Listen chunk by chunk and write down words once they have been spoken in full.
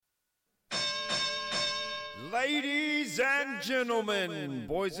Ladies and gentlemen,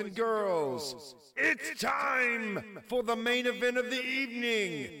 boys and girls, it's time for the main event of the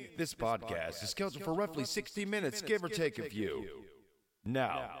evening. This podcast is scheduled for roughly 60 minutes, give or take a few.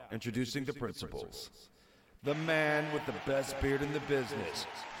 Now, introducing the principals. The man with the best beard in the business,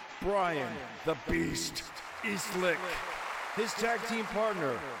 Brian the Beast Eastlick. His tag team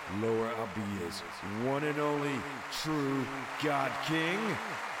partner, Laura Albia's one and only true God King,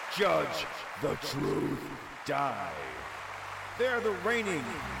 Judge the Truth Die. They're the reigning,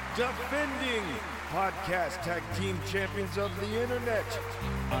 defending podcast tag team champions of the internet.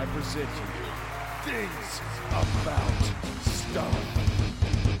 I present to you Things About Stuff.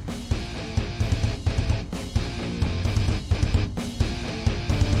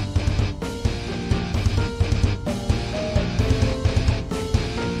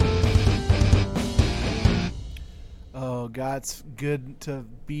 Oh, God, it's good to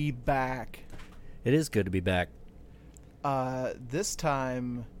be back. It is good to be back. This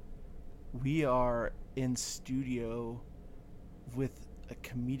time, we are in studio with a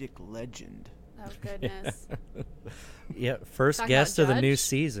comedic legend. Oh, goodness. Yeah, first Talking guest about of the new Judge?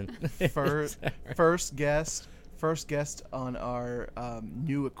 season. First guest on our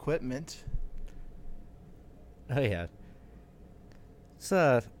new equipment. Oh yeah. Let's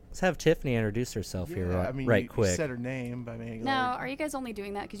have Tiffany introduce herself here right you quick. said her name, but I mean, No, are you guys only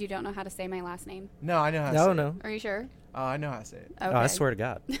doing that because you don't know how to say my last name? No, I know how to say No. it. Are you sure? I know how to say it. Okay. Oh, I swear to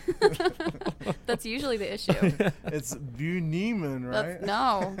God. That's usually the issue. It's Buneman, right?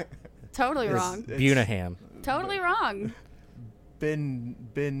 No. Totally It's wrong. Bunaham. Totally wrong. Benjamin.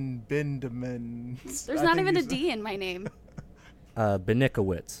 There's not even a D in my name.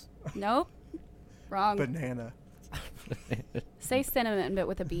 Benikowitz. Nope. Wrong. Banana. Say cinnamon, but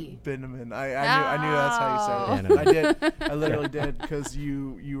with a B. Benjamin. I knew that's how you say Oh. it. I did. I literally did because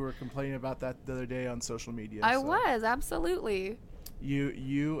you were complaining about that the other day on social media. I so. was, absolutely.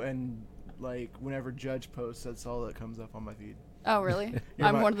 You and like whenever Judge posts, that's all that comes up on my feed. Oh, really? You're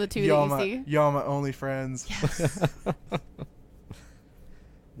I'm my- one of the two y'all that my, you see. Y'all my only friends. Yes.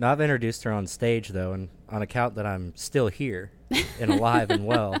 Now, I've introduced her on stage, though, and on account that I'm still here and alive and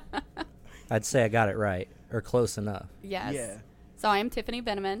well, I'd say I got it right, or close enough. Yes. Yeah. So I am Tiffany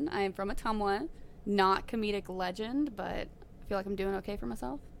Beneman. I am from Ottumwa. Not comedic legend, but I feel like I'm doing okay for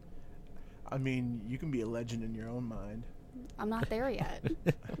myself. I mean, you can be a legend in your own mind. I'm not there yet.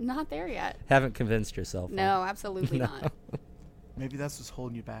 Not there yet. Haven't convinced yourself. No, absolutely No. not. Maybe that's what's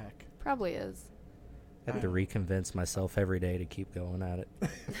holding you back. Probably is. I have to reconvince myself every day to keep going at it.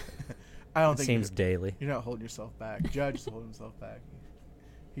 I don't It think seems daily. you're not holding yourself back. Judge is holding himself back.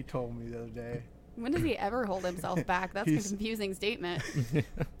 He told me the other day. When does he ever hold himself back? That's a He's- confusing statement.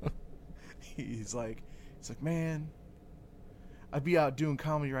 He's like, man, I'd be out doing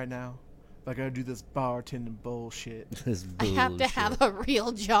comedy right now, but I gotta do this bartending bullshit. This I have to have a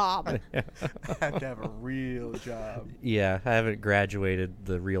real job. I have to have a real job. Yeah, I haven't graduated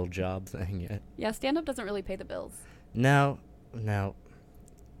the real job thing yet. Yeah, stand-up doesn't really pay the bills. No,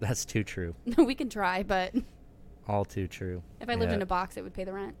 that's too true. We can try, but All too true. if I lived Yeah. in a box, it would pay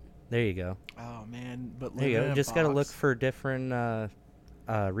the rent. There you go. Oh man, but There you living go. in a Just got to look box- for different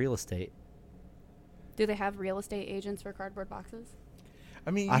real estate. Do they have real estate agents for cardboard boxes?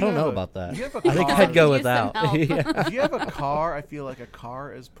 I mean, I you don't know have a- about that. You have a I think car. I'd go Use with some that. help. Yeah. If you have a car, I feel like a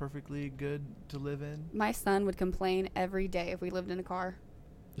car is perfectly good to live in. My son would complain every day if we lived in a car.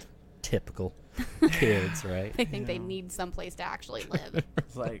 Typical kids, right? They think they Yeah. need someplace to actually live.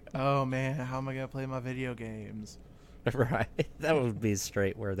 It's like, oh man, how am I gonna play my video games? Right. That would be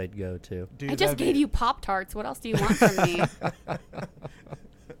straight where they'd go to. Dude, I just that'd be- gave you Pop-Tarts. What else do you want from me?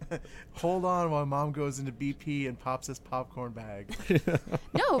 Hold on while mom goes into BP and pops this popcorn bag.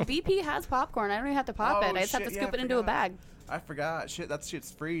 No, BP has popcorn. I don't even have to pop Oh, it. I just have to shit, yeah, scoop I it into a forgot. bag. I forgot. Shit, that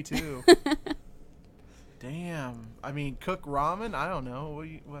shit's free too. Damn. I mean, cook ramen. I don't know.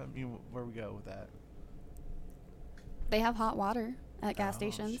 Where we go with that? They have hot water at gas Oh,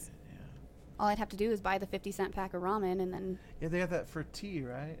 stations. shit, yeah. All I'd have to do is buy the 50-cent pack of ramen and then... Yeah, they have that for tea,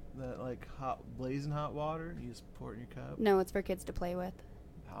 right? That like hot, blazing hot water. You just pour it in your cup. No, it's for kids to play with.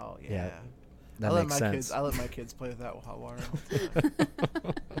 Oh yeah. Yeah, That I let makes my sense. kids. I let my kids play with that hot water.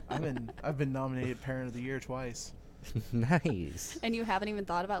 All the time. I've been nominated Parent of the Year twice. Nice. And you haven't even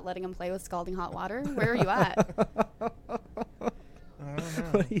thought about letting them play with scalding hot water? Where are you at? I don't know.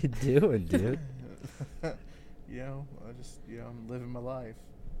 What are you doing, dude? I'm living my life.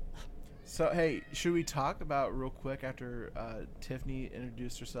 So hey, should we talk about real quick after Tiffany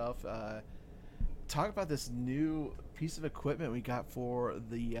introduced herself? Talk about this new piece of equipment we got for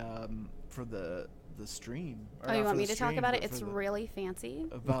the stream. Or Oh, you not want for me the to talk stream, about it? but It's for the- really fancy.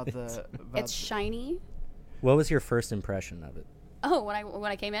 about the. About It's shiny. What was your first impression of it? Oh,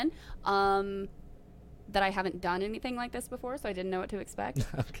 when I came in, that I haven't done anything like this before, so I didn't know what to expect.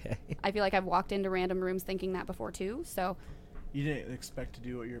 Okay. I feel like I've walked into random rooms thinking that before too. So You didn't expect to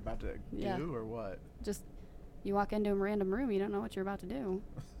do what you're about to Yeah. do, or what? just you walk into a random room, you don't know what you're about to do.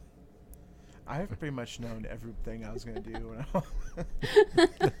 I've pretty much known everything I was gonna do. When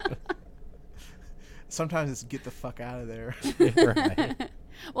Sometimes it's get the fuck out of there. Right.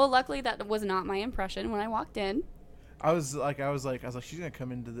 Well, luckily that was not my impression when I walked in. I was like, she's gonna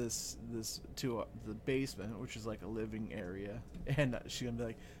come into this to the basement, which is like a living area, and she's gonna be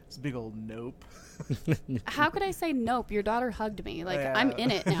like, this big old nope. How could I say nope? Your daughter hugged me. Like Yeah. I'm in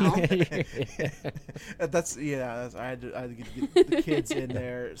it now. That's I had to get the kids in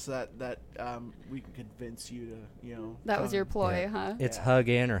there so that we can convince you to That was your come. ploy, Yeah. huh? It's Yeah. hug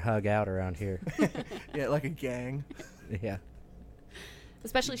in or hug out around here. Yeah, like a gang. Yeah.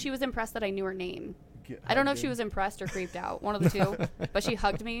 Especially she was impressed that I knew her name. Get I don't know if hugged she in. was impressed or creeped out, one of the two. But she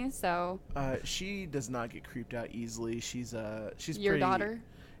hugged me, so She does not get creeped out easily. She's your pretty, daughter.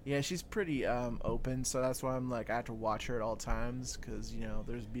 Yeah, she's pretty open, so that's why I'm like I have to watch her at all times because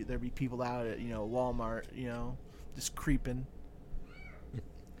there'd be people out at Walmart just creeping,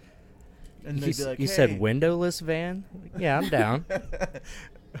 and they'd be like, You hey. said windowless van? Yeah, I'm down.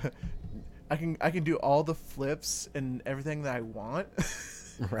 I can do all the flips and everything that I want.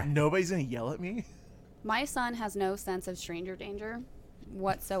 Right. Nobody's gonna yell at me. My son has no sense of stranger danger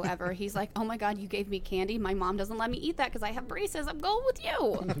whatsoever. He's like, oh my God, you gave me candy. My mom doesn't let me eat that because I have braces. I'm going with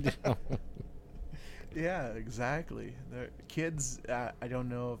you. Yeah, exactly. Kids, I don't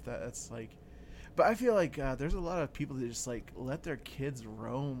know if that's like, but I feel like there's a lot of people that just like let their kids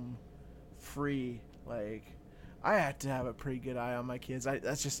roam free. Like, I have to have a pretty good eye on my kids.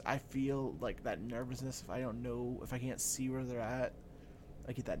 I feel like that nervousness if I don't know, if I can't see where they're at.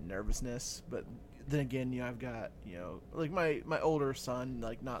 I get that nervousness, but then again, I've got like my older son,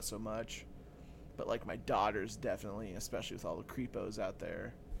 like not so much, but like my daughters definitely, especially with all the creepos out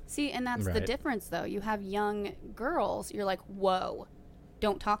there. See, and that's the Right. difference, though. You have young girls. You're like, whoa,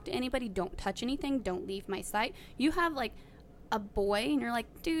 don't talk to anybody. Don't touch anything. Don't leave my sight. You have like a boy, and you're like,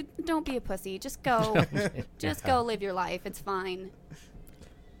 dude, don't be a pussy. Just go. Just go live your life. It's fine.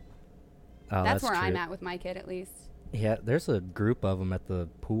 Oh, that's where I'm true. at with my kid, at least. Yeah, there's a group of them at the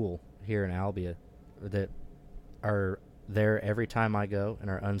pool here in Albia that are there every time I go and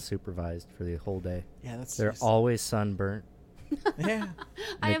are unsupervised for the whole day. Yeah, that's They're just- always sunburnt. yeah.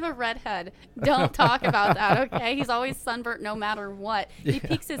 I have a redhead. Don't talk about that, okay? He's always sunburnt no matter what. He Yeah.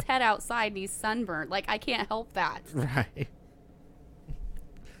 peeks his head outside and he's sunburnt. Like, I can't help that. Right.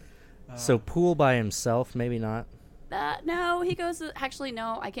 So pool by himself, maybe not. No, he goes to, actually,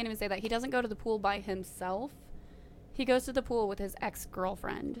 no, I can't even say that. He doesn't go to the pool by himself. He goes to the pool with his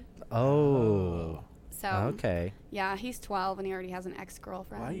ex-girlfriend. Oh. So, Okay. yeah, he's 12 and he already has an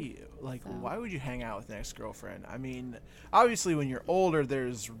ex-girlfriend. Why would you hang out with an ex-girlfriend? I mean, obviously when you're older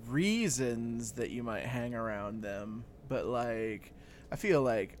there's reasons that you might hang around them, but like I feel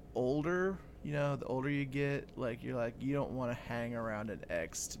like older, the older you get, like you're like you don't want to hang around an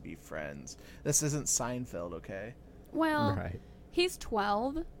ex to be friends. This isn't Seinfeld, okay? Well, Right. he's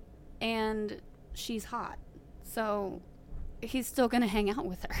 12 and she's hot. So he's still going to hang out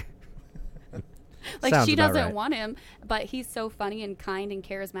with her. Like, Sounds she about doesn't right. want him, but he's so funny and kind and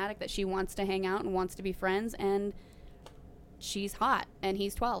charismatic that she wants to hang out and wants to be friends, and she's hot and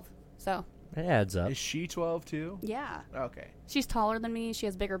he's 12. So, It adds up. Is she 12 too? yeah. Okay. She's taller than me. She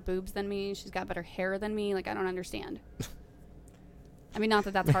has bigger boobs than me. She's got better hair than me. Like, I don't understand. I mean, not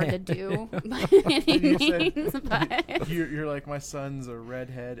that that's hard to do by any You said- means, but... You're like my son's a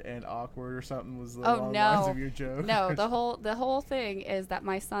redhead and awkward or something was the Oh, long lines no. of your joke. No, the whole thing is that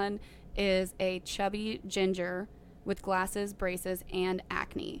my son is a chubby ginger with glasses, braces, and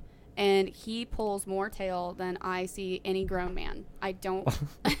acne. And he pulls more tail than I see any grown man. I don't.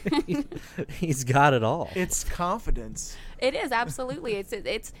 He's got it all. It's confidence. It is absolutely.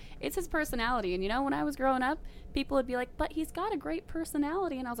 It's his personality. And when I was growing up, people would be like, "But he's got a great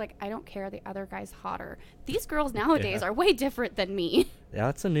personality," and I was like, "I don't care. The other guy's hotter." These girls nowadays Yeah. are way different than me. Yeah,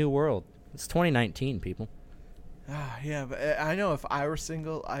 it's a new world. It's 2019, people. Yeah, but I know if I were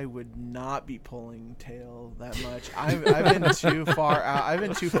single, I would not be pulling tail that much. I've been too far out. I've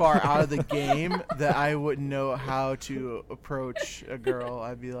been too far out of the game that I wouldn't know how to approach a girl.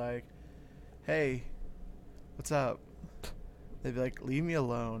 I'd be like, "Hey, what's up?" They'd be like, "Leave me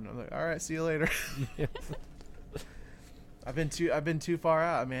alone." I'm like, "All right, see you later." I've been too far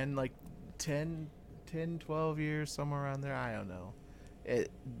out, man. Like 10, 12 years, somewhere around there. I don't know.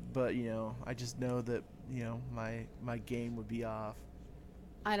 But I just know that my game would be off.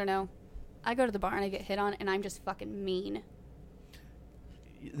 I don't know. I go to the bar and I get hit on, and I'm just fucking mean.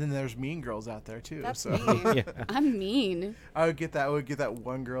 Then there's mean girls out there too. That's so me. Yeah. I'm mean. I would get that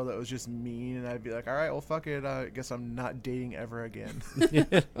one girl that was just mean, and I'd be like, all right, well, fuck it. I guess I'm not dating ever again.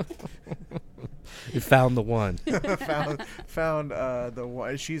 You found the one. found the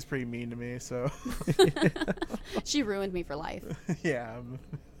one. She's pretty mean to me, so She ruined me for life. yeah.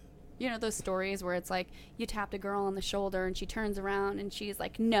 You know those stories where it's like you tapped a girl on the shoulder and she turns around and she's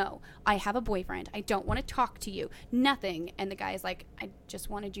like, no, I have a boyfriend. I don't want to talk to you. Nothing. And the guy's like, I just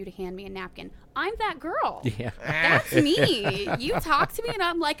wanted you to hand me a napkin. I'm that girl. Yeah. That's me. You talk to me and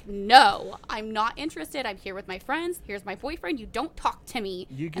I'm like, no, I'm not interested. I'm here with my friends. Here's my boyfriend. You don't talk to me.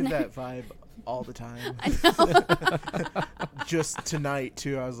 You And get then- that vibe all the time. I know. Just tonight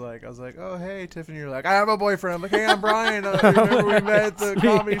too, I was like, oh hey Tiffany, you're like, I have a boyfriend. I'm like, hey, I'm Brian. Remember we met at the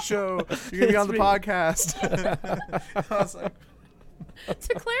comedy show? You're gonna be on the podcast. I was like,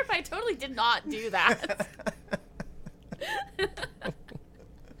 To clarify, I totally did not do that.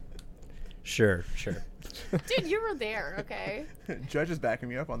 Sure. Dude, you were there, okay? Judge is backing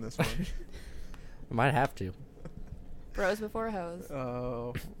me up on this one. I might have to. Bros before hoes.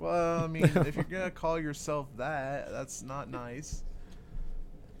 Oh, well, I mean, if you're gonna call yourself that, that's not nice.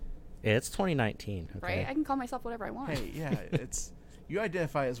 Yeah, it's 2019. Okay? Right? I can call myself whatever I want. Hey, yeah, it's you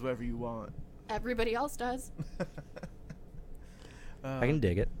identify as whatever you want. Everybody else does. I can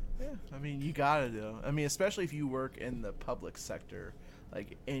dig it. Yeah, I mean, you gotta do. I mean, especially if you work in the public sector,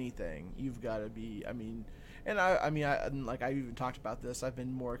 like anything, you've got to be. I mean, and I like I even talked about this. I've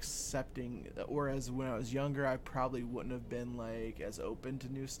been more accepting. Whereas when I was younger, I probably wouldn't have been like as open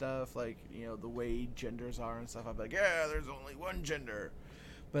to new stuff, like the way genders are and stuff. I'd be like, yeah, there's only one gender.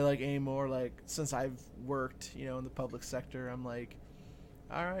 But like anymore, like since I've worked, in the public sector, I'm like,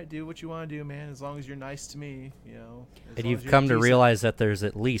 all right, do what you want to do, man. As long as you're nice to me, as And long you've as you're come to decent. realize that there's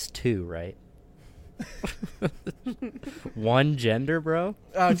at least two, right? One gender, bro?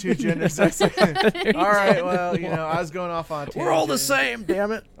 Oh, two genders. All right, well, I was going off on a tangent. We're all the same,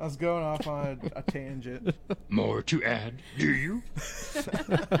 damn it. I was going off on a tangent. More to add, do you?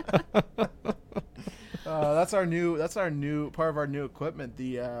 That's our new part of our new equipment.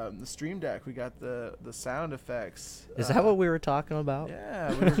 The Stream Deck. We got the sound effects. Is that what we were talking about?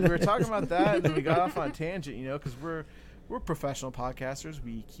 Yeah, we were talking about that, and then we got off on a tangent. Because we're professional podcasters.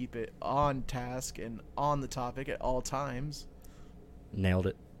 We keep it on task and on the topic at all times. Nailed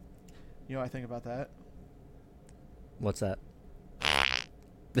it. I think about that. What's that?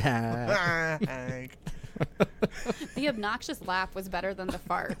 The obnoxious laugh was better than the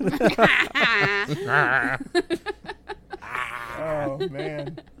fart. Oh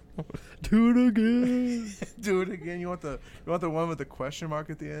man. Do it again. Do it again. You want the one with the question mark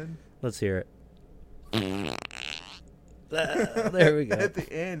at the end? Let's hear it. There we go. At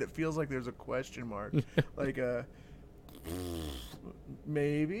the end, it feels like there's a question mark. Like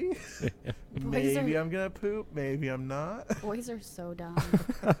maybe. Maybe I'm gonna poop. Maybe I'm not. Boys are so dumb.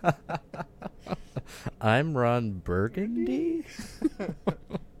 I'm Ron Burgundy.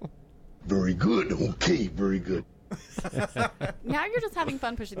 Very good. Okay, very good. Now you're just having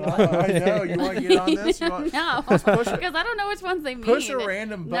fun pushing the I buttons. know. You want to get on this? No, push it. because I don't know which ones they mean. Push a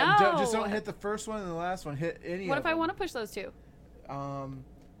random button. No. Just don't hit the first one and the last one. Hit any. What of if I them. want to push those two?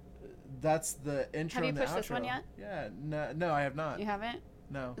 That's the intro. Have you and the pushed this outro. one yet? Yeah. No, I have not. You haven't?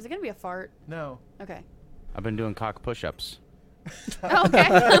 No. Is it gonna be a fart? No. Okay. I've been doing cock push-ups. Oh, okay.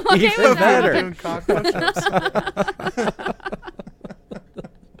 I'm okay Even with that. better. Doing cock push-ups.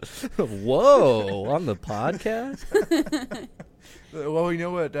 Whoa, on the podcast? Well, you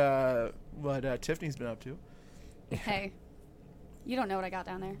know what Tiffany's been up to. Hey, you don't know what I got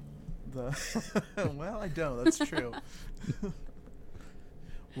down there. Well, I don't. That's true.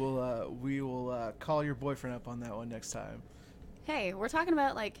 We will call your boyfriend up on that one next time. Hey, we're talking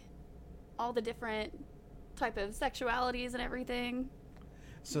about like all the different type of sexualities and everything.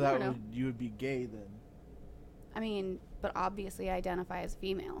 So I that don't know. you would be gay then. I mean, but obviously I identify as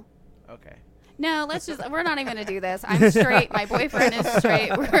female. Okay. No, we're not even going to do this. I'm straight. My boyfriend is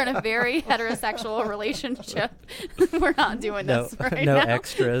straight. We're in a very heterosexual relationship. We're not doing No, this right no now.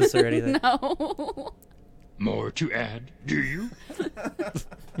 extras or anything. No. More to add, do you?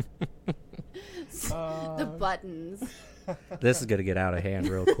 The buttons. This is going to get out of hand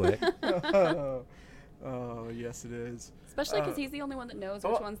real quick. Oh, yes, it is. Especially because he's the only one that knows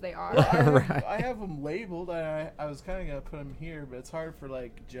which ones they are. Well, Right. I have them labeled. I was kind of gonna put them here, but it's hard for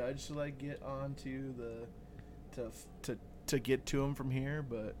like Judge to like get onto to get to them from here.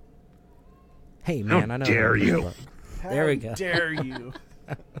 But Hey, man, I know. dare how to push you. a button. There we go. How dare you?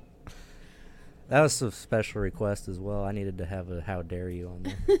 That was a special request as well. I needed to have a "How dare you" on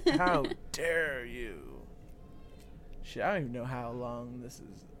there. How dare you? Shit, I don't even know how long this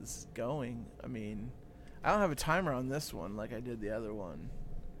is going. I mean, I don't have a timer on this one like I did the other one,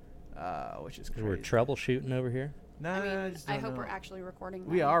 which is crazy. We're troubleshooting over here. Nah, I hope we're actually recording.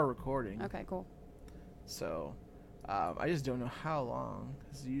 We now. are recording. Okay, cool. So, I just don't know how long,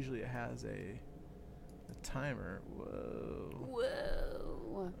 because usually it has a timer. Whoa.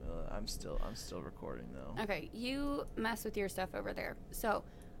 I'm still recording though. Okay, you mess with your stuff over there. So,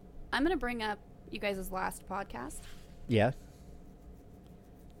 I'm gonna bring up you guys' last podcast. Yeah.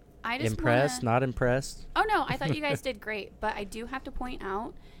 I just Impressed? wanna... Not impressed? Oh no, I thought you guys did great, but I do have to point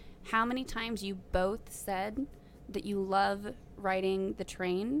out how many times you both said that you love riding the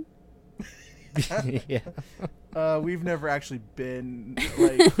train. Yeah. We've never actually been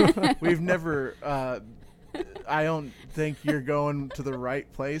like we've never. I don't think you're going to the right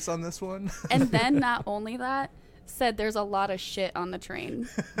place on this one. And then not only that, said there's a lot of shit on the train.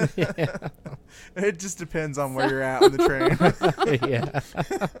 It just depends on where you're at on the train. Yeah.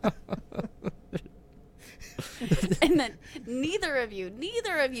 And then neither of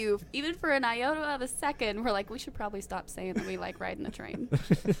you, even for an iota of a second, were like, we should probably stop saying that we like riding the train.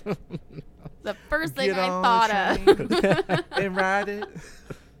 The first thing Get I on thought the of. train and ride it.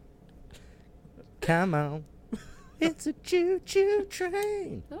 Come on. It's a choo-choo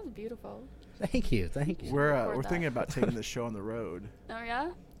train. That was beautiful. Thank you. We're record thinking that. about taking the show on the road. Oh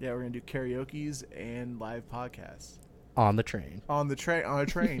yeah? Yeah, we're gonna do karaoke's and live podcasts On the train. on a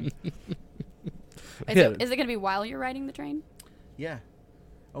train. Is it going to be while you're riding the train? Yeah.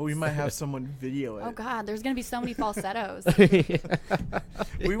 Oh, we might have someone video it. Oh God, there's going to be so many falsettos.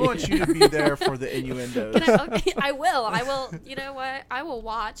 We want you to be there for the innuendos. Okay, I will. You know what? I will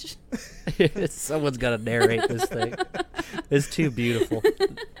watch. Someone's got to narrate this thing. It's too beautiful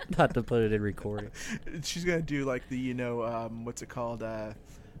not to put it in recording. She's gonna do like the what's it called,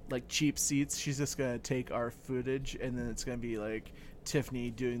 like cheap seats. She's just gonna take our footage and then it's gonna be like Tiffany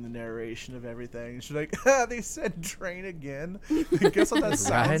doing the narration of everything. She's like, they said train again. Guess what that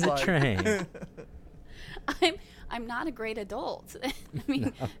sounds Ride a like? train. I'm not a great adult. I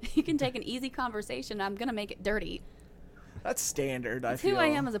mean, you can take an easy conversation. I'm gonna make it dirty. That's standard. It's who I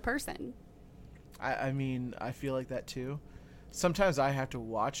am as a person. I mean, I feel like that too. Sometimes I have to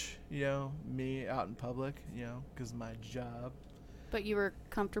watch, me out in public, because of my job. But you were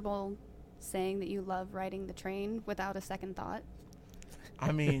comfortable saying that you love riding the train without a second thought?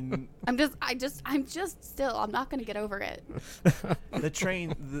 I mean, I'm just still, I'm not going to get over it. the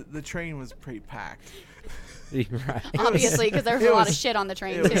train was pretty packed. Right. Obviously, because there was a lot of shit on the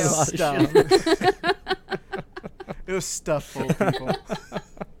train, It too. was stuffed. It was stuffed full of people.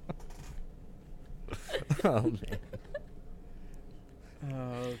 Oh man.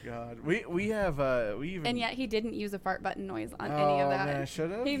 Oh God, we have we even And yet he didn't use a fart button noise on any of that. Man, I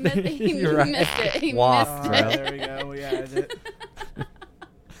should have. He missed You're right. it. He Waft, missed bro. it. There we go. We added it.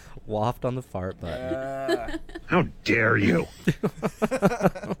 Waft on the fart button. How dare you?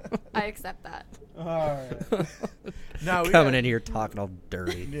 I accept that. All right. Now Coming in here talking all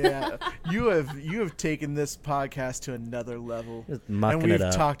dirty. Yeah, you have taken this podcast to another level, Just and mucking we've it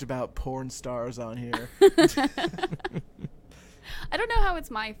up. talked about porn stars on here. I don't know how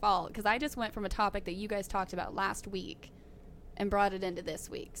it's my fault because I just went from a topic that you guys talked about last week and brought it into this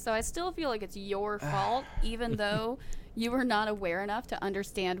week. So I still feel like it's your fault, even though you were not aware enough to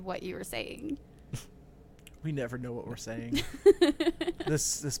understand what you were saying. We never know what we're saying.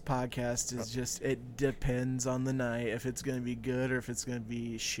 This podcast is just, it depends on the night if it's gonna be good or if it's gonna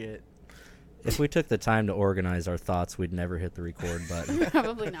be shit. If we took the time to organize our thoughts, we'd never hit the record button.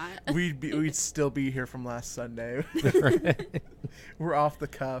 Probably not. We'd still be here from last Sunday. Right. We're off the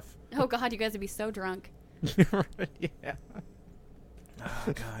cuff. Oh God, you guys would be so drunk. Yeah. Oh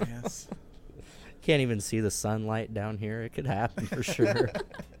God, yes. Can't even see the sunlight down here. It could happen for sure.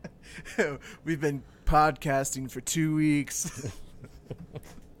 We've been podcasting for 2 weeks.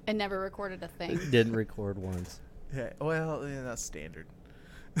 And never recorded a thing. Didn't record once. Yeah, well, yeah, that's standard.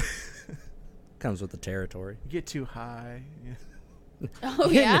 Comes with the territory. You get too high. Yeah.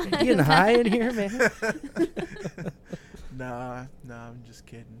 Oh yeah. You getting high in here, man? Nah, I'm just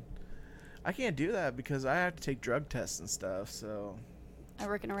kidding. I can't do that because I have to take drug tests and stuff. So I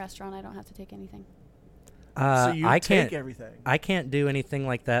work in a restaurant. I don't have to take anything. so you I take can't. everything. I can't do anything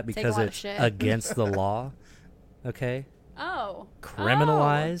like that Take a because lot of it's shit. against the law. Okay, Oh.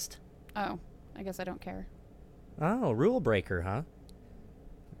 criminalized. Oh, I guess I don't care. Oh, rule breaker, huh?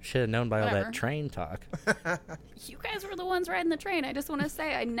 Should have known by all Whatever. that train talk. You guys were the ones riding the train. I just want to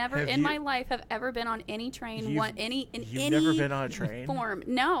say I never Have in you- my life have ever been on any train. You've Any never been on a train? form.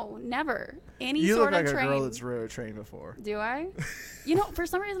 No, never. Any You look sort like of a train. girl that's rode a train before. Do I? You know, for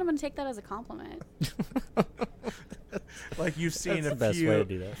some reason I'm going to take that as a compliment. Like you've seen That's a the best few, way to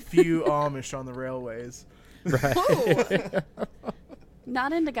do that. few Amish on the railways. Right. Ooh.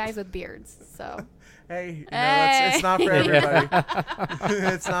 Not into guys with beards, so. Hey, you know, Hey. it's not for everybody.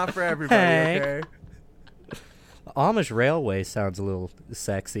 It's not for everybody, Hank. okay? Amish Railway sounds a little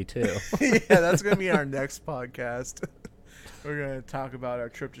sexy too. Yeah, that's going to be our next podcast. We're going to talk about our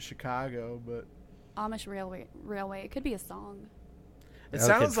trip to Chicago, but Amish Railway. It could be a song. it That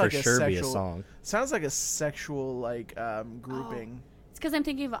sounds could like for a sure sexual be a song. Sounds like a sexual like grouping. It's because I'm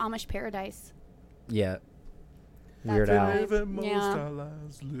thinking of Amish Paradise. Yeah. That's Weird what Al. I- Living most yeah. our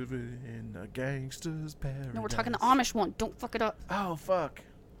lives living in a gangster's paradise. No, we're talking the Amish one. Don't fuck it up. Oh fuck.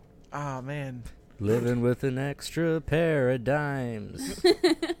 Oh man. Living with an extra pair of dimes.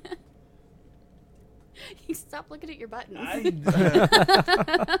 You stop looking at your buttons.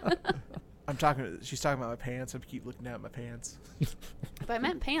 I'm talking. She's talking about my pants. I keep looking at my pants. If I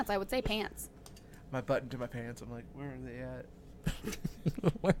meant pants, I would say pants. My button to my pants. I'm like, where are they at?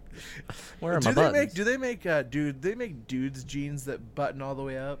 Where are do my they buttons? make? Do they make? They make dudes jeans that button all the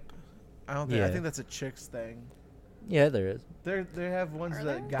way up. I don't think. I Yeah. think that's a chick's thing. Yeah, there is. They have ones Are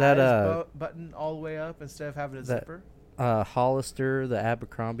that there? guys That, button all the way up instead of having a that- zipper. Hollister, the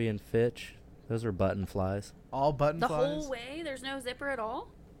Abercrombie and Fitch. Those are button flies. All button The flies. whole way, there's no zipper at all.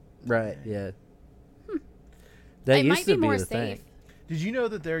 Right. Yeah. That It used might be to be more the safe. thing. Did you know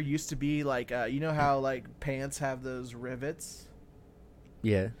that there used to be like you know how like pants have those rivets?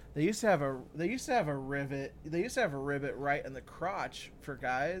 Yeah. They used to have a rivet. They used to have a rivet right in the crotch for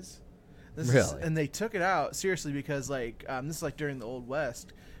guys. Really? And they took it out seriously because like this is like during the Old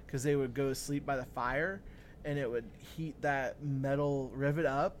West because they would go to sleep by the fire and it would heat that metal rivet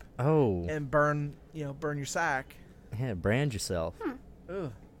up Oh. and burn your sack. Yeah. Brand yourself.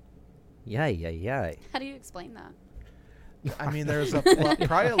 Ugh. Yay! Yay! Yay! How do you explain that? I mean, there's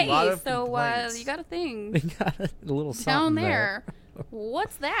probably a lot of so complaints. you got a thing We got a little down something there.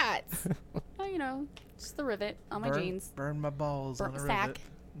 What's that? Oh, just the rivet on my burn, jeans. Burn my balls Burn on a sack.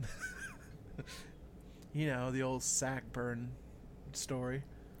 rivet. The old sack burn story.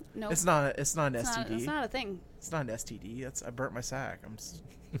 No, It's not an STD. It's not a thing. It's not an STD. I burnt my sack.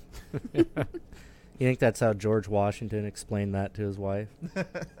 You think that's how George Washington explained that to his wife?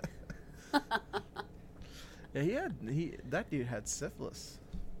 Yeah, that dude had syphilis.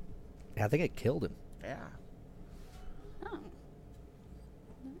 I think it killed him. Yeah. Oh,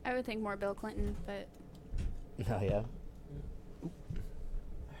 I would think more Bill Clinton, but Oh yeah.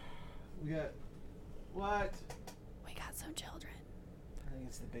 We got what? we got some children. I think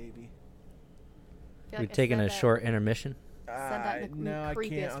it's the baby. I feel We're like I taking said a that- short intermission. that in the No, I can't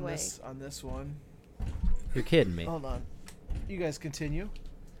creepiest on way. this one. You're kidding me. Hold on. You guys continue.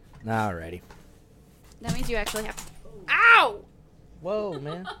 Alrighty. That means you actually have. Ow! Whoa,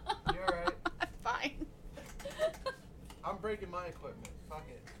 man. You're alright. Fine. I'm breaking my equipment. Fuck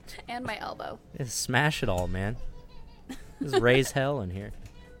it. And my elbow. Just smash it all, man. Just raise hell in here.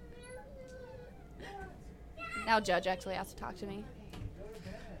 Now Judge actually has to talk to me.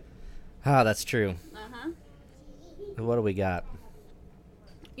 Ah, that's true. Uh-huh. What do we got?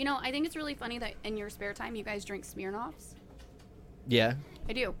 I think it's really funny that in your spare time you guys drink Smirnoffs. Yeah.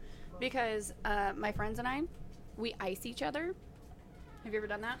 I do. Because my friends and I, we ice each other. Have you ever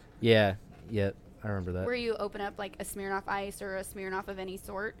done that? Yeah. Yep. I remember that. Where you open up like a Smirnoff Ice or a Smirnoff of any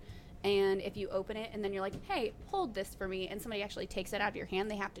sort, and if you open it and then you're like, hey, hold this for me, and somebody actually takes it out of your hand,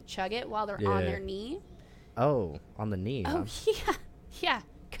 they have to chug it while they're on Yeah. their knee. Oh, on the knee. Oh, yeah,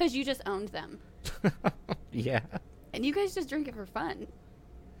 because you just owned them. Huh? Yeah. And you guys just drink it for fun.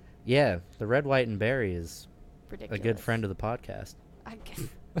 Yeah. The red, white, and berry is Ridiculous. a good friend of the podcast.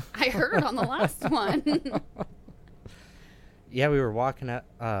 I heard on the last one. Yeah, we were walking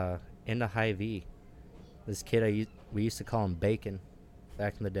into Hy-Vee. This kid, we used to call him Bacon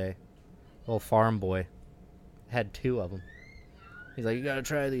back in the day. Little farm boy. Had 2 of them. He's like, you gotta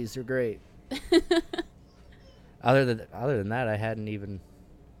try these. They're great. Other than that, I hadn't even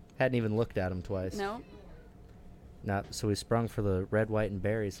looked at them twice. No, So we sprung for the red, white, and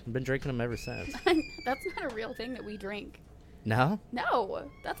berries. I've been drinking them ever since. that's not a real thing that we drink. No? No,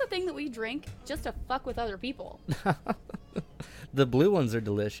 that's a thing that we drink just to fuck with other people. The blue ones are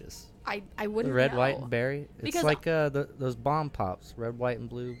delicious. I The wouldn't red, know. white, and berry. It's Because- like those bomb pops. Red, white, and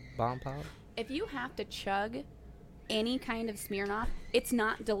blue bomb pop. If you have to chug any kind of Smirnoff, it's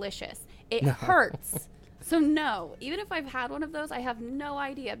not delicious. It No. hurts. So no, even if I've had one of those, I have no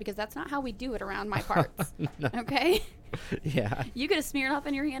idea because that's not how we do it around my parts. Okay? Yeah. You get a smeared off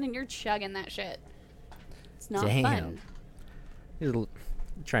in your hand and you're chugging that shit. It's not Damn. fun. You're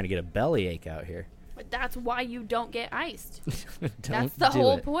trying to get a bellyache out here. But that's why you don't get iced. Don't That's the do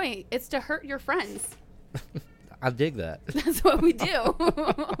whole it. point. It's to hurt your friends. I dig that. That's what we do.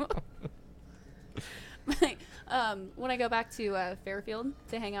 Like, when I go back to Fairfield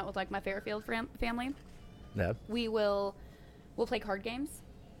to hang out with like my Fairfield family, No. we'll play card games,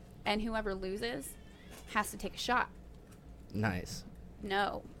 and whoever loses has to take a shot. Nice.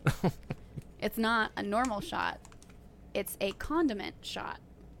 No, it's not a normal shot. It's a condiment shot.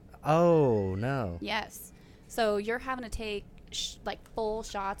 Oh no. Yes. So you're having to take like full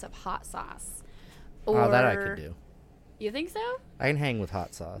shots of hot sauce. Oh, that I could do. You think so? I can hang with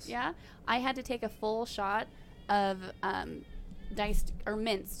hot sauce. Yeah. I had to take a full shot of diced or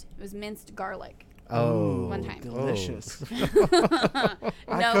minced. It was minced garlic. Oh. One time. Delicious.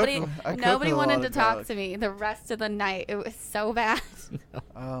 Nobody I cook nobody with a wanted lot to of talk garlic. to me the rest of the night. It was so bad.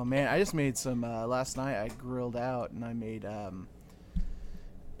 Oh man, I just made some last night. I grilled out and I made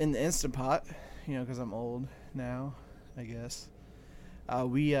in the Instant Pot, you know, because I'm old now, I guess.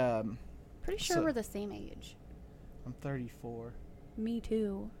 We Pretty sure So- we're the same age. I'm 34. Me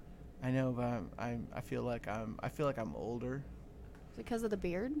too. I know, but I feel like I'm older. Because of the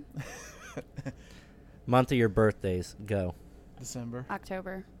beard? Month of your birthdays. Go. December.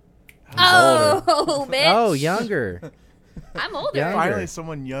 October. older. Oh, bitch. Oh, younger. I'm older. Yeah. Finally,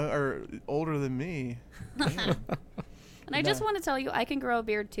 someone young or older than me. Damn. And I just No. want to tell you, I can grow a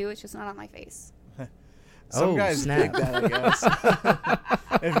beard too. It's just not on my face. Some Oh, guys snap. dig that, I guess.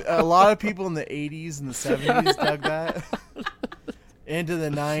 If a lot of people in the 80s and the 70s dug that. Into the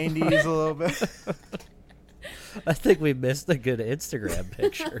 90s a little bit. I think we missed a good Instagram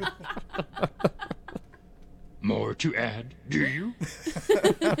picture. More to add, do you?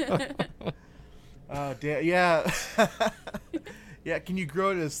 Oh, yeah. Yeah, can you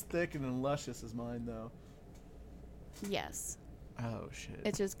grow it as thick and then luscious as mine, though? Yes. Oh, shit.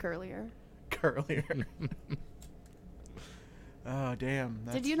 It's just curlier. curlier. Oh, damn.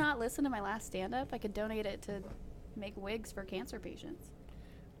 Did you not listen to my last stand-up? I could donate it to make wigs for cancer patients.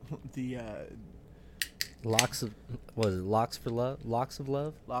 The Locks of locks for love? Locks of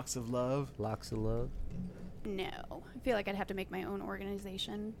love? Locks of Love? Locks of love? No. I feel like I'd have to make my own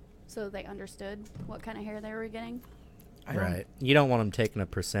organization so they understood what kind of hair they were getting. I don't- Right. You don't want them taking a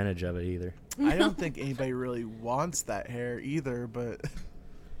percentage of it either. I don't think anybody really wants that hair either, but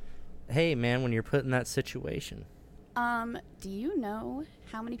Hey, man, when you're put in that situation. Do you know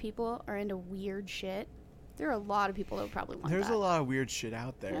how many people are into weird shit? There are a lot of people that would probably want there's that. a lot of weird shit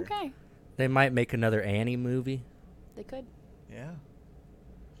out there. Okay. They might make another Annie movie. They could. Yeah.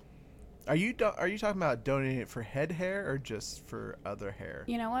 Are you talking about donating it for head hair or just for other hair?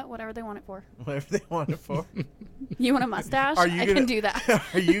 You know what? Whatever they want it for. Whatever they want it for. You want a mustache? Are you I gonna can do that.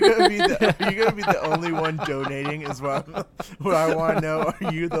 Are you gonna be the only one donating as well? What I want to know: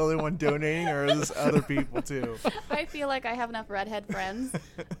 are you the only one donating, or are this other people too? I feel like I have enough redhead friends.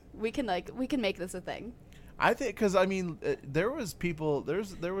 We can make this a thing. I think because I mean, there was people.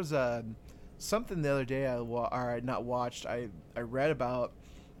 There was something the other day not watched. I read about.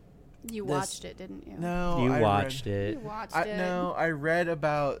 You This- watched it, didn't you? No, You I watched read, it. You watched I, it. no, I read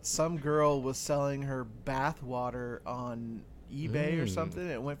about some girl was selling her bath water on eBay or something.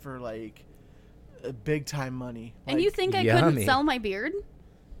 It went for like big time money. And Like, you think I Yummy. couldn't sell my beard?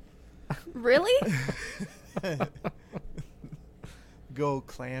 Really? gold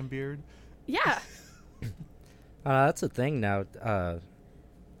clam beard? Yeah. That's a thing now.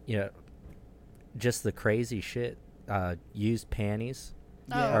 You know, just the crazy shit. Used panties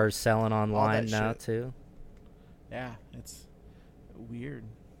Yeah. are selling online that now shit. too. Yeah, it's weird.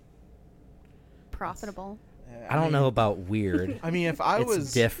 Profitable. I don't know about weird. I mean, if I It's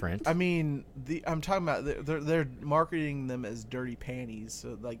was different. I mean, I'm talking about they're marketing them as dirty panties.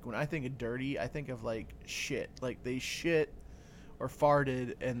 So like when I think of dirty, I think of like shit. Like they shit or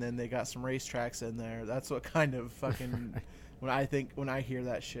farted, and then they got some racetracks in there. That's what kind of fucking when I hear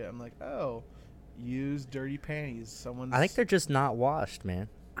that shit, I'm like, oh, use dirty panties. Someone's. I think they're just not washed, man.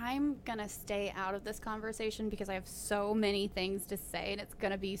 I'm gonna stay out of this conversation because I have so many things to say and it's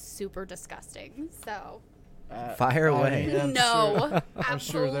gonna be super disgusting. So Fire away. mean, I'm no, I'm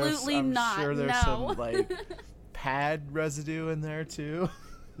sure there's absolutely not. I'm sure there's no. some like pad residue in there too.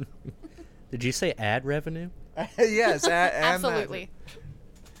 Did you say ad revenue? Yes, and Absolutely.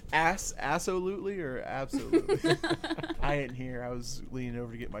 Absolutely or absolutely? I didn't hear. I was leaning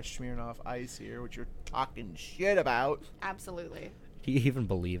over to get my Smirnoff Ice here, which you're talking shit about. Absolutely. Do you even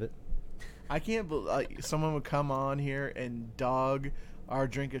believe it? I can't believe like, someone would come on here and dog our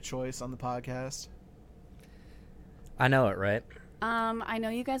drink of choice on the podcast. I know it, right? I know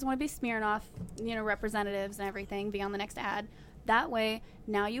you guys want to be Smirnoff, representatives and everything, be on the next ad. That way,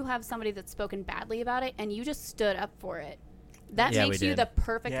 now you have somebody that's spoken badly about it, and you just stood up for it. That Yeah, makes we you did. the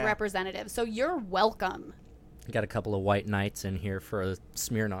perfect Yeah. representative. So you're welcome. Got a couple of white knights in here for a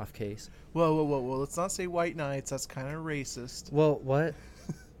Smirnoff case. Whoa. Let's not say white knights. That's kind of racist. Well, what?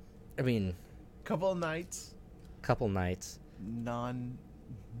 I mean, Couple of knights, couple knights.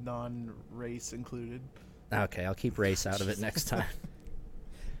 non-race included. Okay, I'll keep race out of it next time.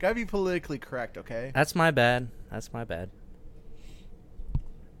 Gotta be politically correct, okay? That's my bad. That's my bad.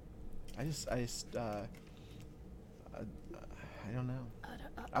 I don't know.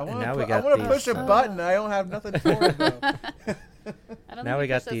 I now want we to got push a these- button. I don't have nothing for it though. I don't Now think we you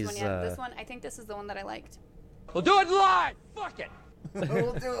got pushed this one these, yet. This one, I think this is the one that I liked. We'll do it live. Fuck it.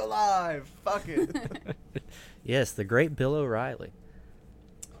 We'll do it live. Fuck it. Yes, the great Bill O'Reilly.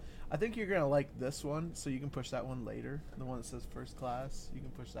 I think you're gonna like this one, so you can push that one later. The one that says first class, you can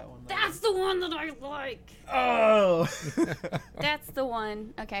push that one later. That's the one that I like. Oh. That's the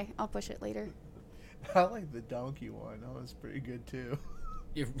one. Okay, I'll push it later. I like the donkey one. That was pretty good too.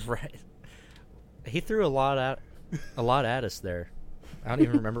 You're right. He threw a lot at us there. I don't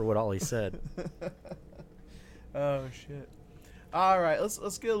even remember what all he said. Oh shit. All right,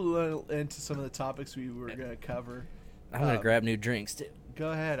 let's get a little into some of the topics we were gonna cover. I'm gonna grab new drinks too.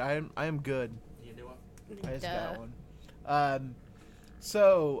 Go ahead. I am good. You do I just Duh. got one.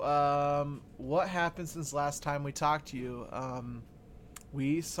 So, what happened since last time we talked to you?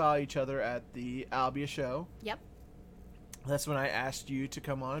 We saw each other at the Albia show. Yep. That's when I asked you to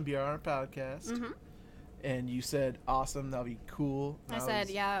come on and be on our podcast. Mhm. And you said, awesome, that'll be cool. I said,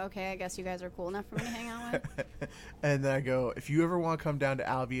 yeah, okay, I guess you guys are cool enough for me to hang out with. And then I go, if you ever want to come down to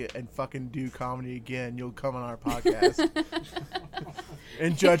Albia and fucking do comedy again, you'll come on our podcast.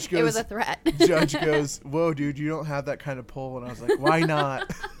 And Judge goes, It was a threat. Judge goes, whoa, dude, you don't have that kind of pull. And I was like, why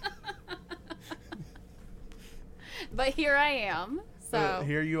not? But here I am. So,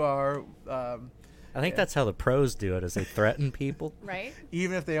 Here you are. I think that's how the pros do it, is they threaten people. right?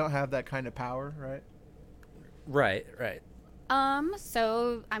 Even if they don't have that kind of power, right? Right, right.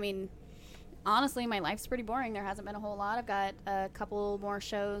 So, I mean, honestly, my life's pretty boring. There hasn't been a whole lot. I've got a couple more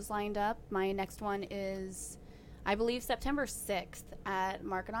shows lined up. My next one is, I believe, September 6th at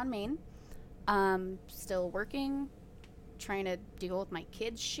Market on Main. Still working, trying to deal with my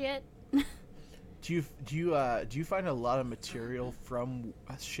kids' shit. Do you find a lot of material from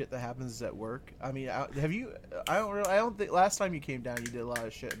shit that happens at work? I mean, have you? I don't think last time you came down, you did a lot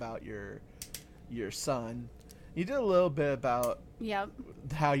of shit about your son. You did a little bit about Yep.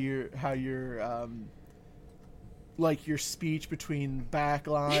 how your like your speech between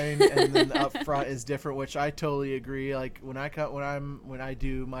backline and then up front is different, which I totally agree. Like when I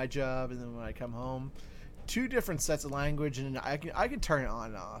do my job and then when I come home, two different sets of language, and I can turn it on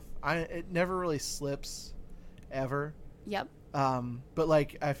and off. It never really slips, ever. Yep. But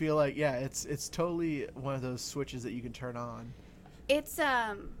like I feel like it's totally one of those switches that you can turn on. It's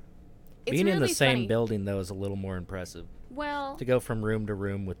Being really in the same funny. building, though, is a little more impressive. Well, To go from room to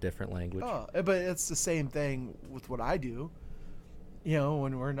room with different language. Oh, but it's the same thing with what I do. You know,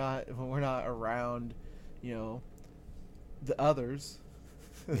 when we're not around, you know, the others.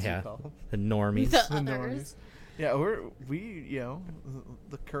 as you Yeah. call them. The normies. the The others. Yeah,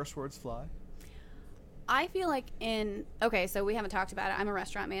 the curse words fly. I feel like so we haven't talked about it. I'm a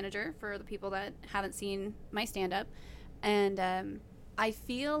restaurant manager for the people that haven't seen my stand-up. And I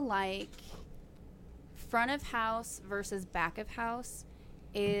feel like front of house versus back of house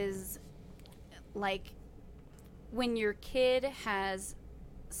is like when your kid has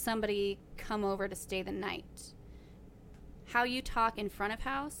somebody come over to stay the night. How you talk in front of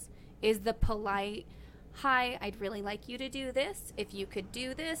house is the polite, hi, I'd really like you to do this. If you could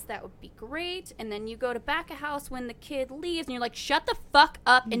do this, that would be great. And then you go to back of house when the kid leaves and you're like, shut the fuck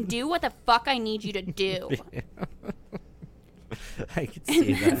up and do what the fuck I need you to do. I can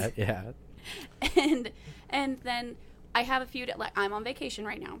see that, yeah. And then I have a few, like I'm on vacation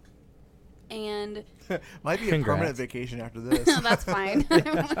right now. And Might be a Congrats. permanent vacation after this. that's fine.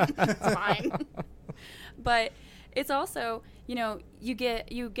 That's fine. But it's also, you get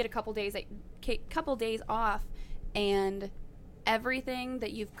a couple days off, and everything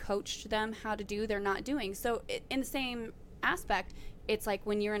that you've coached them how to do, they're not doing. So in the same aspect, it's like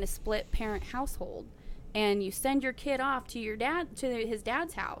when you're in a split parent household, and you send your kid off to his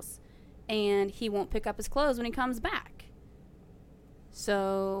dad's house, and he won't pick up his clothes when he comes back.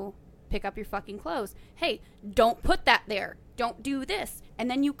 So pick up your fucking clothes. Hey, don't put that there. don't do this.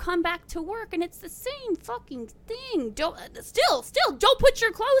 And then you come back to work and it's the same fucking thing. Don't still don't put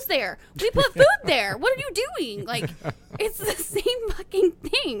your clothes there. We put food there. What are you doing? Like, it's the same fucking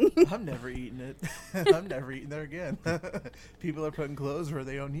thing. I'm never eating it. I'm never eating there again. People are putting clothes where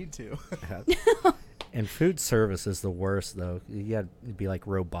they don't need to. And food service is the worst, though. You got to be like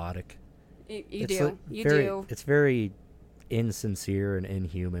robotic. You do. It's very insincere and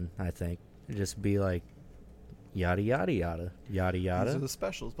inhuman, I think. Just be like, yada, yada, yada, yada, yada. These are the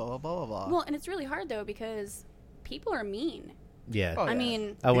specials, blah, blah, blah, blah, blah. Well, and it's really hard, though, because people are mean. Yeah. Oh, I yeah. mean,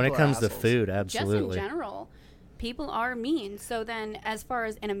 When it People are comes to assholes. food, absolutely. just in general, people are mean. So then, as far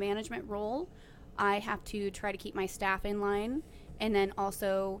as in a management role, I have to try to keep my staff in line, and then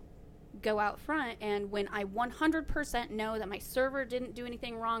also go out front. And when I 100% know that my server didn't do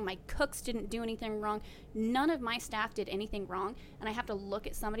anything wrong, my cooks didn't do anything wrong, none of my staff did anything wrong, and I have to look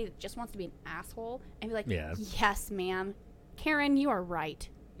at somebody that just wants to be an asshole and be like, Yeah. yes, ma'am, Karen, you are right.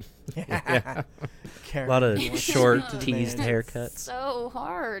 Yeah. Karen, A lot of you want to short, speak to the teased man. haircuts. So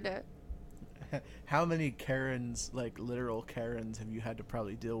hard. How many Karens, like literal Karens, have you had to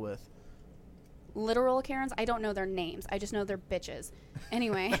probably deal with? Literal Karens, I don't know their names. I just know they're bitches.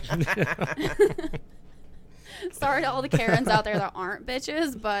 Anyway. Sorry to all the Karens out there that aren't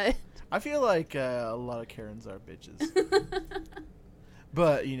bitches, but I feel like a lot of Karens are bitches.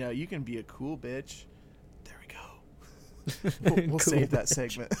 But, you know, you can be a cool bitch. There we go. We'll Cool save that bitch.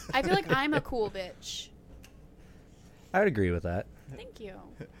 segment. I feel like I'm a cool bitch. I would agree with that. Thank you.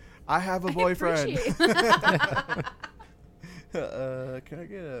 I have a I boyfriend. appreciate- Can I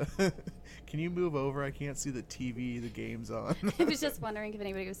get a... Can you move over? I can't see the TV the game's on. I was just wondering if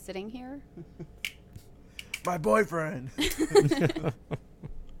anybody was sitting here. My boyfriend.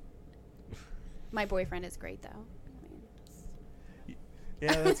 My boyfriend is great, though. I mean,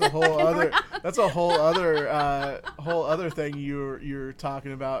 Yeah, that's a whole other thing you're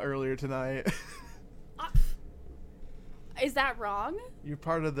talking about earlier tonight. is that wrong? You're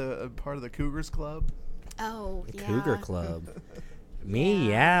part of the Cougars Club. Oh, The yeah. Cougar Club.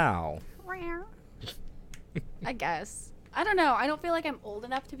 Meow. I guess. I don't know. I don't feel like I'm old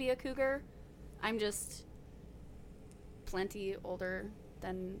enough to be a cougar. I'm just plenty older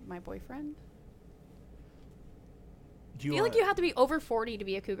than my boyfriend. Do I feel like you have to be over 40 to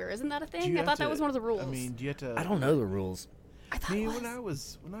be a cougar. Isn't that a thing? I thought that was one of the rules. I mean, do you have to? I don't know the rules. I thought it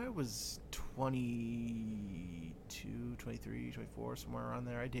was. when I was 22, 23, 24, somewhere around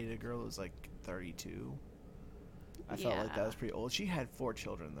there, I dated a girl who was like 32. I felt like that Yeah. was pretty old. She had 4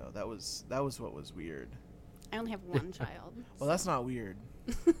 children though. That was what was weird. I only have one child. Well, that's not weird.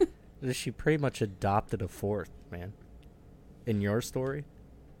 She pretty much adopted a 4th, man. In your story?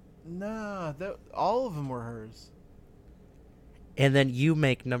 Nah, all of them were hers. And then you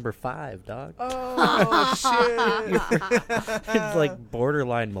make number 5, dog. Oh shit! It's like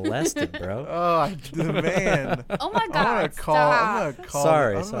borderline molested, bro. Oh, man. Oh my I'm god. gonna call.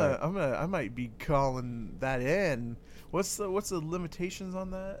 Sorry. I might be calling that in. What's the limitations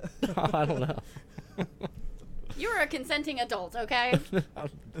on that? I don't know. You're a consenting adult, okay?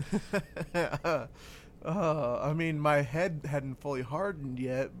 I mean, my head hadn't fully hardened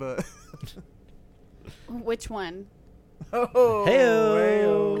yet, but Which one? oh,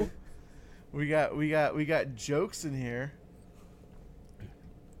 Heyo. hey-o. We got jokes in here.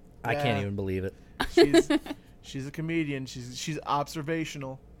 I can't Yeah. even believe it. She's a comedian. She's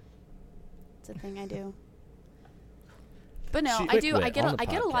observational. It's a thing I do. But no, She- I do. Quick I wit get. on I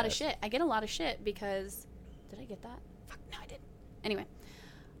the get a lot of podcast. shit. I get a lot of shit because. Did I get that? Fuck no, I didn't. Anyway,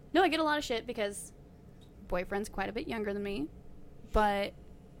 no, I get a lot of shit because boyfriend's quite a bit younger than me, but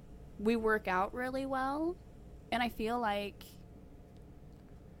we work out really well, and I feel like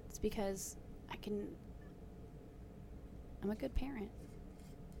it's because I'm a good parent.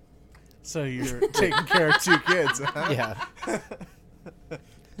 So you're taking care of 2 kids, huh? Yeah.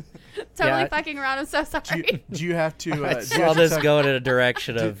 Totally Yeah, fucking around. I'm so sorry. Do you have to? I do you saw have to this tuck- going in a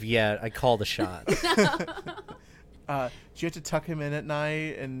direction of, yeah, I called the shot. Do you have to tuck him in at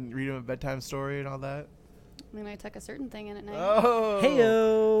night and read him a bedtime story and all that? I mean, I tuck a certain thing in at night. Oh,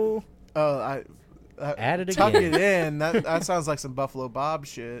 Heyo. Oh, At it tuck again. it in. That sounds like some Buffalo Bob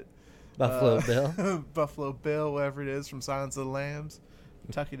shit. Buffalo Bill. Buffalo Bill, whatever it is from Silence of the Lambs.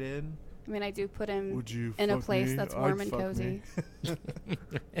 Tuck it in. I mean, I do put him Would you in a fuck place me? that's I'd warm and fuck cozy. me.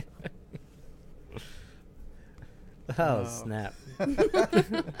 Oh, snap.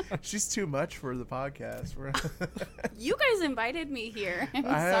 She's too much for the podcast. You guys invited me here. I'm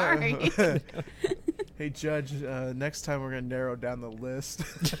I- sorry. Hey, Judge, next time we're going to narrow down the list.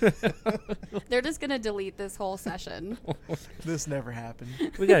 They're just gonna delete this whole session. This never happened.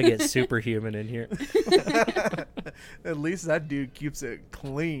 We gotta get Superhuman in here. At least that dude keeps it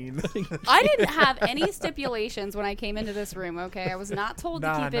clean. I didn't have any stipulations when I came into this room, okay? I was not told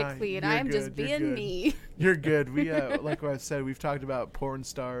to keep it clean. you're I'm good, just you're being good. me. You're good. We, like what I've said, we've talked about porn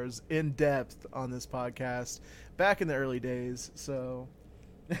stars in depth on this podcast back in the early days, so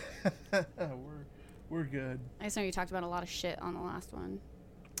we're good. I just know you talked about a lot of shit on the last one.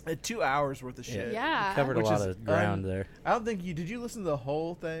 2 hours worth of shit. Yeah. Covered a Which lot is of ground there. I don't think did you listen to the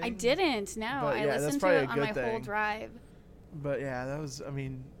whole thing? I didn't. No, But, I yeah, that's listened to probably it a on good my whole thing. drive. But yeah, that was, I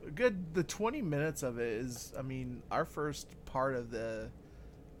mean, good. The 20 minutes of it is, I mean, our first part of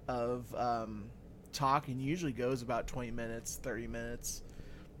talking usually goes about 20 minutes, 30 minutes,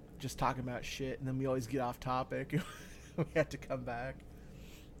 just talking about shit, and then we always get off topic. We have to come back.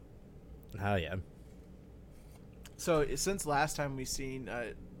 Oh yeah. So since last time we seen,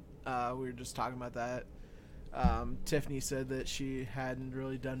 we were just talking about that. Tiffany said that she hadn't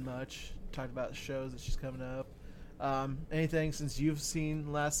really done much. Talked about shows that she's coming up. Anything since you've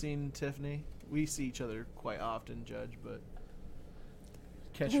last seen Tiffany? We see each other quite often, Judge, but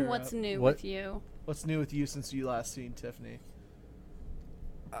catch her What's up. new What- with you? What's new with you since you last seen Tiffany?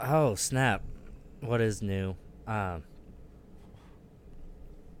 Oh snap! What is new?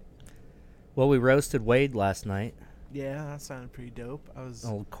 Well, we roasted Wade last night. Yeah, that sounded pretty dope. I was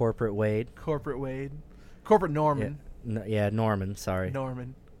Old corporate Wade. corporate Wade, corporate Norman, Yeah, Norman. Sorry,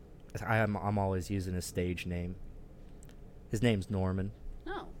 Norman. I'm always using his stage name. His name's Norman.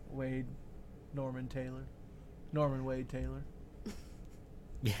 Oh, Wade, Norman Taylor, Norman Wade Taylor.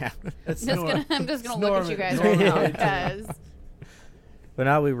 Yeah. It's I'm just gonna it's look at you guys Norman right now Wade because But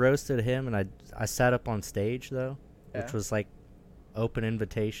now we roasted him, and I sat up on stage though, which Yeah. was like open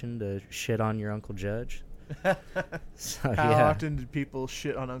invitation to shit on your Uncle Judge. So, How yeah, often did people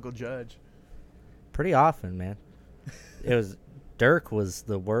shit on Uncle Judge? pretty often, man. It was Dirk was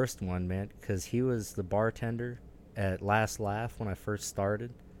the worst one, man, because he was the bartender at Last Laugh when I first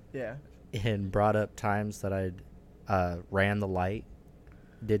started, Yeah. and brought up times that I'd ran the light,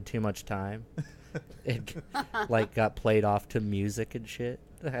 did too much time. It like got played off to music and shit.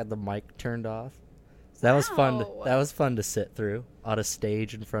 I had the mic turned off. So that was fun. Wow. That was fun to sit through on a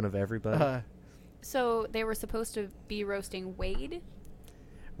stage in front of everybody. so they were supposed to be roasting Wade.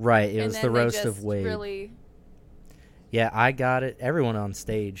 Right, it and was then the they roast of just Wade. Really, Yeah, I got it. Everyone on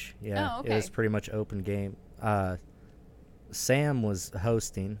stage. Yeah, Oh, it was okay. pretty much open game. Sam was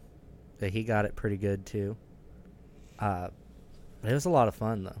hosting. He got it pretty good too. It was a lot of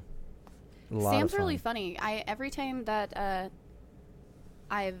fun though. Sam's really funny. Every time that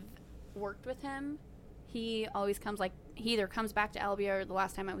I've worked with him, he always comes he either comes back to Albia or the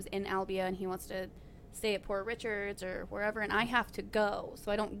last time I was in Albia and he wants to stay at Port Richards or wherever, and I have to go, so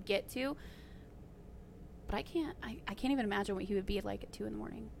I don't get to. But I can't even imagine what he would be like at 2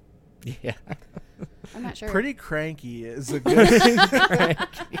 a.m. Yeah. I'm not sure. Pretty cranky is a good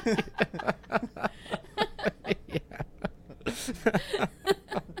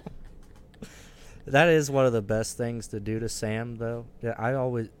That is one of the best things to do to Sam, though. Yeah, I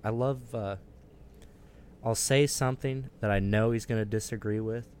love. I'll say something that I know he's going to disagree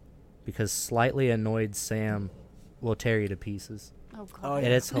with, because slightly annoyed Sam will tear you to pieces, Oh God. Oh, and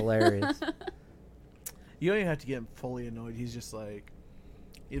yeah. it's hilarious. You don't even have to get him fully annoyed. He's just like,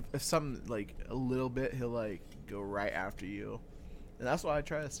 if something like a little bit, he'll like go right after you, and that's why I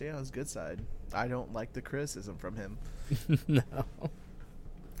try to stay on his good side. I don't like the criticism from him. No.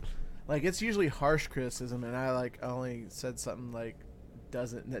 Like, it's usually harsh criticism, and I only said something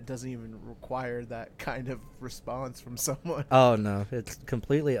that doesn't even require that kind of response from someone. Oh no, it's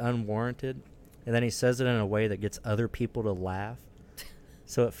completely unwarranted, and then he says it in a way that gets other people to laugh,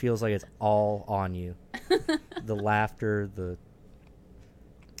 so it feels like it's all on you. The laughter, the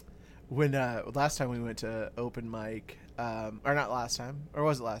When last time we went to open mic, or not last time, or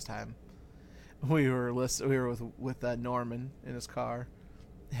was it last time? We were with Norman in his car,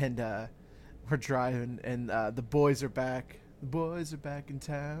 and we're driving, and the boys are back. The boys are back in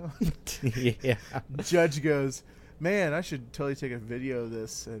town. yeah. Judge goes, "Man, I should totally take a video of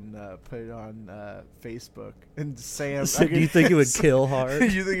this and put it on Facebook." And Sam, So do you think it would kill hard?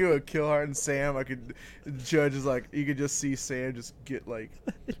 You think it would kill hard? And Sam, Judge is like, you could just see Sam just get like,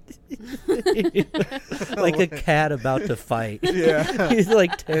 Like a cat about to fight. yeah, He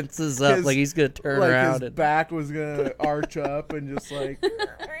like tenses up, His- like he's gonna turn like around. his And back was gonna arch up and just like.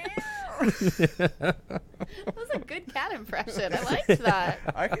 That was a good cat impression. I liked that.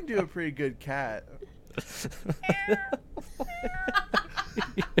 I can do a pretty good cat.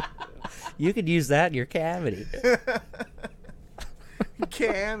 You could use that in your cavity.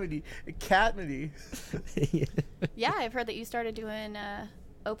 Camity. Catmity. Yeah, I've heard that you started doing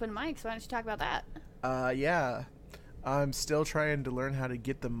open mics. Why don't you talk about that? Yeah. I'm still trying to learn how to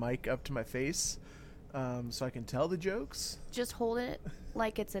get the mic up to my face so I can tell the jokes. Just hold it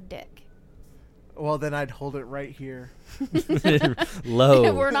like it's a dick. Well, then I'd hold it right here.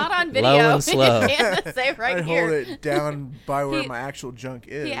 Low. We're not on video. Low and slow. You can't say right I'd here. hold it down by where He- my actual junk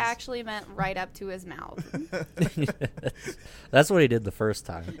is. He actually meant right up to his mouth. That's what he did the first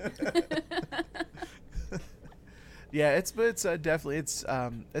time. Yeah, it's definitely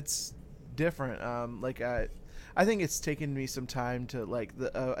it's different. Like I think it's taken me some time to like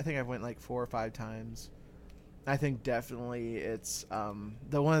I think I went like 4 or 5 times. I think definitely it's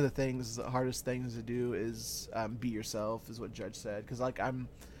the one of the hardest things to do is be yourself, is what Judge said, because like I'm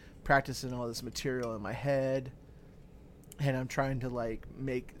practicing all this material in my head, and I'm trying to like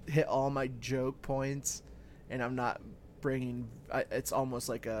hit all my joke points, and I'm not bringing. It's almost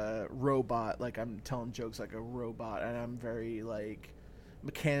like a robot, like I'm telling jokes like a robot, and I'm very like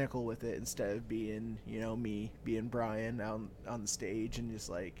mechanical with it instead of being, me being Brian on the stage and just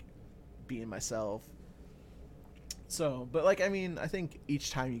like being myself. So, but like, I mean, I think each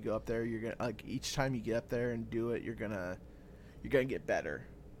time you go up there, each time you get up there and do it, you're gonna get better.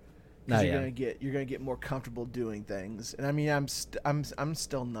 'Cause you're gonna get more comfortable doing things. And I mean, I'm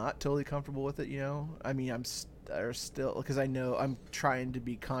still not totally comfortable with it, I mean, I'm still, because I know I'm trying to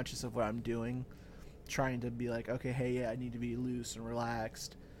be conscious of what I'm doing, trying to be like, okay, hey, yeah, I need to be loose and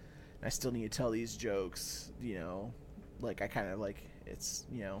relaxed. I still need to tell these jokes, like I kind of like it's,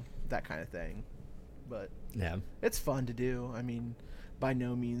 that kind of thing. But Yeah. it's fun to do. I mean, by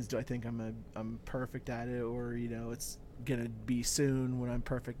no means do I think I'm perfect at it, or it's gonna be soon when I'm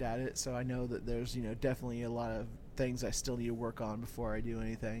perfect at it. So I know that there's definitely a lot of things I still need to work on before I do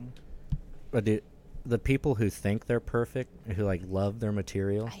anything. But the people who think they're perfect, who like love their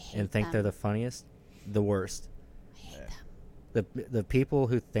material I hate and think them. they're the funniest, the worst. I hate Yeah. them. The people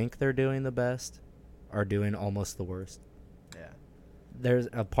who think they're doing the best are doing almost the worst. Yeah.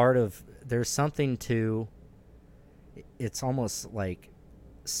 There's something to, it's almost like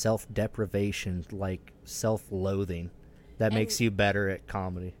self-deprivation, like self-loathing that makes And- you better at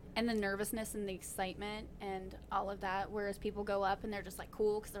comedy. And the nervousness and the excitement and all of that, whereas people go up and they're just like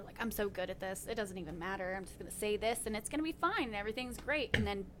cool because they're like, I'm so good at this, it doesn't even matter, I'm just going to say this and it's going to be fine and everything's great, and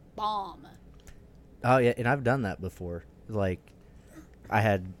then bomb. Oh yeah, and I've done that before. Like, I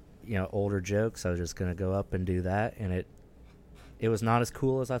had, older jokes, I was just going to go up and do that, and it was not as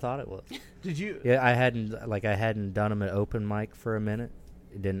cool as I thought it was. Did you? Yeah, I hadn't done them at open mic for a minute.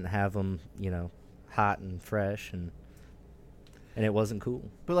 It didn't have them, hot and fresh, and it wasn't cool.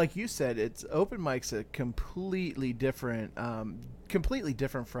 But like you said, it's open mics a completely different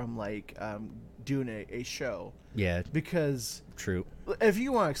from like doing a show, Yeah, because true. if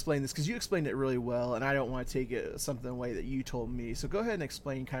you want to explain this, because you explained it really well, and I don't want to take it something away that you told me. So go ahead and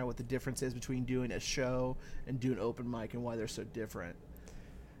explain kind of what the difference is between doing a show and doing open mic and why they're so different.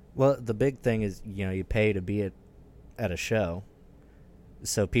 Well, the big thing is, you pay to be at a show,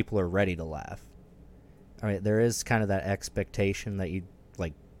 so people are ready to laugh. All right, there is kind of that expectation that you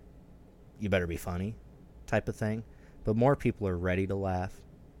better be funny type of thing, but more people are ready to laugh.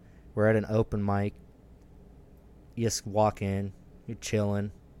 We're at an open mic, you just walk in, you're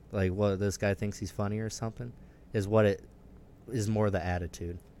chilling, like, what, this guy thinks he's funny or something, is what it is. More the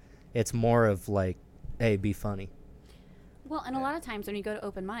attitude. It's more of like, hey, be funny. Well, and a lot of times when you go to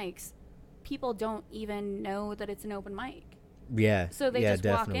open mics, people don't even know that it's an open mic. Yeah. So they yeah, just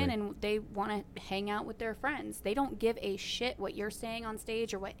definitely. walk in and they want to hang out with their friends. They don't give a shit what you're saying on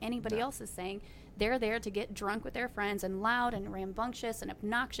stage or what anybody else is saying. They're there to get drunk with their friends and loud and rambunctious and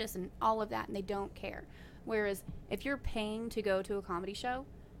obnoxious and all of that, and they don't care. Whereas if you're paying to go to a comedy show,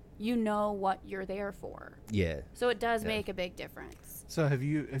 you know what you're there for. Yeah. So it does make a big difference. So have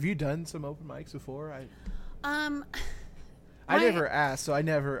you done some open mics before? I My- never asked, so I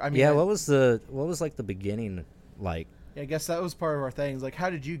never. I mean, Yeah, what was like the beginning like? I guess that was part of our things. Like, how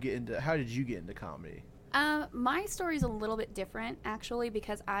did you get into comedy? My story's a little bit different actually,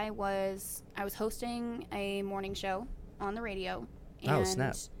 because I was hosting a morning show on the radio. And Oh,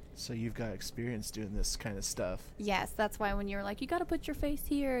 snap. So you've got experience doing this kind of stuff. Yes, that's why when you were like, you got to put your face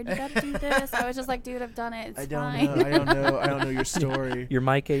here and you got to do this, I was just like, dude, I've done it. It's I don't fine. know. I don't know your story. Your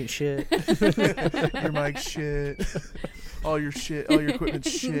mic ain't shit. Your mic shit. All your equipment's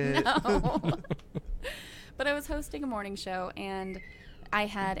shit. No. But I was hosting a morning show, and I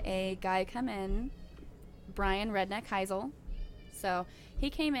had a guy come in, Brian Redneck Heisel. So he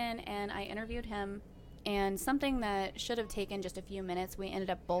came in, and I interviewed him, And something that should have taken just a few minutes, we ended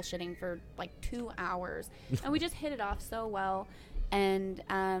up bullshitting for like 2 hours. And we just hit it off so well. And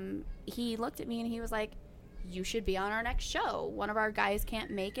he looked at me and he was like, you should be on our next show. One of our guys can't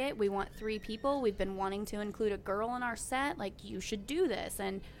make it. We want 3 people. We've been wanting to include a girl in our set. Like, you should do this.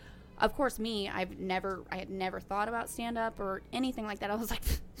 And of course, I had never thought about stand-up or anything like that. I was like,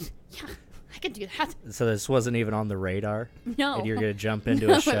 yeah, I can do that. So this wasn't even on the radar? No. And you're going to jump into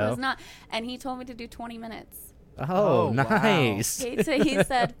No, a show? it was not. And he told me to do 20 minutes. Oh, Oh, nice. He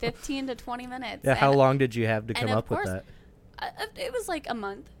said 15 to 20 minutes. Yeah, how And- long did you have to and come of up with course, that? It was like a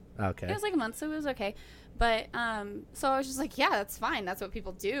month. Okay. It was like a month, so it was okay. But so I was just like, yeah, that's fine. That's what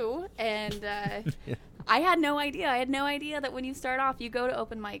people do. And I had no idea. I had no idea that when you start off, you go to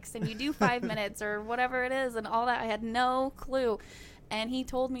open mics and you do 5 minutes or whatever it is and all that. I had no clue. And he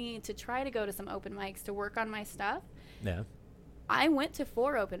told me to try to go to some open mics to work on my stuff. Yeah. I went to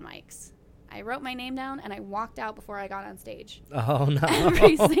 4 open mics. I wrote my name down and I walked out before I got on stage. Oh, no.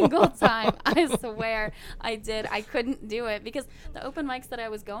 Every single time. I swear I did. I couldn't do it because the open mics that I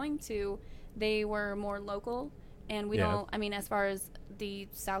was going to, they were more local. And we Yeah. don't, I mean, as far as the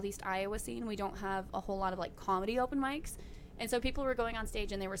Southeast Iowa scene, we don't have a whole lot of like comedy open mics. And so people were going on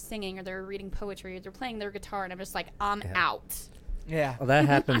stage and they were singing or they were reading poetry or they're playing their guitar. And I'm just like, I'm out. Yeah. Well, that I'm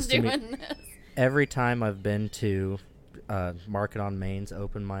happens to me doing this. every time I've been to Market on Maine's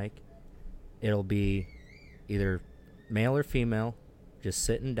open mic. It'll be either male or female, just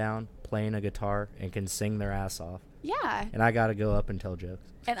sitting down, playing a guitar, and can sing their ass off. Yeah. And I got to go up and tell jokes.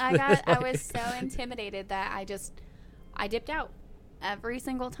 And I was so intimidated that I dipped out every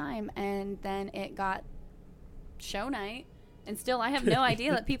single time. And then it got show night. And still, I have no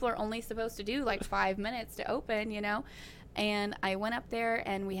idea that people are only supposed to do like 5 minutes to open, you know? And I went up there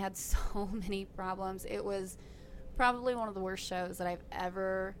and we had so many problems. It was probably one of the worst shows that I've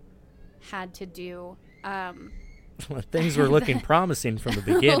ever had to do. Things were looking promising from the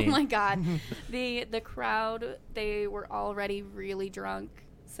beginning. Oh my God. The crowd, they were already really drunk,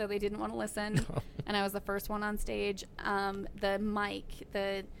 so they didn't want to listen. And I was the first one on stage. The mic,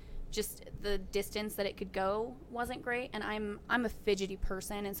 the distance that it could go wasn't great, and I'm a fidgety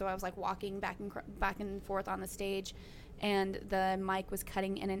person, and so I was like walking back and forth on the stage, and the mic was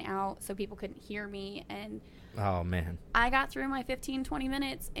cutting in and out so people couldn't hear me. And Oh, man. I got through my 15-20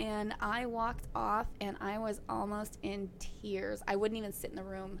 minutes and I walked off and I was almost in tears. I wouldn't even sit in the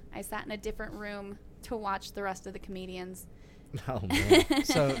room. I sat in a different room to watch the rest of the comedians. Oh, man.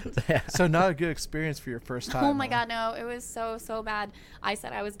 So not a good experience for your first time. Oh my huh? God, no, it was so bad. I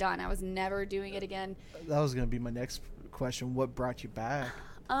said I was done. I was never doing it again. That was going to be my next question. What brought you back?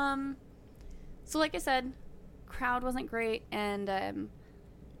 So like I said, crowd wasn't great, and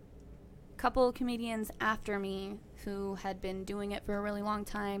couple of comedians after me who had been doing it for a really long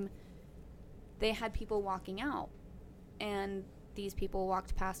time, they had people walking out, and these people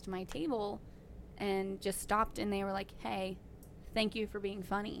walked past my table and just stopped, and they were like, hey, thank you for being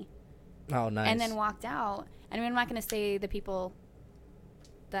funny. Oh, nice. And then walked out. I mean, I'm not going to say the people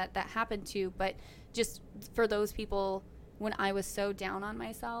that happened to, but just for those people, when I was so down on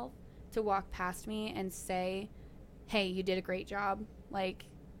myself, to walk past me and say, hey, you did a great job. Like,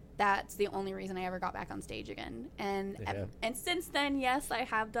 that's the only reason I ever got back on stage again. And Yeah. and since then, yes, I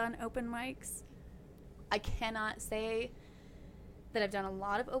have done open mics. I cannot say that I've done a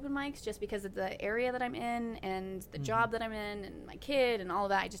lot of open mics just because of the area that I'm in and the job that I'm in and my kid and all of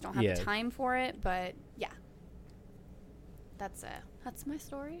that. I just don't have Yeah. the time for it. But yeah, that's my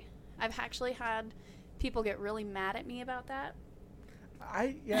story. I've actually had people get really mad at me about that.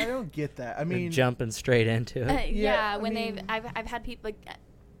 I don't get that. I You're mean, jumping straight into it. Yeah, I when mean- I've had people like,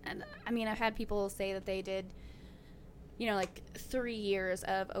 and I mean I've had people say that they did, you know, like 3 years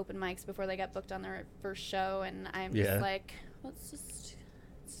of open mics before they got booked on their first show, and I'm Yeah. just like, this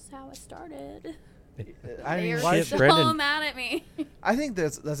is how it started. I They mean, are why shit, so Brendan. mad at me. I think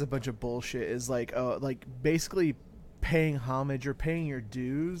that's a bunch of bullshit. Is like basically paying homage or paying your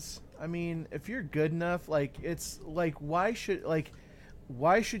dues. I mean, if you're good enough, like it's like why should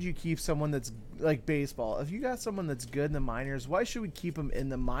you keep someone that's like baseball? If you got someone that's good in the minors, why should we keep them in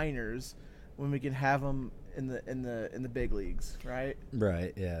the minors when we can have them in the big leagues, right?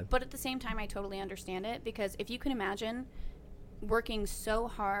 Right, yeah. But at the same time, I totally understand it, because if you can imagine working so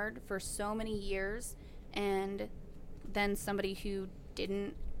hard for so many years and then somebody who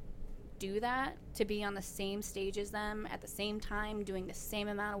didn't do that to be on the same stage as them at the same time doing the same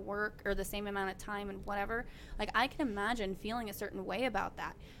amount of work or the same amount of time and whatever, like I can imagine feeling a certain way about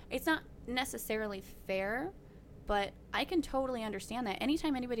that. It's not necessarily fair, but I can totally understand that.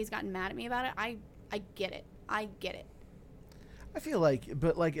 Anytime anybody's gotten mad at me about it, I get it. I get it. I feel like,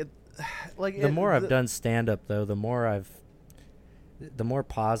 but like like The more I've done stand up though, the more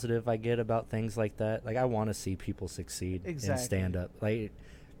positive I get about things like that. Like I want to see people succeed in Exactly. stand up. Like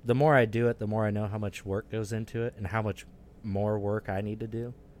the more I do it, the more I know how much work goes into it and how much more work I need to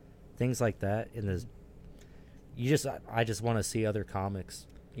do. Things like that. I just want to see other comics,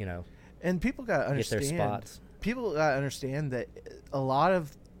 And people gotta get understand. their spots. People gotta understand that a lot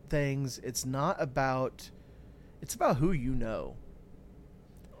of things. It's about who you know.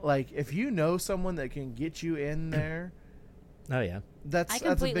 Like if you know someone that can get you in there, Oh yeah. that's I a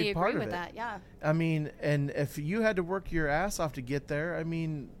completely big part agree of with it. that. Yeah. I mean, and if you had to work your ass off to get there, I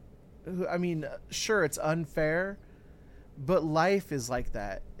mean, sure, it's unfair, but life is like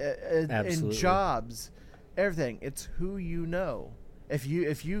that. In Absolutely. jobs, everything, it's who you know. If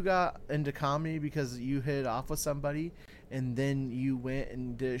you got into comedy because you hit it off with somebody, and then you went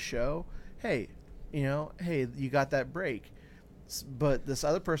and did a show, hey, you got that break. But this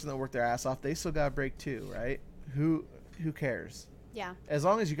other person that worked their ass off, they still got a break too, right? Who cares? Yeah. As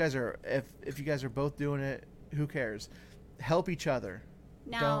long as you guys are, if you guys are both doing it, who cares? Help each other.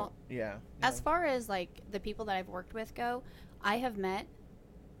 Now, Yeah. as far as like the people that I've worked with go, I have met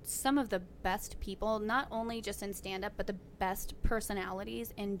some of the best people, not only just in stand-up, but the best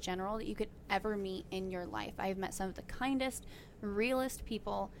personalities in general that you could ever meet in your life. I've met some of the kindest, realest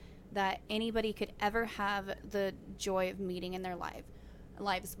people that anybody could ever have the joy of meeting in their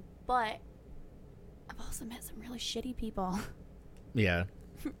lives. But I've also met some really shitty people. Yeah.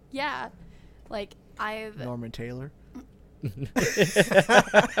 Yeah. Like Norman Taylor. I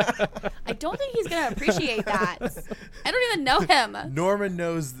don't think he's going to appreciate that. I don't even know him. Norman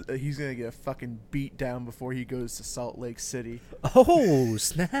knows he's gonna get a fucking beat down before he goes to Salt Lake City Oh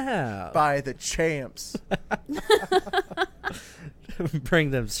snap! by the champs.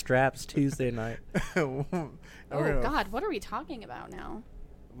 Bring them straps Tuesday night. Oh God, what are we talking about now?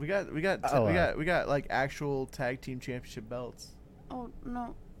 We got like actual tag team championship belts. Oh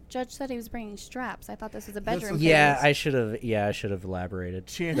no, Judge said he was bringing straps. I thought this was a bedroom. Yeah, case. I should have. Yeah, I should have elaborated.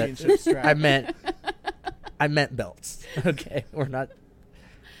 Championship strap. I meant belts. Okay, we're not.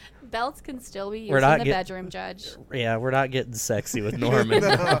 Belts can still be used We're in not the get- bedroom, Judge. Yeah, we're not getting sexy with Norman.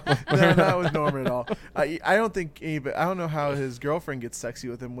 no, not with Norman at all. I don't think anybody. I don't know how his girlfriend gets sexy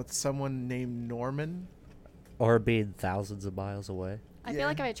with him with someone named Norman. Or being thousands of miles away. I Yeah. feel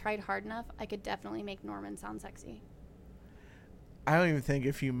like if I tried hard enough, I could definitely make Norman sound sexy. I don't even think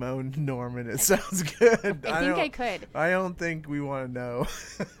if you moan Norman, it sounds good. I think I could. I don't think we want to know.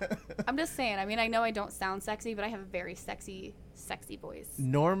 I'm just saying. I mean, I know I don't sound sexy, but I have a very sexy voice.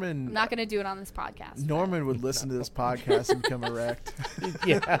 Norman. I'm not going to do it on this podcast. Norman would listen to this podcast and become erect.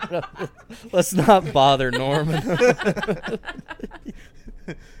 Yeah, let's not bother Norman.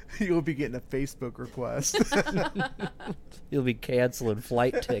 You'll be getting a Facebook request. You'll be canceling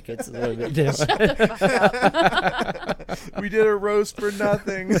flight tickets. Is what we'll be doing. We did a roast for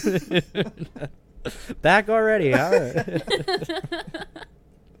nothing. Back already, huh?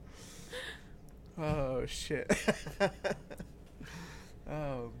 Oh shit.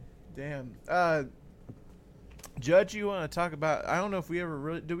 Oh damn. Judge, you want to talk about? I don't know if we ever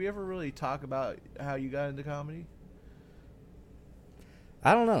really talk about how you got into comedy?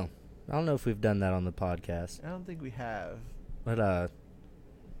 I don't know. I don't know if we've done that on the podcast. I don't think we have. But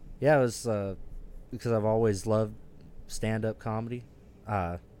yeah, it was because I've always loved stand-up comedy.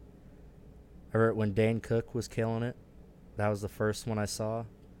 I heard when Dane Cook was killing it. That was the first one I saw.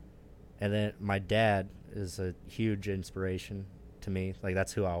 And then my dad is a huge inspiration to me. Like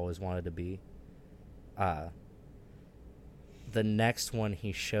that's who I always wanted to be. The next one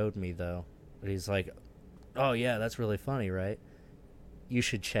he showed me though, he's like, "Oh yeah, that's really funny, right? You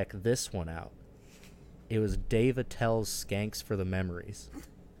should check this one out." It was Dave Attell's Skanks for the Memories.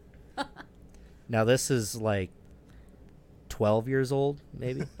 Now this is like 12 years old,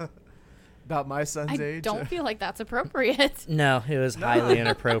 maybe. About my son's I age. don't feel like that's appropriate. No, it was highly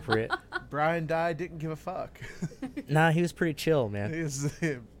inappropriate. Brian Dye didn't give a fuck. Nah, he was pretty chill, man. He's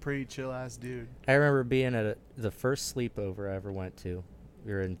a pretty chill ass dude. I remember being at the first sleepover I ever went to.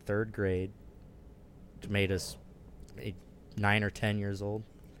 We were in 3rd grade. It made us 9 or 10 years old.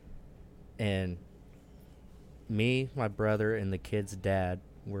 And me, my brother, and the kid's dad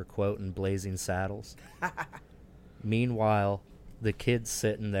were quoting Blazing Saddles. Meanwhile, the kid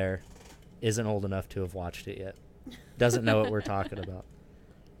sitting there isn't old enough to have watched it yet. Doesn't know what we're talking about.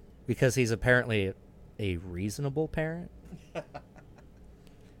 Because he's apparently a reasonable parent.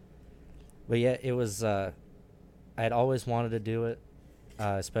 But yeah, it was, I'd always wanted to do it,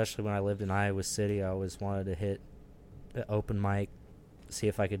 especially when I lived in Iowa City. I always wanted to hit the open mic, see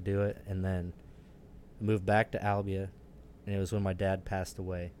if I could do it, and then moved back to Albia, and it was when my dad passed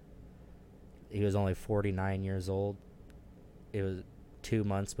away. he was only 49 years old. It was 2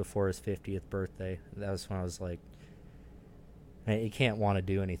 months before his 50th birthday. That was when I was like, hey, you can't want to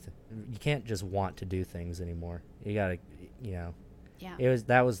do anything. You can't just want to do things anymore. You gotta, you know. Yeah.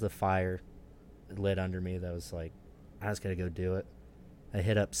 That was the fire lit under me. That was like, I was gonna go do it. I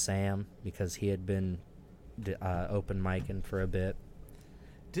hit up Sam because he had been open micing for a bit.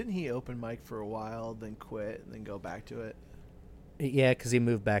 Didn't he open mic for a while, then quit, and then go back to it? Yeah, because he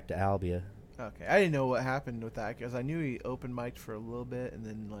moved back to Albia. Okay, I didn't know what happened with that because I knew he open mic'd for a little bit, and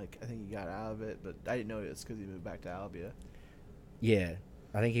then like I think he got out of it, but I didn't know it was because he moved back to Albia. Yeah,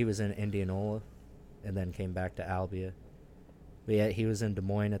 I think he was in Indianola, and then came back to Albia. But yeah, he was in Des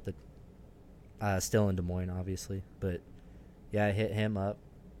Moines at the, still in Des Moines, obviously. But yeah, I hit him up,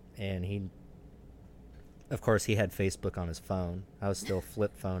 and he, of course, he had Facebook on his phone. I was still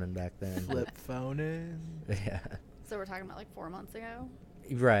flip phoning back then. Flip phoning. Yeah. So we're talking about like 4 months ago.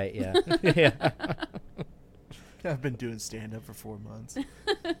 Right. Yeah. Yeah. I've been doing stand up for 4 months.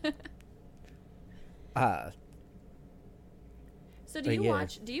 So But yeah.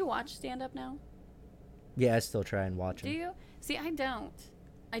 do you watch stand up now? Yeah, I still try and watch Do him. you? See, I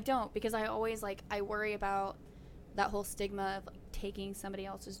don't because I always I worry about that whole stigma of like taking somebody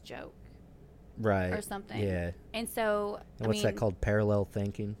else's joke Right. or something. Yeah. And so And what's that called? Parallel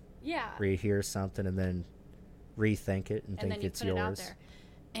thinking. Yeah. Where you hear something and then rethink it and think then you it's put yours. it out there.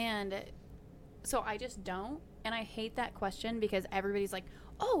 And so I just don't, and I hate that question because everybody's like,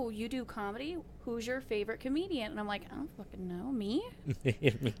 "Oh, you do comedy? Who's your favorite comedian?" And I'm like, "I don't fucking know, me."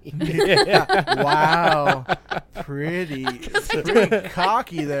 Wow, pretty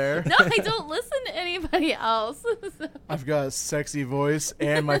cocky there. No, I don't listen to anybody else. I've got a sexy voice,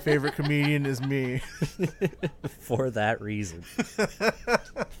 and my favorite comedian is me. For that reason.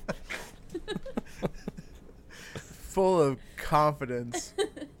 Full of confidence.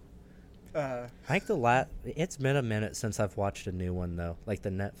 I think it's been a minute since I've watched a new one though, like the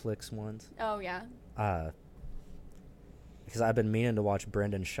Netflix ones. Oh yeah. Because I've been meaning to watch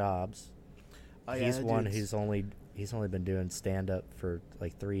Brendan Schaub's. Oh, yeah, He's that one dude's- he's only been doing stand up for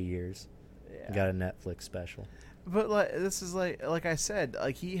like 3 years. Yeah. Got a Netflix special. But like this is like I said,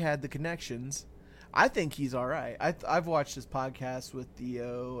 like he had the connections. I think he's all right. I've watched his podcast with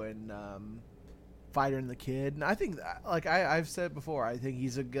Theo and Fighter and the Kid, and I think like I've said before, I think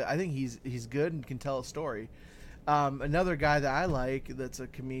he's good and can tell a story. Another guy that I like that's a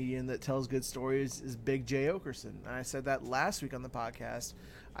comedian that tells good stories is Big J Okerson. And I said that last week on the podcast.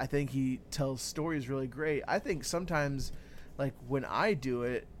 I think he tells stories really great. I think sometimes, like when I do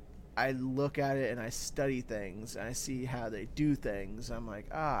it, I look at it and I study things and I see how they do things. I'm like,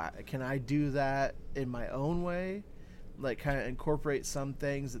 can I do that in my own way? Like kind of incorporate some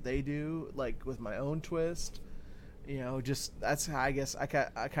things that they do, like with my own twist. You know, just that's how I guess I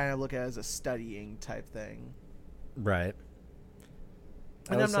kind of look at it as a studying type thing. Right.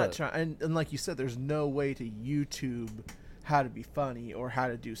 And I'm not trying, and like you said, there's no way to YouTube how to be funny or how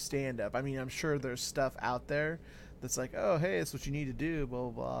to do stand up. I mean, I'm sure there's stuff out there that's like, oh, hey, it's what you need to do, blah,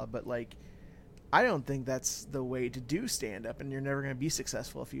 blah, blah. But like, I don't think that's the way to do stand up, and you're never going to be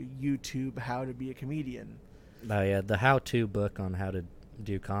successful if you YouTube how to be a comedian. Oh yeah, the how-to book on how to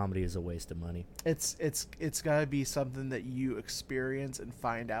do comedy is a waste of money. It's got to be something that you experience and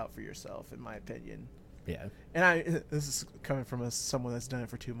find out for yourself, in my opinion. Yeah. And this is coming from someone that's done it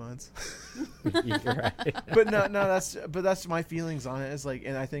for 2 months. You're right. But no, that's my feelings on it. Is like,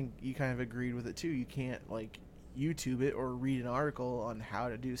 and I think you kind of agreed with it too. You can't like YouTube it or read an article on how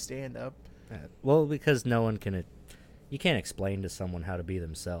to do stand up. Well, because no one can, you can't explain to someone how to be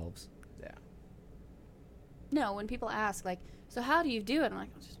themselves. Yeah. No, when people ask like, "So how do you do it?" I'm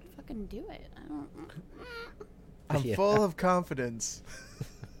like, "Just fucking do it." I don't. I'm Yeah. full of confidence.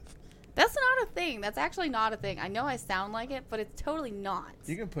 That's not a thing. That's actually not a thing. I know I sound like it, but it's totally not.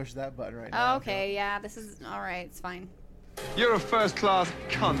 You can push that button right now. Okay, yeah, this is all right. It's fine. You're a first-class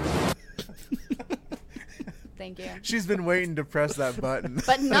cunt. Thank you. She's been waiting to press that button.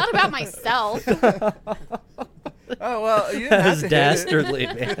 But not about myself. Oh well, you didn't That have was to hit dastardly,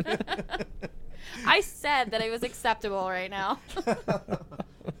 it. man. I said that it was acceptable right now.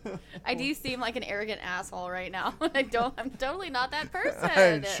 I do seem like an arrogant asshole right now. I'm totally not that person.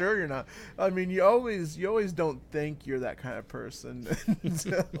 I'm sure you're not. I mean, you always don't think you're that kind of person.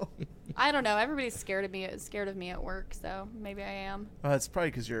 until- I don't know. Everybody's scared of me at work, so maybe I am. It's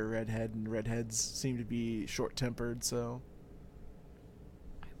probably because you're a redhead, and redheads seem to be short-tempered. So,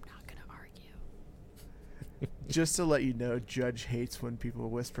 I'm not gonna argue. just to let you know, Judge hates when people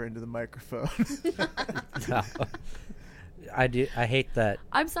whisper into the microphone. No. I hate that.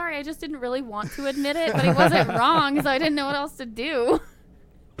 I'm sorry. I just didn't really want to admit it, but he wasn't wrong, so I didn't know what else to do.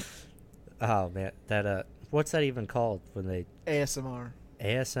 Oh man, that what's that even called when they ASMR.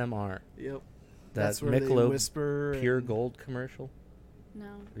 ASMR? Yep. That That's where they Michelob whisper. Pure and- Gold commercial. No.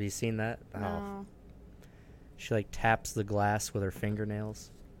 Have you seen that? Oh, No. she like taps the glass with her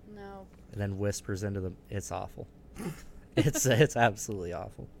fingernails No. and then whispers into them. It's awful. it's absolutely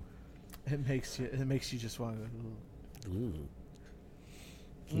awful. It makes you just want to. Ooh.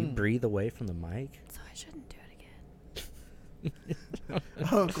 Can you breathe away from the mic? So I shouldn't do it again.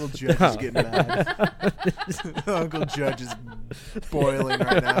 Uncle Judge is getting mad. Uncle Judge is boiling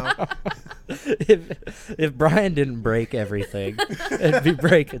right now. if Brian didn't break everything, it'd be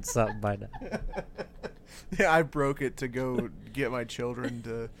breaking something by now. Yeah, I broke it to go get my children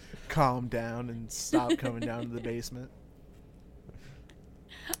to calm down and stop coming down to the basement.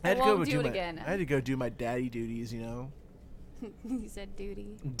 I won't do it my, again. I had to go do my daddy duties, you know. You said duty.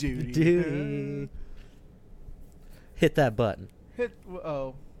 Duty. Duty. Hit that button. Hit.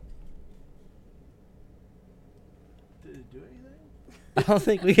 Oh. Did it do anything? I don't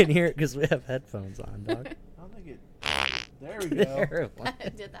think we can hear it because we have headphones on, dog. I don't think it. There we go. There it went.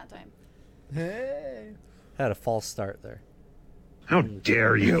 It did that time. Hey. Had a false start there. How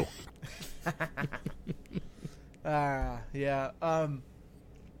dare you? Yeah.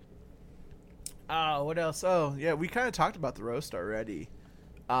 What else? Oh, yeah, we kind of talked about the roast already.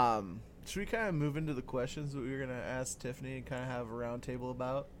 Should we kind of move into the questions that we were going to ask Tiffany and kind of have a round table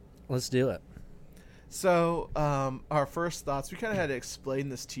about? Let's do it. So, our first thoughts, we kind of had to explain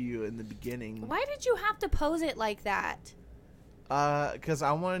this to you in the beginning. Why did you have to pose it like that? Because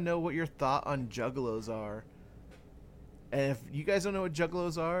I want to know what your thought on juggalos are. And if you guys don't know what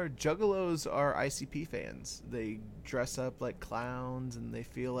juggalos are ICP fans. They dress up like clowns and they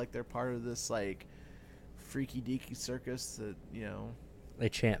feel like they're part of this like freaky deaky circus that, you know, They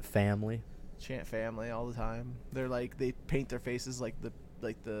chant family. chant family all the time. They're like, they paint their faces like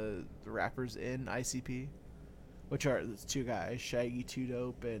the rappers in ICP, which are these two guys, Shaggy 2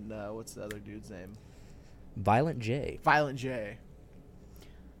 Dope and what's the other dude's name? Violent J. Violent J.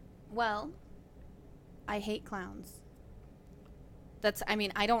 Well, I hate clowns.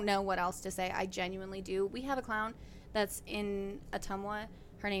 I don't know what else to say. I genuinely do. We have a clown that's in Ottumwa.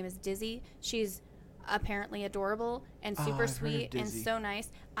 Her name is Dizzy. She's apparently adorable and super I've heard of sweet and Dizzy. so nice.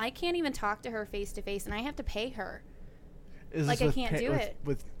 I can't even talk to her face to face, and I have to pay her. Is Like, this I with can't do it.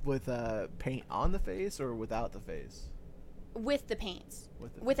 with paint on the face or without the face? With the paints.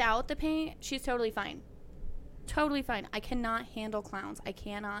 With the Without the paint, she's totally fine. Totally fine. I cannot handle clowns. I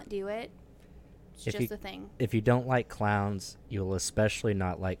cannot do it. It's If just you- a thing. If you don't like clowns, you'll especially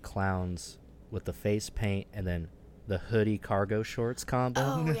not like clowns with the face paint and then the hoodie cargo shorts combo.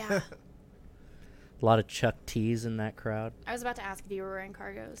 Oh, yeah. A lot of Chuck T's in that crowd. I was about to ask if you were wearing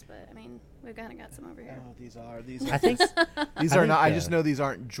cargos, but, I mean, we've kind of got some over here. Oh, these I think these I are think, not. I just uh, know these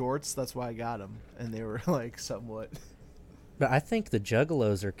aren't jorts. That's why I got them, and they were like somewhat. But I think the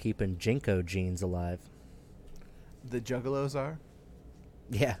Juggalos are keeping Jinko jeans alive. The juggalos are.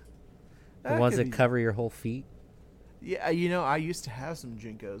 Yeah. The That ones could that be- cover your whole feet. Yeah, you know, I used to have some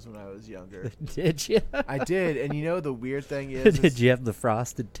jinkos when I was younger. Did you? I did, and you know the weird thing is, Did you have the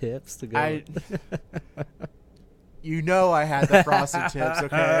frosted tips to go? I, you know, I had the frosted tips.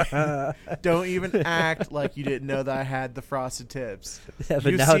 Okay, don't even act like you didn't know that I had the frosted tips. Yeah,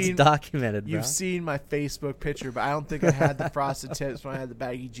 but You've now seen- it's documented, bro. You've seen my Facebook picture, but I don't think I had the frosted tips when I had the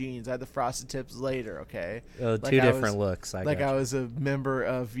baggy jeans. I had the frosted tips later. Okay, Oh, Like two I different was- looks. I like got I you. was a member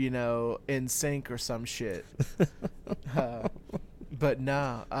of, you know, NSYNC or some shit. But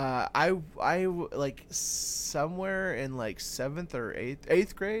no, I like somewhere in like 7th or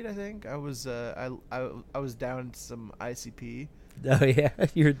 8th grade, I think I was I was down some ICP. Oh yeah,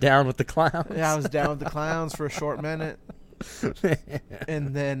 you're down with the clowns. Yeah, I was down with the clowns for a short minute,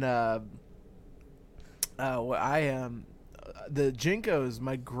 and then what I am the Jinkos.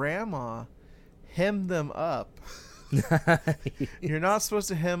 My grandma hemmed them up. You're not supposed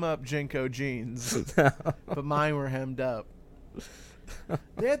to hem up Jinko jeans, but mine were hemmed up.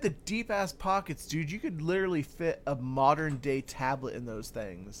 They had the deep ass pockets, dude. You could literally fit a modern day tablet in those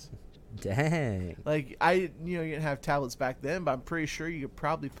things. Dang. Like you didn't have tablets back then, but I'm pretty sure you could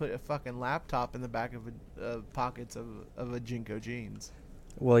probably put a fucking laptop in the back of pockets of a Jinko jeans.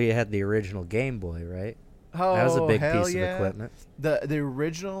 Well, you had the original Game Boy, right? Oh, That was a big hell piece yeah. of equipment. The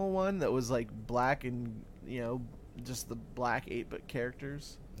original one that was like black and just the black 8-bit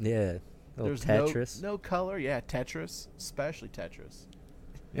characters. Yeah. Little There's Tetris. no color. Yeah, Tetris, especially Tetris.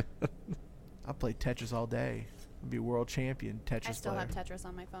 I'll play Tetris all day. I'll be world champion Tetris I still player. have Tetris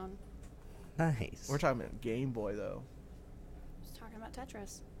on my phone. Nice. We're talking about Game Boy though. Just talking about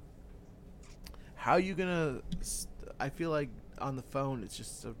Tetris. How you gonna? I feel like on the phone, it's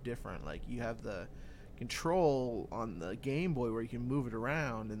just so different. Like, you have the control on the Game Boy where you can move it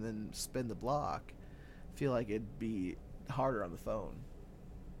around and then spin the block. I feel like it'd be harder on the phone.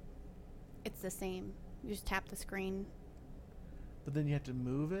 It's the same. You just tap the screen. But then you have to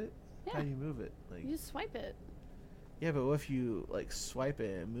move it? Yeah. How do you move it? Like, You just swipe it. yeah, but what if you, like, swipe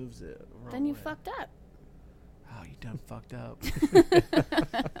it and it moves it the wrong Then you way? fucked up. Oh, you done fucked up.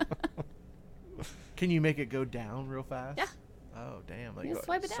 Can you make it go down real fast? Yeah. Oh, damn. Like, You just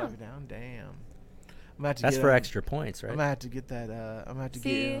swipe it down. Damn. I'm gonna have to That's get for on- extra points, I'm right? gonna have to get that. I'm gonna have to get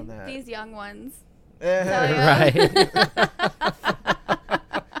See, in on that. these young ones. Right.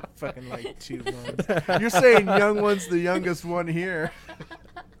 Fucking like 2 months. You're saying young one's the youngest one here.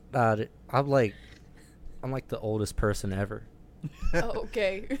 I'm like the oldest person ever. Oh,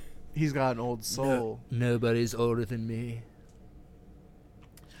 okay. He's got an old soul. Nobody's older than me.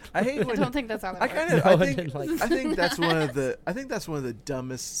 I hate I when don't think that's how that I works. kind of. No, I I think. didn't like I think that's one of the. I think that's one of the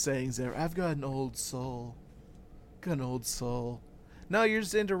dumbest sayings ever. I've got an old soul. Got an old soul. No, you're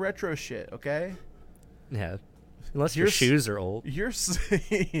just into retro shit, okay? Yeah. Unless your Your s- shoes are old. Your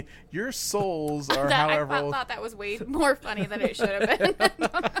your souls are That, however I old. thought that was way more funny than it should have been.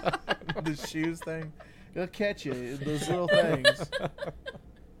 The shoes thing. It'll catch you. Those little things.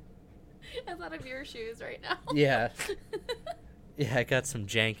 I thought of your shoes right now. Yeah. Yeah, I got some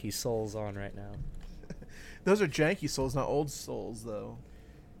janky soles on right now. Those are janky souls, not old souls, though.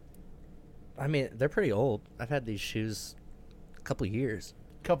 I mean, they're pretty old. I've had these shoes a couple years.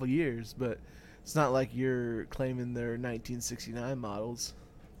 Couple years, but it's not like you're claiming they're 1969 models.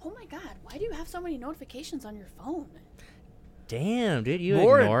 Oh my god, why do you have so many notifications on your phone? Damn, dude, you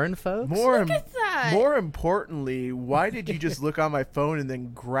More- ignoring folks? More, Look at that. more importantly, why did you just look on my phone and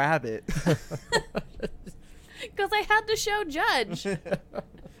then grab it? Because I had to show Judge.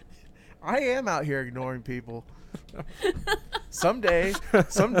 I am out here ignoring people. Someday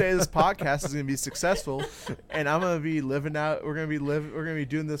this podcast is gonna be successful, and I'm gonna be living out. We're gonna be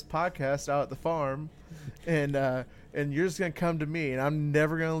doing this podcast out at the farm, and you're just gonna come to me, and I'm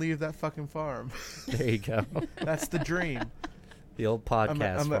never gonna leave that fucking farm. There you go. That's the dream. The old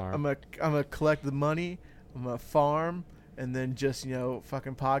podcast farm. I'm gonna collect the money. I'm gonna farm, and then just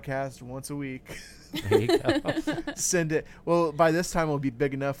fucking podcast once a week. There you go. Send it. Well, by this time, it'll be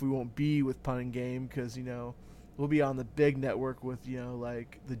big enough. We won't be with Pun and Game because we'll be on the big network with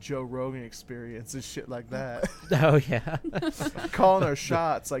like the Joe Rogan Experience and shit like that. Oh, yeah. Calling our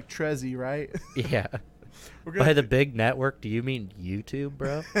shots like Trezzy, right? Yeah. We're By the big network, do you mean YouTube,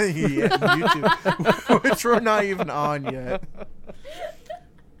 bro? yeah, YouTube, which we're not even on yet.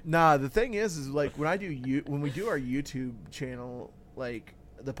 Nah, the thing is like when we do our YouTube channel, like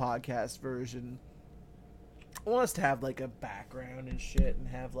the podcast version, I want us to have like a background and shit, and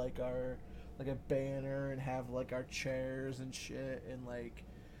have like our like a banner, and have like our chairs and shit, and like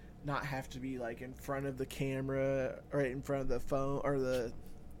not have to be like in front of the camera, right in front of the phone or the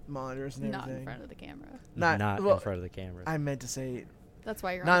monitors and everything. Not in front of the camera. Not well, in front of the camera. I meant to say That's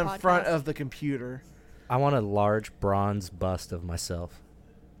why you're not on a in front podcast. of the computer. I want a large bronze bust of myself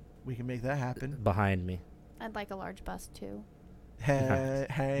We can make that happen. behind me. I'd like a large bust too.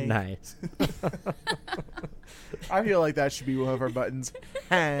 Hey. Nice. I feel like that should be one of our buttons.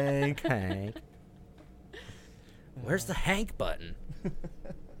 Hank. Hank. Where's the Hank button?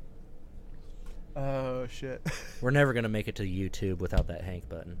 Oh, shit. We're never going to make it to YouTube without that Hank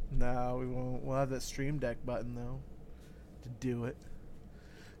button. No, we won't. We'll have that Stream Deck button, though, to do it.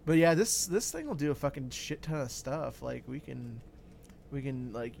 But yeah, this thing will do a fucking shit ton of stuff. Like, we can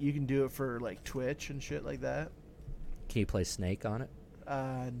like, you can do it for, like, Twitch and shit like that. Can you play Snake on it?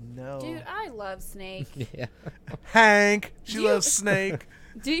 No. Dude, I love Snake. Yeah. Hank! She Do you- loves Snake.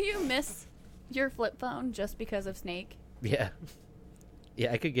 Do you miss your flip phone just because of Snake? Yeah.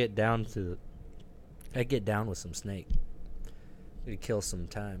 Yeah, I could get down with some Snake. We could kill some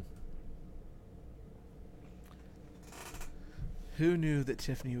time. Who knew that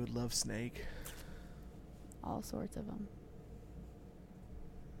Tiffany would love Snake? All sorts of them.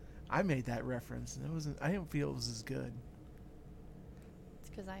 I made that reference, and I didn't feel it was as good. It's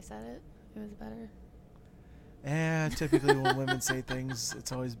because I said it. It was better. Typically when women say things,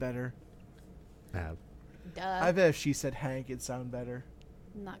 it's always better. Duh. I bet if she said Hank, it'd sound better.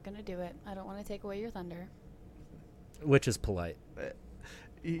 I'm not going to do it. I don't want to take away your thunder. Which is polite.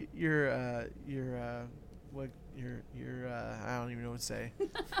 You're I don't even know what to say.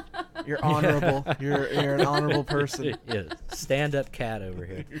 You're honorable. You're an honorable person. Yeah, stand-up cat over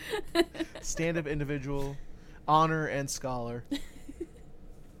here. Stand-up individual, honor and scholar.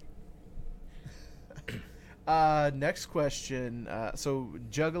 Next question. So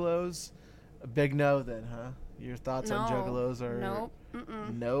Juggalos, a big no then, huh? Your thoughts No. on juggalos are Nope.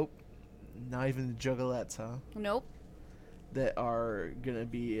 Mm-mm. Nope. Not even the juggalettes, huh? Nope. That are gonna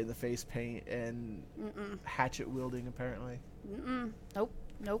be in the face paint and Mm-mm. hatchet wielding, apparently. Mm-mm. Nope.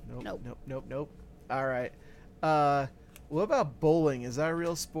 Nope. Nope. Nope. Nope. Nope. Nope. All right. What about bowling? Is that a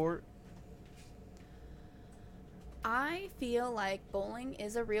real sport? I feel like bowling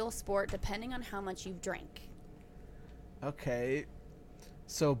is a real sport depending on how much you've drank. Okay.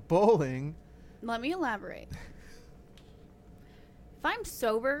 So bowling. Let me elaborate. If I'm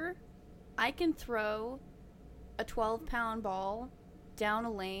sober, I can throw a 12-pound ball down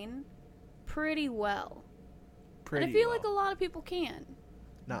a lane pretty well. Pretty And I feel well. like a lot of people can.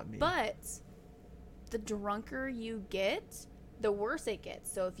 Not me. But the drunker you get, the worse it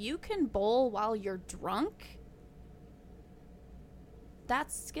gets. So if you can bowl while you're drunk,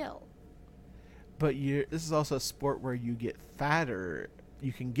 that's skill. But this is also a sport where you get fatter.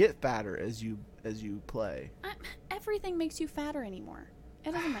 You can get fatter as you play. Everything makes you fatter anymore.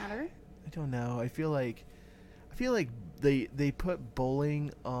 It doesn't matter. I don't know. I feel like they put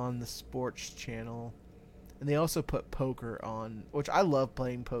bowling on the sports channel, and they also put poker on, which I love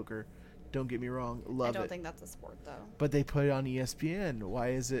playing poker. Don't get me wrong, love I don't it. think that's a sport, though. But they put it on ESPN. Why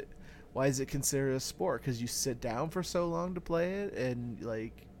is it considered a sport? Because you sit down for so long to play it, and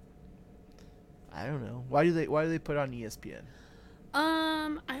like, I don't know. Why do they put it on ESPN?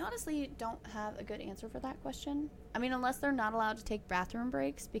 I honestly don't have a good answer for that question. I mean, unless they're not allowed to take bathroom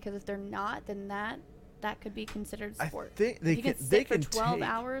breaks, because if they're not, then that could be considered sport. I think they If you can. can They sit for can 12 take,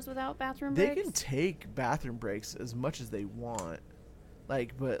 hours without bathroom They breaks. can take bathroom breaks as much as they want.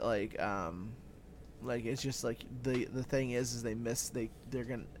 Like, but like it's just like the thing is they're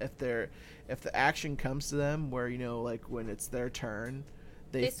gonna if the action comes to them where, you know, like when it's their turn,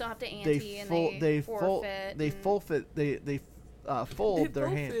 They still have to ante and they forfeit. They forfeit. They fold their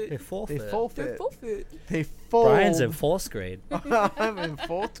hand. They forfeit. They forfeit. They fold. Brian's in 4th grade. I'm in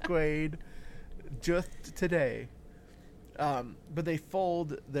 4th grade just today. But they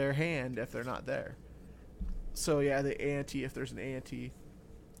fold their hand if they're not there. So yeah, they ante if there's an ante.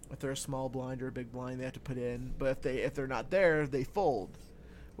 If they're a small blind or a big blind, they have to put in. But if they're not there, they fold,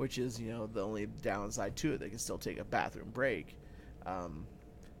 which is, you know, the only downside to it. They can still take a bathroom break.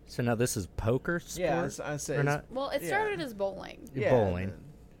 So now this is poker sport? Yeah, I say or not? Well, it yeah. started as bowling, Bowling.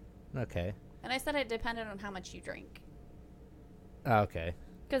 Okay. and I said it depended on how much you drink, Okay.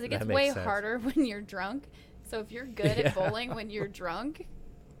 because it That gets makes way sense. harder when you're drunk. So if you're good Yeah. at bowling when you're drunk,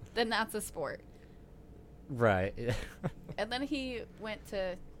 then that's a sport. Right. And then he went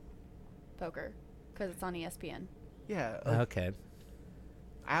to poker because it's on ESPN. Yeah. Like, Okay.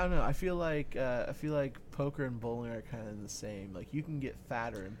 I don't know. I feel like poker and bowling are kind of the same. Like, you can get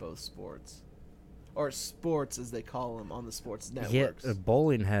fatter in both sports, or sports as they call them on the sports networks. Yeah,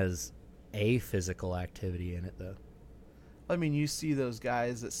 bowling has a physical activity in it, though. I mean, you see those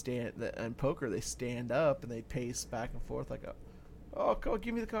guys that in poker, they stand up and they pace back and forth like oh, go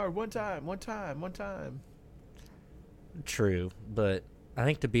give me the card one time. True, but I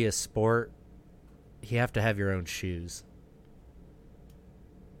think to be a sport, you have to have your own shoes.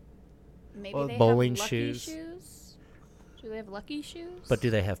 Maybe Well, they bowling have lucky shoes. Do they have lucky shoes? But do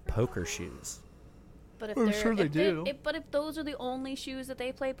they have poker shoes? But if I'm they're, sure they if do. But if those are the only shoes that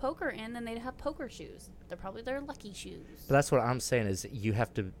they play poker in, then they'd have poker shoes. They're probably their lucky shoes. But that's what I'm saying is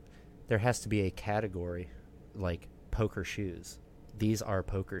there has to be a category, like poker shoes. These are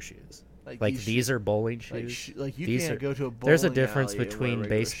poker shoes. Like these are bowling shoes. Like you These can't are- go to a bowling There's a difference alley and wear between regular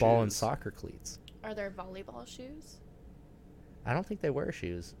baseball and shoes. soccer cleats. Are there volleyball shoes? I don't think they wear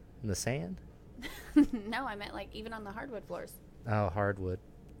shoes in the sand. No, I meant like even on the hardwood floors. Oh, hardwood.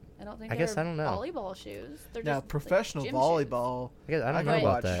 I don't think. I guess they're I don't know. Volleyball shoes. They're Now, just professional like, gym volleyball. I guess I I don't know could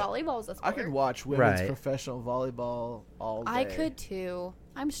about watch- that. Volleyball's a sport. I could watch women's Right. professional volleyball all day. I could too.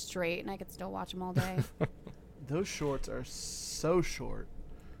 I'm straight and I could still watch them all day. Those shorts are so short.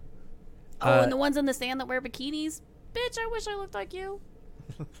 Oh, and the ones in the sand that wear bikinis. Bitch, I wish I looked like you.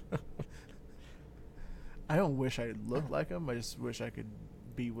 I don't wish I looked like them. I just wish I could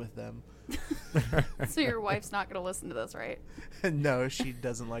be with them. So your wife's not going to listen to this, right? No, she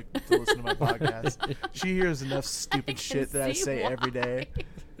doesn't like to listen to my podcast. She hears enough stupid shit that I see say every day.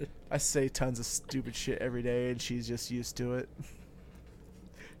 why. I say tons of stupid shit every day, and she's just used to it.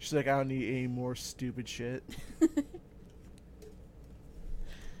 She's like, I don't need any more stupid shit.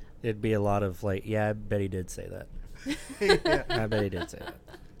 It'd be a lot of like, yeah, I bet he did say that. Yeah. I bet he did say that.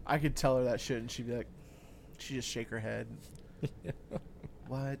 I could tell her that shit, and she'd be like, she'd just shake her head.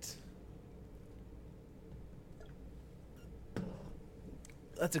 What?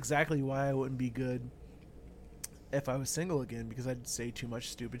 That's exactly why I wouldn't be good if I was single again because I'd say too much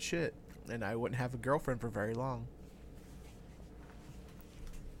stupid shit and I wouldn't have a girlfriend for very long.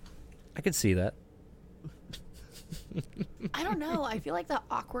 I could see that. I don't know. I feel like the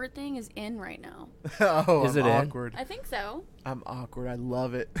awkward thing is in right now. Oh, Is I'm it in? awkward. I think so. I'm awkward. I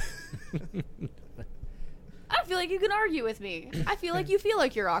love it. I don't feel like you can argue with me. I feel like you feel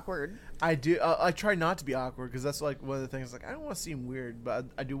like you're awkward. I do. I try not to be awkward because that's like one of the things. Like I don't want to seem weird, but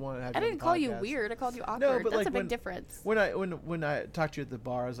I do want to have. I you on didn't the call you podcast. weird. I called you awkward. No, but That's like a big when- difference. When I talked to you at the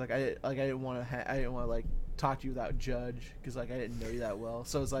bar, I was like I didn't want to I didn't want to like talk to you without judge because like I didn't know you that well.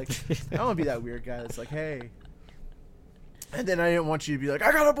 So it's like I don't want to be that weird guy. It's like hey, and then I didn't want you to be like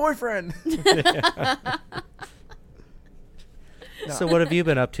I got a boyfriend. No. So what have you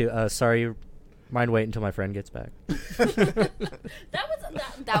been up to? Sorry, mind waiting until my friend gets back.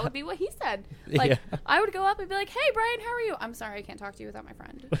 That would be what he said. Like Yeah. I would go up and be like, "Hey, Brian, how are you?" I'm sorry, I can't talk to you without my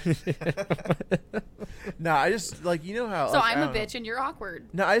friend. No, I just like you know how. So like, I I'm a don't know. bitch and you're awkward.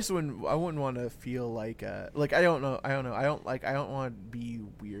 No, I wouldn't want to feel like I don't know. I don't want to be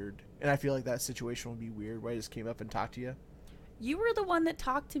weird. And I feel like that situation would be weird where I just came up and talked to you. You were the one that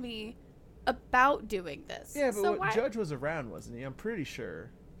talked to me about doing this. Yeah, but so why? Judge was around, wasn't he? I'm pretty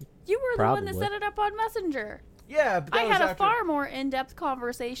sure. You were the one that Probably. set it up on Messenger. Yeah, but that I was had a after, far more in-depth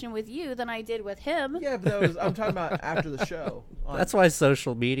conversation with you than I did with him. Yeah, but that was I'm talking about after the show. That's why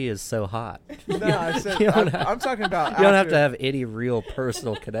social media is so hot. No, I said You don't I'm talking about. You don't have after- to have any real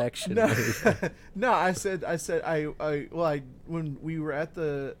personal connection. No, no. I said when we were at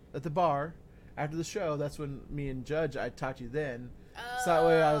the bar after the show. That's when me and Judge I talked to you then. So that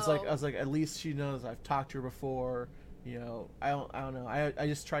way I was like at least she knows I've talked to her before. You know, I don't know. I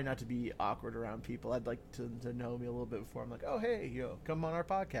just try not to be awkward around people. I'd like to know me a little bit before I'm like, oh hey, come on our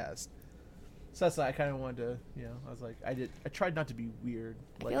podcast. So that's why I kind of wanted to, I was like, I tried not to be weird.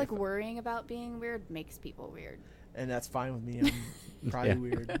 I feel like worrying about being weird makes people weird. And that's fine with me. I'm probably Yeah.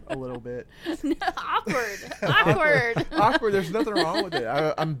 weird a little bit. Awkward. Awkward. There's nothing wrong with it.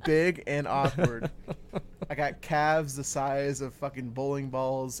 I'm big and awkward. I got calves the size of fucking bowling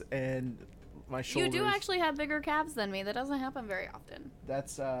balls and my You shoulders. do actually have bigger calves than me. That doesn't happen very often.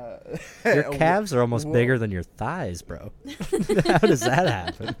 That's Your calves are almost Whoa. bigger than your thighs, bro. How does that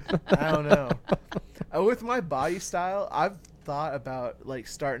happen? I don't know. With my body style, I've thought about like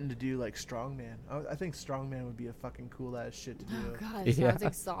starting to do like strongman. I think strongman would be a fucking cool ass shit to do. Oh god, it Yeah. sounds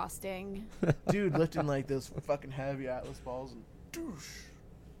exhausting. Dude, lifting like those fucking heavy Atlas balls and douche.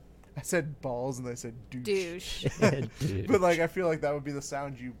 I said balls and I said douche. Douche. Dude. But like I feel like that would be the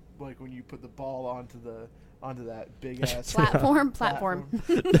sound you like when you put the ball onto that big ass Platform.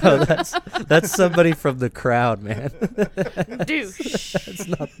 No, that's somebody from the crowd, man. Douche.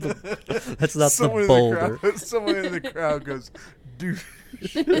 That's not Someone the in boulder. crowd, someone in the crowd goes douche.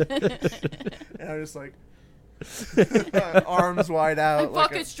 And I'm just like arms wide out. I'm like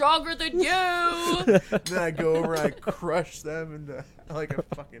fucking stronger than you. then I go over and I crush them into like a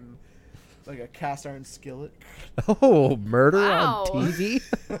fucking like a cast iron skillet. Oh, murder Wow. on TV?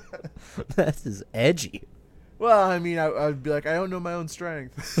 That is edgy. Well, I mean, I'd be like, I don't know my own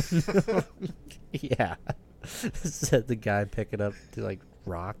strength. Yeah. Said the guy picking up to like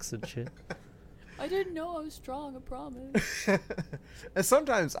rocks and shit. I didn't know I was strong, I promise. And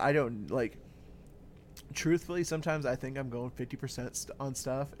sometimes I don't like. Truthfully, sometimes I think I'm going 50% on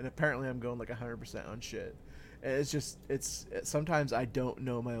stuff, and apparently I'm going like 100% on shit. And it's just sometimes I don't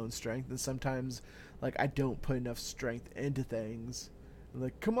know my own strength, and sometimes like I don't put enough strength into things. I'm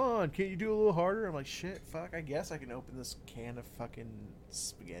like, come on, can't you do a little harder? I'm like, shit, fuck, I guess I can open this can of fucking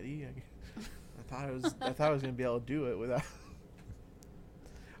spaghetti. I thought I was gonna be able to do it without.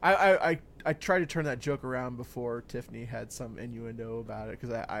 I tried to turn that joke around before Tiffany had some innuendo about it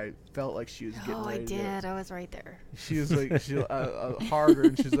because I felt like she was getting Oh, I ready to. did. I was right there. She was like, harder,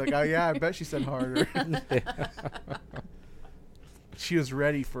 and she's like, oh yeah, I bet she said harder. She was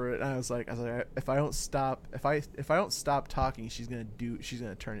ready for it, and I was like, if I don't stop talking, she's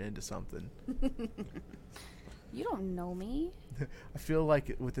gonna turn it into something. You don't know me. I feel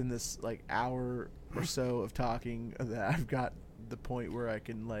like within this like hour or so of talking, that I've got the point where I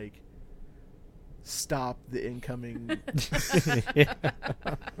can like stop the incoming.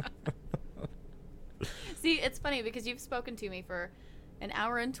 See, it's funny because you've spoken to me for an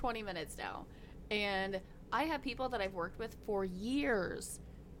hour and 20 minutes now. And I have people that I've worked with for years.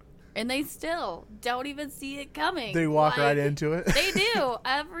 And they still don't even see it coming. They walk right Like, into it. They do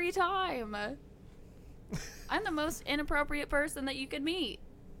every time. I'm the most inappropriate person that you could meet.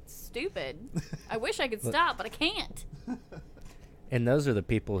 Stupid. I wish I could stop, but I can't. And those are the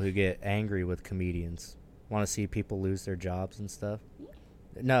people who get angry with comedians. Want to see people lose their jobs and stuff.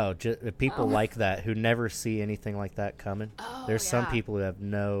 No, people Oh. like that who never see anything like that coming. Oh, There's some yeah. people who have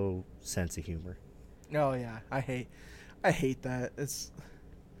no sense of humor. Oh yeah, I hate that. It's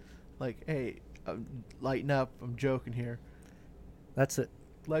like, hey, lighten up. I'm joking here. That's it.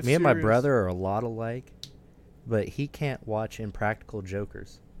 Life's Me and my serious. brother are a lot alike, but he can't watch Impractical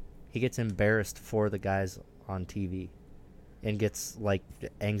Jokers. He gets embarrassed for the guys on TV and gets like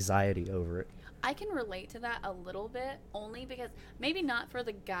anxiety over it. I can relate to that a little bit, only because maybe not for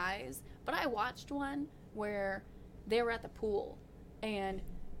the guys, but I watched one where they were at the pool and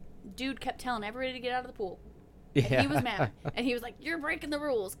dude kept telling everybody to get out of the pool. And he was mad. And he was like, "You're breaking the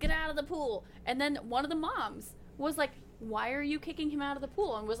rules. Get out of the pool." And then one of the moms was like, "Why are you kicking him out of the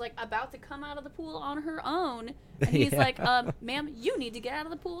pool?" And was like about to come out of the pool on her own. And he's Yeah. like, "Ma'am, you need to get out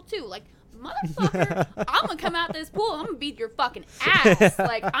of the pool too." Like, motherfucker, I'm gonna come out this pool. I'm gonna beat your fucking ass.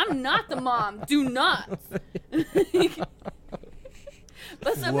 Like, I'm not the mom. Do not.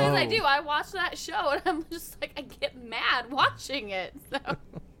 But sometimes I Whoa. do. I watch that show and I'm just like, I get mad watching it. So.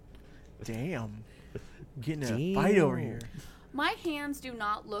 Damn. Getting in a fight over Damn. here. My hands do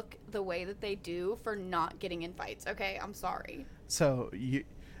not look the way that they do for not getting in fights. Okay, I'm sorry. So you,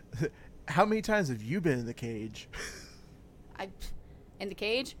 how many times have you been in the cage? I, in the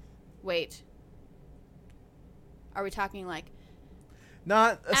cage. Wait. Are we talking like?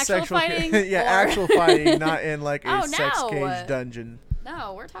 Not a Actual sexual fighting, yeah, or- actual fighting, not in like a Oh, sex no. cage dungeon.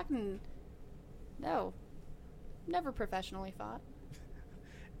 No, we're talking. No, never professionally fought.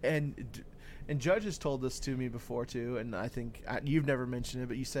 And Judge has told this to me before too, and I think you've never mentioned it,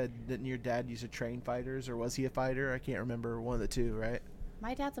 but you said that your dad used to train fighters, or was he a fighter? I can't remember, one of the two, right?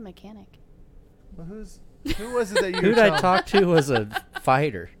 My dad's a mechanic. Well, who was it that you? Who'd were I telling- talk to was a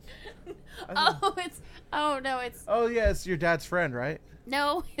fighter. It's Oh yeah, it's your dad's friend, right?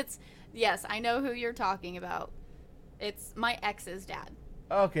 no, it's yes, I know who you're talking about. It's my ex's dad.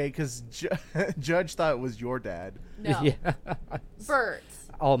 Okay, because Judge thought it was your dad. No, Yeah. Bert.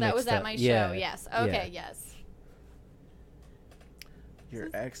 All That was mixed at up. my Yeah. show. Yes. Okay. Yeah. Yes. Your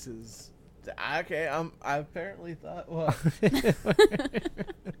ex's. Okay, I apparently thought what?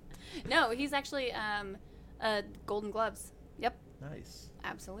 No, he's actually Golden Gloves. Yep. Nice.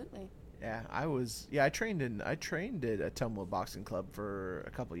 Absolutely. Yeah, I trained at Ottumwa Boxing Club for a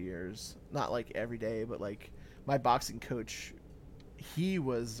couple years. Not like every day, but like my boxing coach, he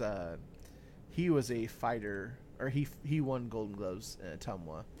was a fighter, or he won Golden Gloves in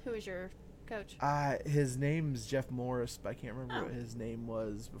Ottumwa. Who is your coach? His name's Jeff Morris, but I can't remember Oh. what his name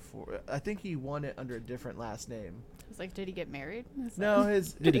was before. I think he won it under a different last name. I was like, did he get married? It's No, like-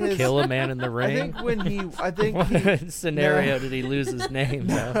 his Did he his- kill a man in the I ring? think What scenario no. did he lose his name?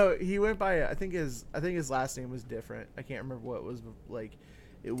 though? No, he went by. I think his last name was different. I can't remember what it was like.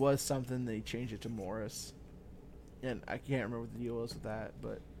 It was something that he changed it to Morris, and I can't remember what the deal was with that.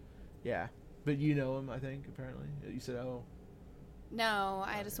 But yeah, but you know him, I think. Apparently, you said, "Oh, No,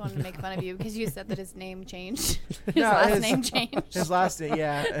 I just wanted to make fun of you because you said that his name changed. His No, last his- name changed. his last name."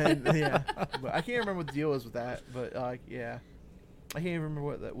 Yeah, and yeah, but I can't remember what the deal was with that. But yeah, I can't even remember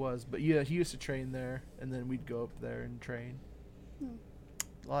what that was. But yeah, he used to train there, and then we'd go up there and train. Hmm.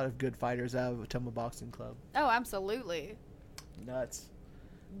 A lot of good fighters out of Ottumwa Boxing Club. Oh, absolutely. Nuts.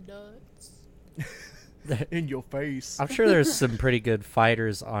 Nuts. In your face. I'm sure there's some pretty good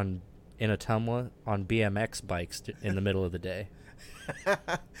fighters in Ottumwa on BMX bikes in the middle of the day.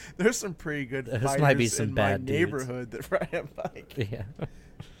 There's some pretty good Those fighters might be some in bad my dudes. neighborhood that ride a bike. Yeah.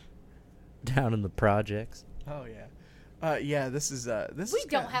 Down in the projects. Oh yeah, yeah. This is We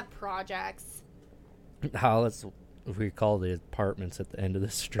don't have projects. Oh, that's what we call the apartments at the end of the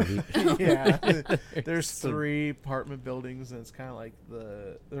street. yeah. There's some- 3 apartment buildings, and it's kind of like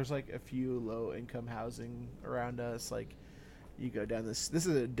there's like a few low income housing around us. Like you go down this is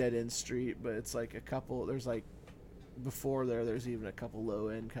a dead end street, but it's like a couple. There's like before there's even a couple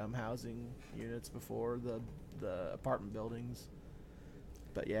low income housing units before the apartment buildings.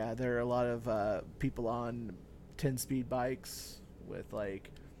 But yeah, there are a lot of people on 10-speed bikes with like,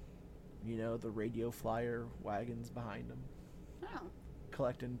 the radio flyer wagons behind them, Oh,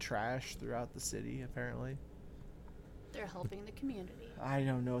 collecting trash throughout the city. Apparently, they're helping the community. I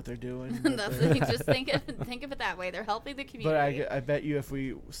don't know what they're doing. but That's they're- just think of it that way. They're helping the But community. I bet you if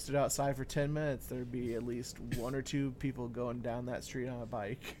we stood outside for 10 minutes, there'd be at least 1 or 2 people going down that street on a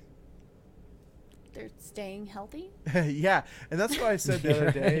bike. They're staying healthy. Yeah, and that's why I said the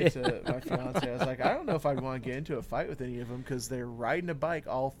other day to my fiance, I was like, I don't know if I'd want to get into a fight with any of them because they're riding a bike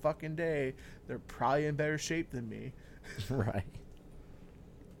all fucking day. They're probably in better shape than me. Right.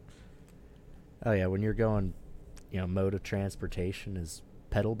 Oh yeah, when you're going, mode of transportation is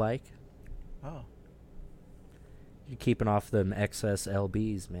pedal bike. Oh, You're keeping off them excess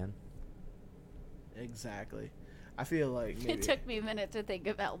LBs, man. Exactly. I feel like maybe It took me a minute to think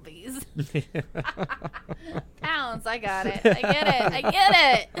of LBs. Pounds, I got it. I get it. I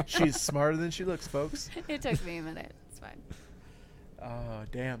get it. she's smarter than she looks, folks. It took me a minute. It's fine. Oh,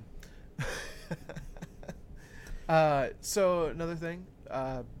 damn. So another thing,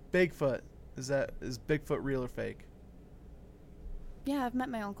 Bigfoot. Is Bigfoot real or fake? Yeah, I've met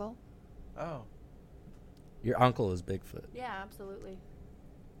my uncle. Oh. Your uncle is Bigfoot. Yeah, absolutely.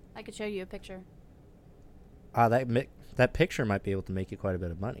 I could show you a picture. That picture might be able to make you quite a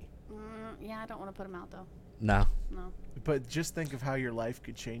bit of money. Yeah, I don't want to put him out, though. No. No. But just think of how your life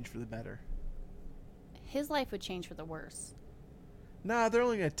could change for the better. His life would change for the worse. Nah, they're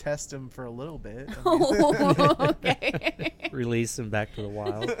only going to test him for a little bit. Oh, okay. Release him back to the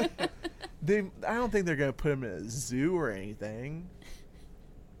wild. I don't think they're going to put him in a zoo or anything.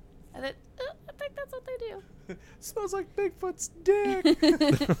 I think that's what they do. Smells like Bigfoot's dick.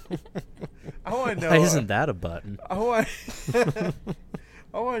 I want to know. Why isn't that a button? I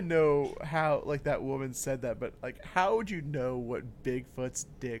want to know how, like, that woman said that, but, like, how would you know what Bigfoot's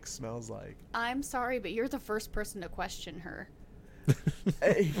dick smells like? I'm sorry, but you're the first person to question her.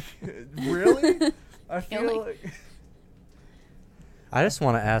 Hey, really? I feel Really? like... I just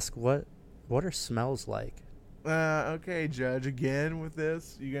want to ask, what are smells like? Okay, Judge, again with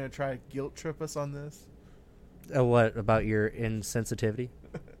this? You going to try to guilt trip us on this? What about your insensitivity?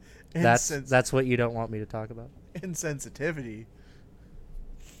 That's what you don't want me to talk about? Insensitivity.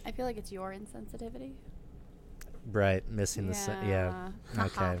 I feel like it's your insensitivity. Right, missing the Yeah.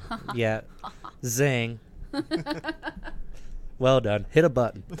 Okay. Yeah. Zing. Well done. Hit a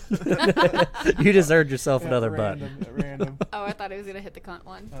button. You just earned yourself another button. At random. Oh, I thought I was going to hit the cunt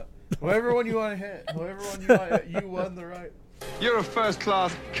one. Whatever one you want to hit. Whatever one you want, you won the right. You're a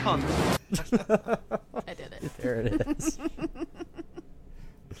first-class cunt. I did it. There it is.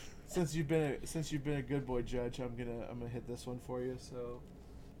 Since you've been a good boy, Judge, I'm gonna hit this one for you.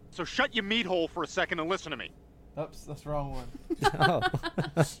 So shut your meat hole for a second and listen to me. Oops, that's the wrong one. Oh.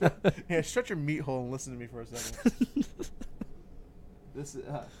 Yeah, shut your meat hole and listen to me for a second. This is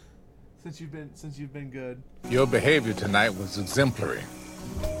since you've been good. Your behavior tonight was exemplary.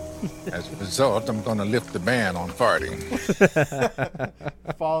 As a result, I'm going to lift the ban on farting.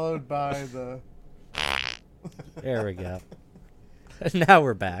 Followed by the. There we go. Now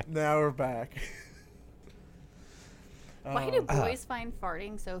we're back. Now we're back. Why do boys find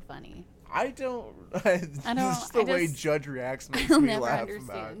farting so funny? I don't. Just the way Judge reacts makes I'll me never laugh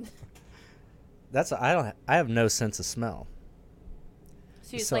understand. I have no sense of smell.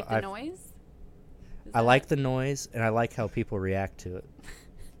 So you just So like the I've- noise? Is I that- like the noise and I like how people react to it.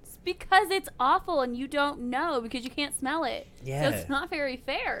 It's because it's awful and you don't know because you can't smell it. Yeah. So it's not very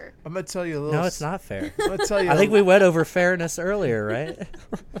fair. I'm gonna tell you a little. No, it's not fair. I'm gonna tell you. I think we went over fairness earlier, right?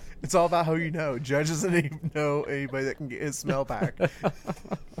 It's all about how you know. Judge doesn't even know anybody that can get his smell back.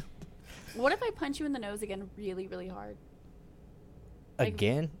 What if I punch you in the nose again really, really hard? Like-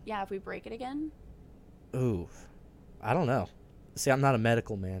 Again? Yeah, if we break it again. Ooh. I don't know. See, I'm not a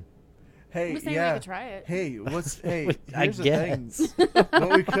medical man. Hey, I'm saying yeah. we could try it. Hey, hey? I Here's the thing. guess. What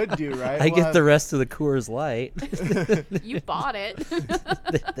we could do, right? I We'll get have- the rest of the Coors Light. You bought it.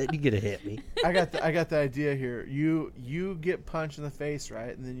 Then you get to hit me. I got the idea here. You get punched in the face,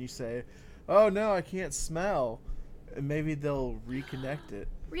 right? And then you say, "Oh no, I can't smell." And maybe they'll reconnect it.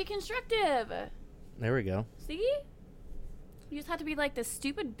 Reconstructive. There we go. See? You just have to be like this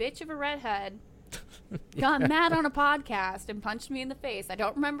stupid bitch of a redhead. Got mad on a podcast and punched me in the face. I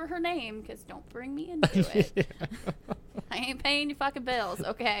don't remember her name because don't bring me into it. I ain't paying your fucking bills,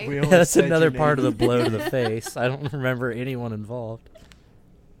 okay? We Yeah, only that's said another your part of name. the blow to the face. I don't remember anyone involved.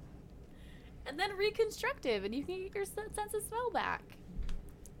 And then reconstructive, and you can get your sense of smell back.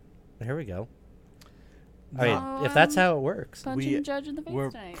 There we go. I mean, if that's how it works. Punching Judge in the face We're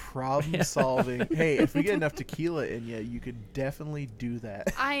tonight. problem solving. Hey, if we get enough tequila in you could definitely do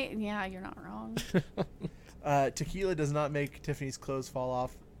that. Yeah, you're not wrong. Tequila does not make Tiffany's clothes fall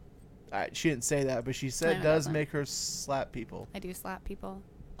off. She didn't say that, but she No, said it does doesn't. make her slap people. I do slap people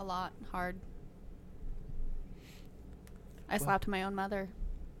a lot, hard. I slapped my own mother.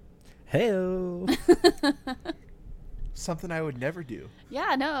 Hey-o. Something I would never do.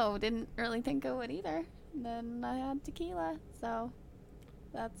 Yeah, no, didn't really think I would either. And then I had tequila, so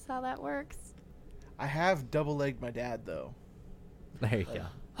that's how that works. I have double-legged my dad, though. There you go.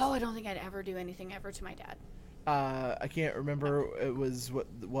 Oh, I don't think I'd ever do anything ever to my dad. I can't remember it was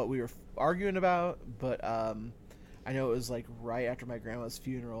what we were arguing about, but I know it was like right after my grandma's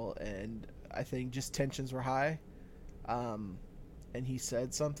funeral, and I think just tensions were high. And he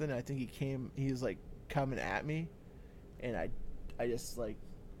said something. I think he was like coming at me, and I just like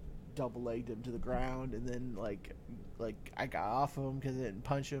double legged him to the ground, and then like I got off of him because I didn't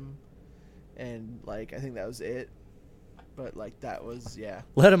punch him, and like I think that was it. But like that was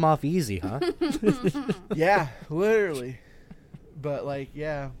Let him off easy, huh? yeah, literally. But like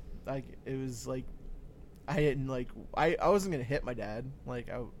like it was like I didn't like I wasn't gonna hit my dad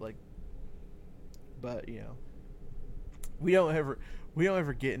but you know we don't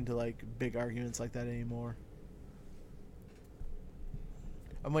ever get into like big arguments like that anymore.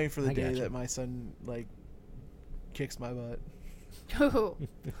 I'm waiting for the day that my son like kicks my butt.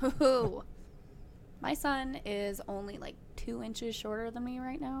 Ooh. My son is only like 2 inches shorter than me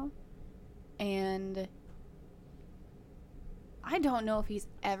right now. And I don't know if he's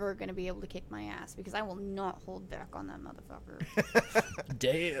ever going to be able to kick my ass because I will not hold back on that motherfucker.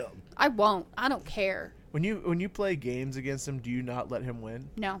 Damn. I won't. I don't care. When you play games against him, do you not let him win?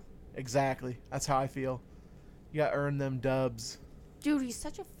 No. Exactly. That's how I feel. You got to earn them dubs. Dude, he's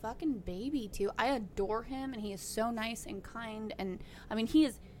such a fucking baby, too. I adore him, and he is so nice and kind. And, I mean, he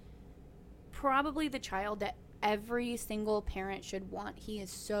is probably the child that every single parent should want. He is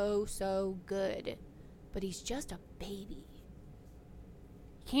so, so good. But he's just a baby.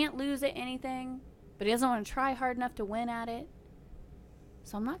 Can't lose at anything, but he doesn't want to try hard enough to win at it.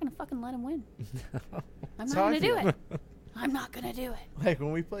 So I'm not going to fucking let him win. I'm not going to do it. I'm not going to do it. Like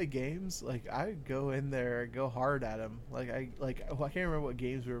when we play games, like I go in there and go hard at him. I can't remember what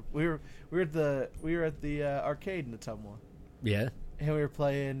games we were at the arcade in Ottumwa. Yeah. And we were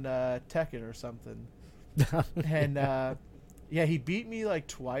playing Tekken or something. And he beat me like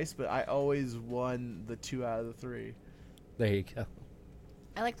twice, but I always won the 2 out of the 3. There you go.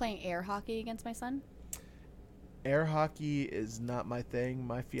 I like playing air hockey against my son. Air hockey is not my thing.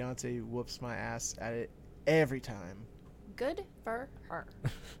 My fiance whoops my ass at it every time. Good for her.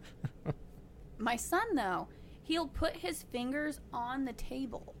 My son, though, he'll put his fingers on the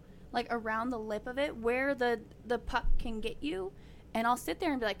table, like around the lip of it, where the puck can get you. And I'll sit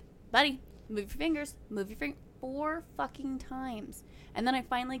there and be like, buddy, move your fingers, 4 fucking times. And then I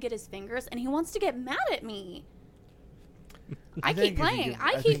finally get his fingers, and he wants to get mad at me. I keep playing.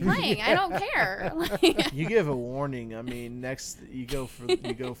 I keep playing. I don't care. You give a warning. I mean, next you go for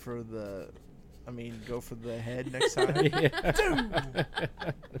the head next time.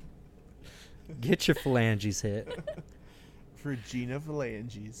 Get your phalanges hit. Regina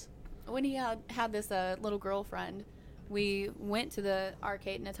Phalanges. When he had this little girlfriend, we went to the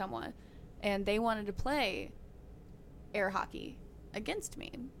arcade in Ottumwa, and they wanted to play air hockey against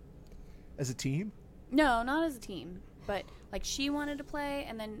me. As a team? No, not as a team. But, like, she wanted to play,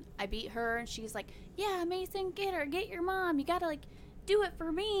 and then I beat her, and she's like, yeah, Mason, get her. Get your mom. You gotta, like, do it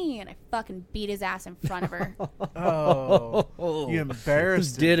for me. And I fucking beat his ass in front of her. Oh, you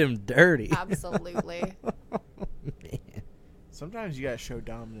embarrassed him. Did him dirty. Absolutely. Sometimes you gotta show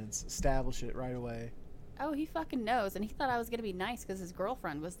dominance. Establish it right away. Oh, he fucking knows. And he thought I was gonna be nice because his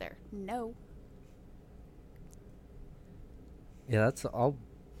girlfriend was there. No. Yeah, I'll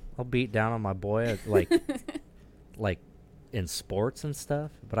beat down on my boy at, like in sports and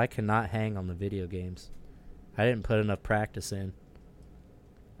stuff, but I cannot hang on the video games. I didn't put enough practice in.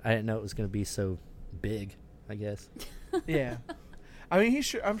 I didn't know it was going to be so big, I guess. Yeah. I mean,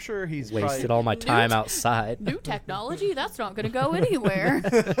 I'm sure he's wasted all my time outside. New technology? That's not going to go anywhere.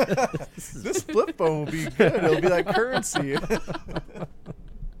 This flip phone will be good. It'll be like currency.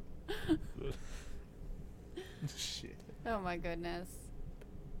 Shit. Oh, my goodness.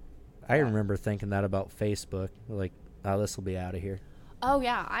 I remember thinking that about Facebook. Like, oh, this will be out of here. Oh,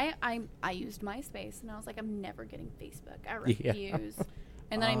 yeah. I used MySpace, and I was like, I'm never getting Facebook. I refuse. Yeah.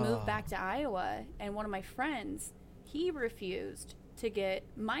 And then I moved back to Iowa, and one of my friends, he refused to get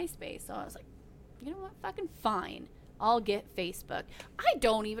MySpace. So I was like, you know what? Fucking fine. I'll get Facebook. I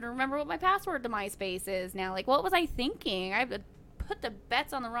don't even remember what my password to MySpace is now. Like, what was I thinking? I put the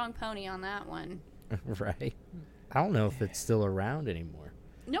bets on the wrong pony on that one. Right. I don't know if it's still around anymore.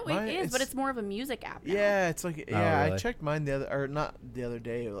 No, it is, but it's more of a music app now. Yeah, it's like, yeah, really? I checked mine not the other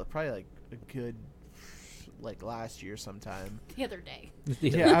day, probably like a good, like last year sometime. The other day.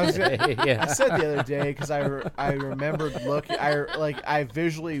 I said the other day because I remembered looking, I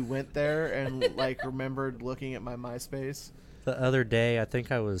visually went there and like remembered looking at my MySpace. The other day, I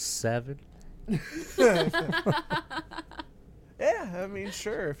think I was 7. Yeah, I mean,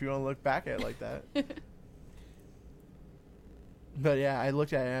 sure, if you want to look back at it like that. But yeah, I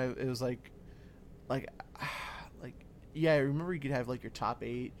looked at it and it was like Yeah, remember you could have like your top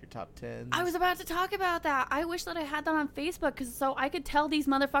 8, your top 10. I was about to talk about that. I wish that I had that on Facebook so I could tell these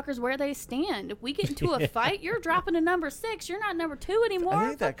motherfuckers where they stand. If we get into a fight, you're dropping to number 6. You're not number 2 anymore. I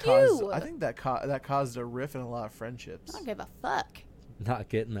think that Fuck caused. you. I think that caused a rift in a lot of friendships. I don't give a fuck. Not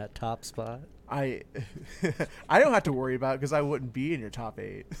getting that top spot. I don't have to worry about it because I wouldn't be in your top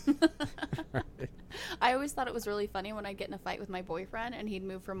 8. I always thought it was really funny when I get in a fight with my boyfriend and he'd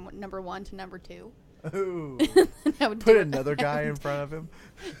move from number 1 to number 2. Ooh. I would Put do it. another guy in front of him.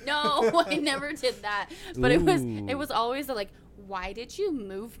 No, I never did that. But it Ooh. was always like, why did you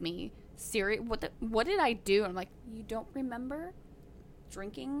move me? Serious? What did I do? I'm like, you don't remember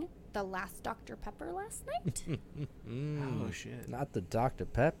drinking the last Dr. Pepper last night? Oh shit. Not the Dr.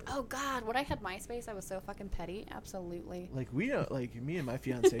 Pepper. Oh God, when I had MySpace, I was so fucking petty. Absolutely. Like we don't like me and my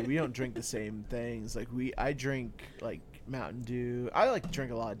fiance. We don't drink the same things. Like I drink like Mountain Dew. I like to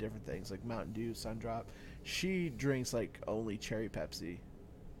drink a lot of different things like Mountain Dew, Sundrop. She drinks like only cherry Pepsi.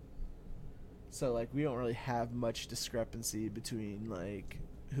 So like we don't really have much discrepancy between like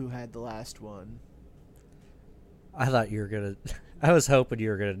who had the last one. I thought you were gonna. I was hoping you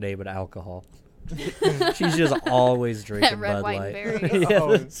were gonna name it alcohol. She's just always drinking Red, Bud white, Light. and berries. Yeah,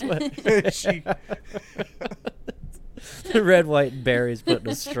 Oh. that's what- She the red, white, and berries putting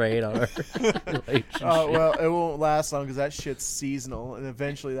a strain on our relationship. Oh well, it won't last long because that shit's seasonal, and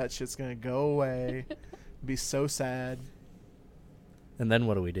eventually that shit's gonna go away. Be so sad. And then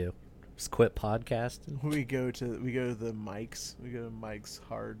what do? Just quit podcasting? We go to the Mike's. We go to Mike's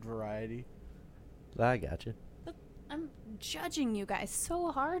Hard Variety. I got you. I'm judging you guys so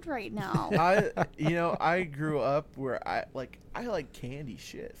hard right now. I grew up where I like candy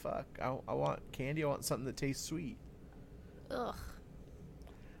shit. Fuck, I want candy. I want something that tastes sweet. Ugh.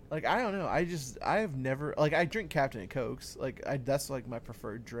 Like I don't know. I have never like I drink Captain and Cokes. Like that's like my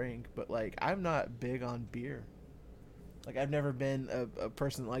preferred drink. But like I'm not big on beer. Like I've never been a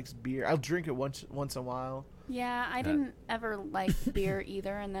person that likes beer. I'll drink it once in a while. Yeah, I didn't ever like beer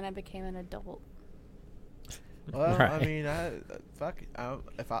either, and then I became an adult. Well, Right. I mean,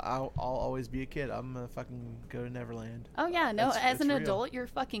 I'll always be a kid. I'm gonna fucking go to Neverland. Oh yeah, no. That's- As it's an real. adult, you're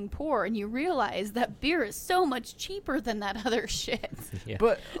fucking poor, and you realize that beer is so much cheaper than that other shit. Yeah.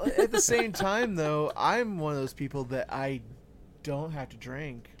 But at the same time, though, I'm one of those people that I don't have to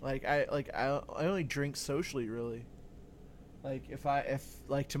drink. I only drink socially, really. Like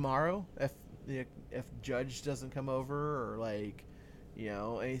if tomorrow, if Judge doesn't come over or like,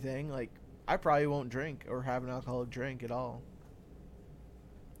 anything, like I probably won't drink or have an alcoholic drink at all.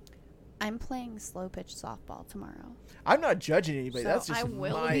 I'm playing slow pitch softball tomorrow, I'm not judging anybody. so That's just I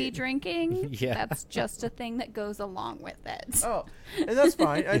will my... be drinking. Yeah. That's just a thing that goes along with it. Oh, and that's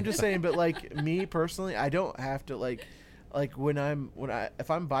fine. I'm just saying, but like me personally, I don't have to like if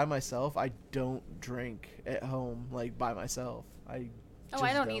I'm by myself, I don't drink at home like by myself. I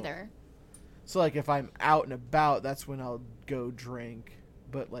I don't either. So like if I'm out and about, that's when I'll go drink.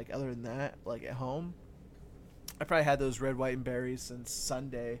 But like other than that, like at home, I probably had those red, white, and berries since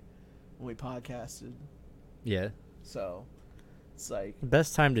Sunday when we podcasted. Yeah. So it's like The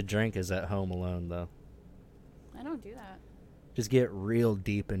best time to drink is at home alone, though. I don't do that. Just get real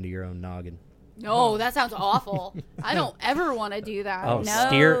deep into your own noggin. No, that sounds awful. I don't ever want to do that. Oh,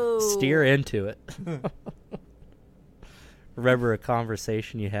 no. steer into it. Remember a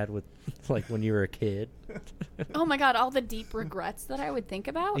conversation you had with, like, when you were a kid? Oh my god, all the deep regrets that I would think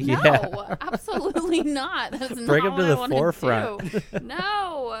about? Yeah. No, absolutely not. That's Bring not them to what the I wanna forefront. do.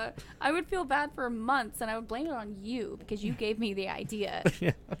 No, I would feel bad for months, and I would blame it on you because you gave me the idea.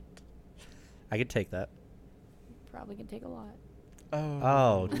 I could take that. Probably can take a lot.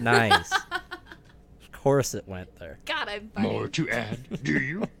 Oh, nice. Of course it went there. God, I'm funny. More to add, do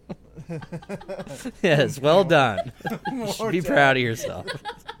you? Yes, well done. You More should be done. proud of yourself.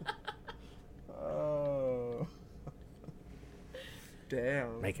 Oh.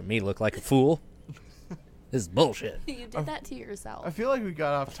 Damn. Making me look like a fool. This is bullshit. You did that to yourself. I feel like we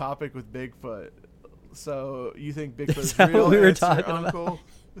got off topic with Bigfoot. So you think Bigfoot's that real? what we were It's your talking about? uncle?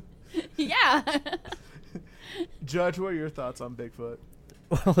 Yeah. Judge, what are your thoughts on Bigfoot?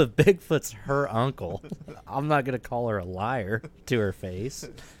 Well, if Bigfoot's her uncle, I'm not going to call her a liar to her face.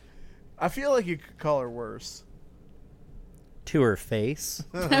 I feel like you could call her worse. To her face?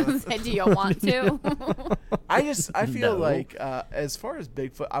 Do you want to? I feel No. like as far as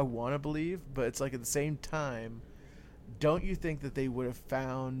Bigfoot, I want to believe, but it's like at the same time, don't you think that they would have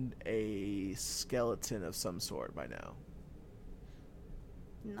found a skeleton of some sort by now?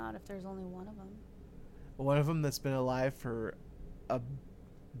 Not if there's only one of them. One of them that's been alive for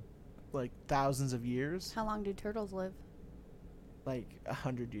like thousands of years, How long do turtles live? like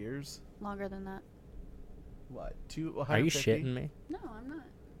 100 years. Longer than that. what? Are you 150? shitting me? No, I'm not.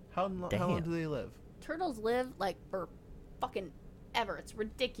 How long Damn. do they live? Turtles live like for fucking ever. It's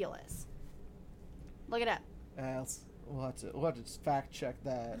ridiculous. Look it up. We'll have to fact check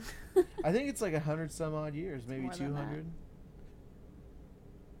that. I think it's like 100 some odd years, maybe More than 200.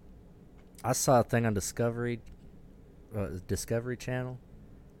 I saw a thing on Discovery Channel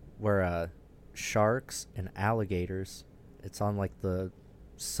where sharks and alligators, it's on like the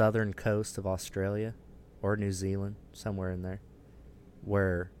southern coast of Australia or New Zealand, somewhere in there,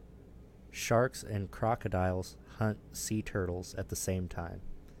 where sharks and crocodiles hunt sea turtles at the same time,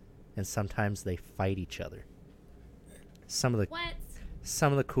 and sometimes they fight each other. What?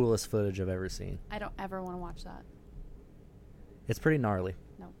 Some of the coolest footage I've ever seen. I don't ever want to watch that. It's pretty gnarly.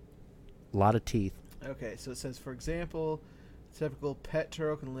 No. A lot of teeth. Okay, so it says, for example, typical pet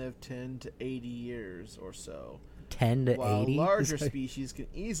turtle can live 10 to 80 years or so. 10 to while 80? larger species can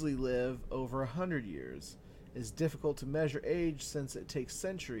easily live over 100 years. It's difficult to measure age since it takes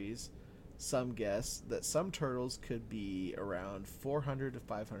centuries. Some guess that some turtles could be around 400 to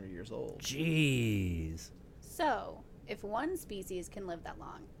 500 years old. Jeez. So, if one species can live that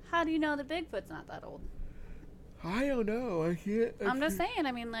long, how do you know that Bigfoot's not that old? I don't know. I can't. I'm just saying.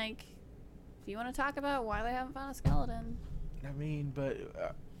 I mean, like, if you want to talk about why they haven't found a skeleton, I mean, but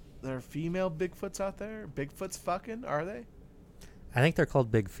there are female Bigfoots out there. Bigfoots fucking, are they? I think they're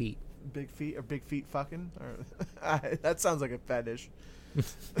called big feet. Big feet or big feet fucking? Or, that sounds like a fetish.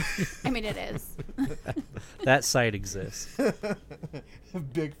 I mean, it is. That site exists.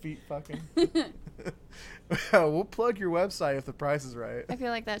 Big feet fucking. We'll plug your website if the price is right. I feel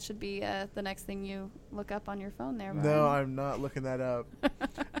like that should be the next thing you look up on your phone there, No, Brian. I'm not looking that up.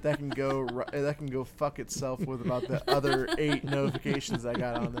 That can go. That can go fuck itself with about the other 8 notifications I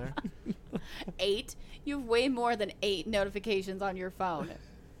got on there. 8? You have way more than 8 notifications on your phone.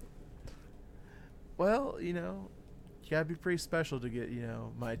 Well, you know, you gotta be pretty special to get, you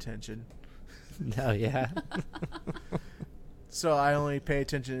know, my attention. No, yeah. So I only pay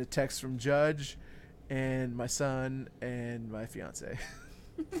attention to texts from Judge and my son and my fiance.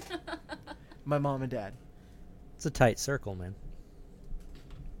 My mom and dad. It's a tight circle, man.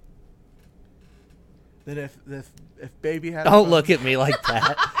 Then if baby had Don't look at me like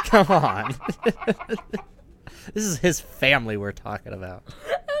that. Come on. This is his family we're talking about.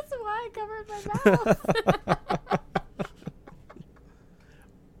 That's why I covered my mouth.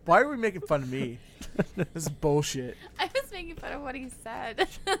 Why are we making fun of me? This is bullshit. I was making fun of what he said.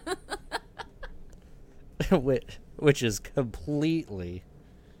 Which is completely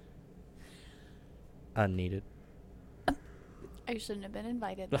unneeded. I shouldn't have been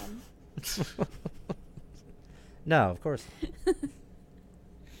invited then. No, of course.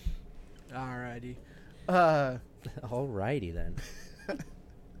 Alrighty. Alrighty then.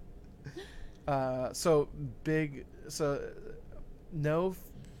 No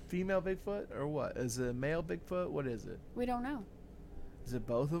female Bigfoot or what? Is it a male Bigfoot? What is it? We don't know. Is it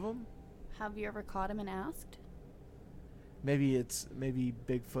both of them? Have you ever caught him and asked? Maybe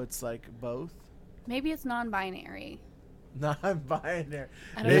Bigfoot's like both. Maybe it's non-binary. Non-binary.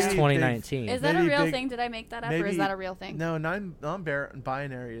 I don't It is know. 2019. Is that a Maybe real big- thing? Did I make that up, or maybe- is that a real thing? No,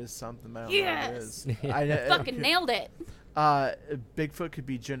 non-binary is something. I don't know what it is. Fucking nailed it. Bigfoot could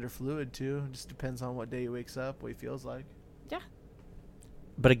be gender fluid too. It just depends on what day he wakes up, what he feels like. Yeah.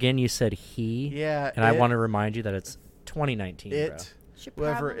 But again, you said he. Yeah, And I want to remind you that it's 2019, bro. it. Should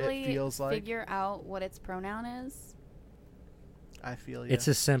Whatever it probably feels like. figure out what its pronoun is. I feel you. It's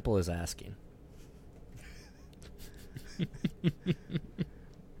as simple as asking.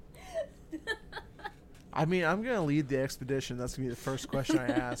 I mean, I'm gonna lead the expedition. That's gonna be the first question I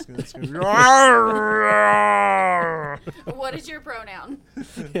ask, and it's gonna be. What is your pronoun?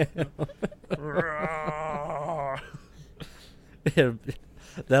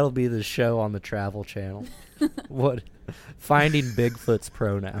 That'll be the show on the Travel Channel. What? Finding Bigfoot's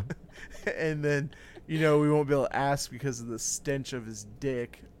pronoun. And then, you know, we won't be able to ask because of the stench of his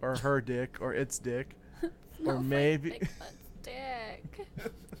dick, or her dick, or its dick, or maybe. Bigfoot's dick.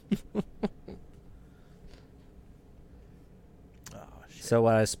 Oh shit. So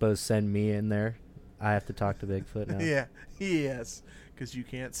what, I suppose send me in there? I have to talk to Bigfoot now? Yeah. Yes. Because you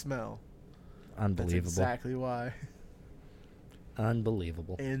can't smell. That's Unbelievable. exactly why.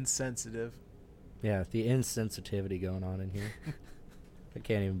 Unbelievable. Insensitive. Yeah, the insensitivity going on in here. I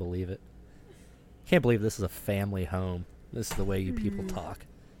can't even believe it. Can't believe this is a family home. This is the way you people talk.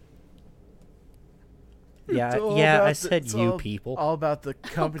 Yeah, It's all yeah, about I said it's you all- people. All about the Oh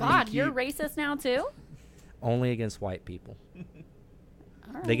company. God, you you're keep. racist now too. Only against white people. All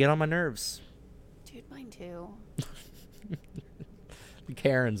right. They get on my nerves. Dude, mine too.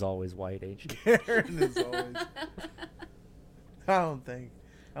 Karen's always white, ain't she? Karen is always. I don't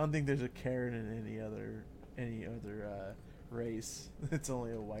think there's a Karen in any other race. It's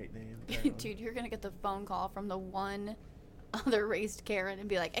only a white name. Dude, you're gonna get the phone call from the one other raced Karen and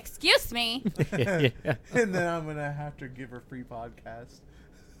be like, "Excuse me." Yeah. And then I'm gonna have to give her free podcast.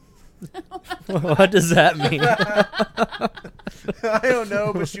 What does that mean? I don't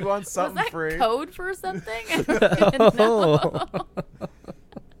know, but she wants Was something that free. code for something? I don't know.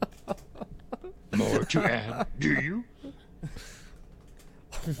 More to add, do you?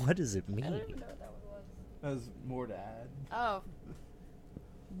 What does it I mean? don't even know what that one was. There's more to add. Oh.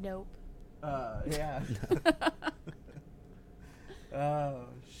 Nope. Yeah. Oh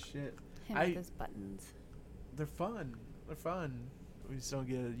shit. Him with his buttons. They're fun. They're fun. We just don't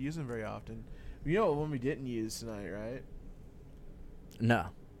get to use them very often. You know what one we didn't use tonight, right? No.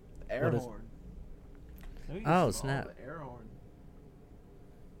 The air What is- horn. Oh, snap. The air horn.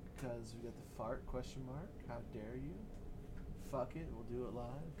 Because we got the fart question mark. How dare you? Fuck it. We'll do it live.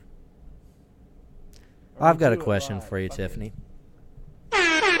 Or I've we'll got a do it question live. for you, Fuck it. Tiffany. There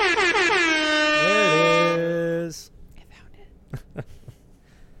it is. I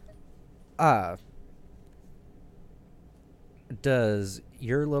found it. Does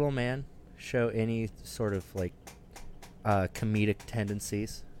your little man show any sort of like comedic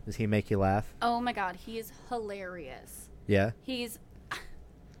tendencies? Does he make you laugh? Oh my god, he is hilarious. Yeah.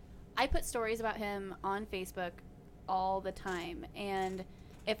 I put stories about him on Facebook all the time, and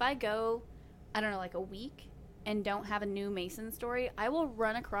if I go, I don't know, like a week and don't have a new Mason story, I will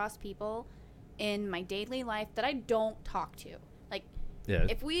run across people in my daily life that I don't talk to. Like, Yeah.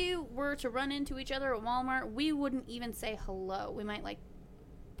 if we were to run into each other at Walmart, we wouldn't even say hello. We might like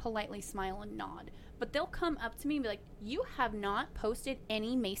politely smile and nod. But they'll come up to me and be like, "You have not posted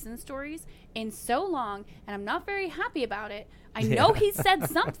any Mason stories in so long, and I'm not very happy about it. I know he said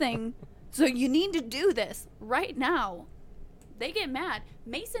something, so you need to do this right now." They get mad.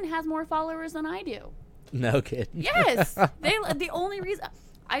 Mason has more followers than I do. No kidding. Yes. The only reason,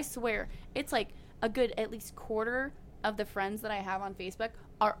 I swear, it's like a good at least quarter of the friends that I have on Facebook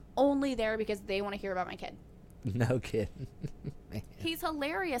are only there because they want to hear about my kid. No kidding. Man. He's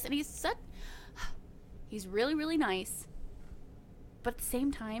hilarious, and he's really, really nice. But at the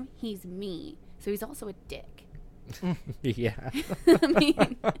same time, he's me. So he's also a dick. Yeah. I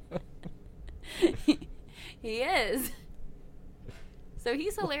mean, he is. So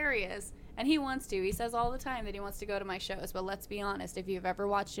he's hilarious, and he wants to. He says all the time that he wants to go to my shows, but let's be honest, if you've ever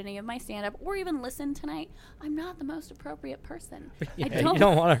watched any of my stand-up or even listened tonight, I'm not the most appropriate person. Yeah, I you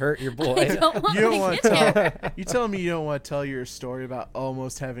don't want to hurt your boy. I don't want You don't to want get to there. tell. You telling me you don't want to tell your story about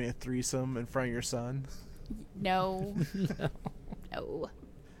almost having a threesome in front of your son? No. No.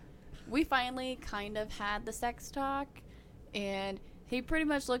 We finally kind of had the sex talk, and he pretty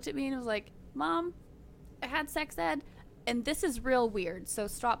much looked at me and was like, "Mom, I had sex ed, and this is real weird, so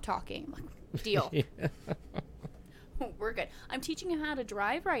stop talking." I'm like, deal. Yeah. We're good. I'm teaching him how to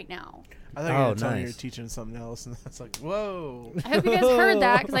drive right now. I thought you were Oh, going to tell me you were nice. teaching something else, and that's like, whoa. I hope you guys heard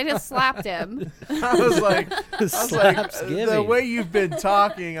that because I just slapped him. I was like, Slaps the giving. way you've been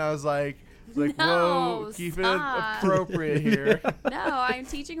talking, I was like, No, whoa, keep it stop. appropriate here. No, I'm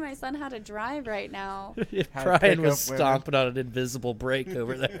teaching my son how to drive right now. How to pick Brian was up women. stomping on an invisible brake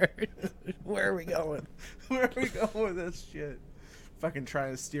over there. Where are we going? Where are we going with this shit? Fucking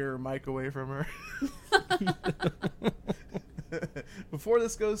trying to steer her mic away from her. Before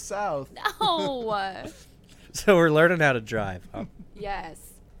this goes south. No. So we're learning how to drive. Huh?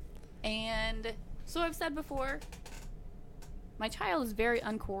 Yes. And so I've said before, my child is very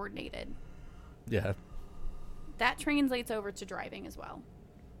uncoordinated. Yeah, That translates over to driving as well.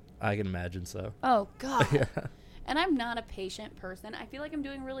 I can imagine so. Oh, God. Yeah. And I'm not a patient person. I feel like I'm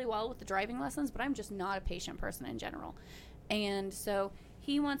doing really well with the driving lessons, but I'm just not a patient person in general. And so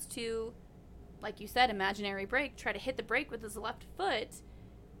he wants to, like you said, imaginary brake, try to hit the brake with his left foot.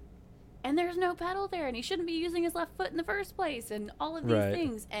 And there's no pedal there, and he shouldn't be using his left foot in the first place, and all of these Right.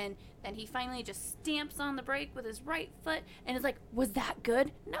 things. And then he finally just stamps on the brake with his right foot, and is like, "Was that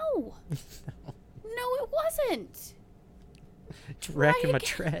good?" No. No, it wasn't. It's wrecking my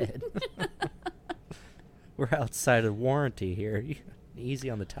Try tread. We're outside of warranty here. Easy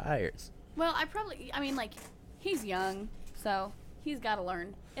on the tires. Well, I mean, like, he's young, so he's got to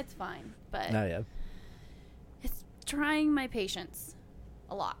learn. It's fine. But No, yeah. it's trying my patience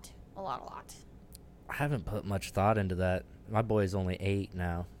a lot. A lot. I haven't put much thought into that. My boy's only 8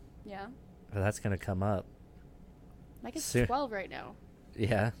 now. Yeah. But that's going to come up. My kid's Soon. 12 right now.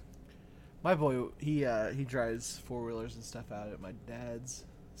 Yeah. My boy, he drives four-wheelers and stuff out at my dad's.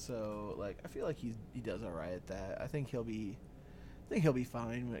 So, like, I feel like he does all right at that. I think think he'll be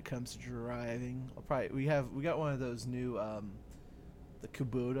fine when it comes to driving. We got one of those new the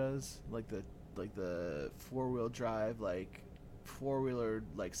Kubotas, like the 4-wheel drive, like 4-wheeler,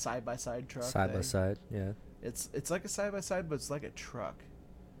 like side by side truck. Side by side, yeah. It's like a side by side, but it's like a truck.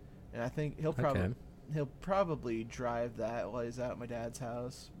 And I think he'll probably drive that while he's out at my dad's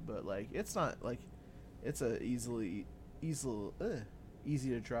house. But like, it's not like it's a easy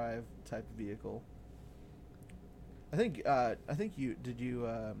to drive type of vehicle. I think you did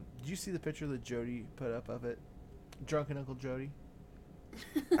you see the picture that Jody put up of it? Drunken Uncle Jody.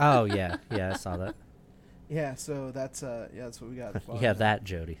 Oh yeah, I saw that. Yeah, so that's what we got. Yeah, that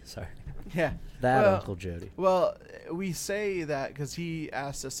Jody. Sorry. Yeah, that Uncle Jody. Well, we say that because he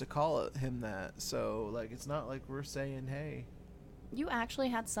asked us to call him that. So like, it's not like we're saying, hey. You actually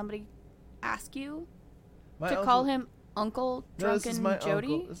had somebody ask you My to uncle, call him Uncle Drunken this is my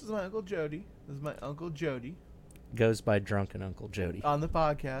Jody? Uncle, this is my Uncle Jody. This is my Uncle Jody. Goes by Drunken Uncle Jody. On the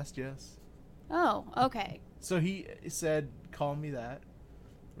podcast, yes. Oh, okay. So he said, call me that.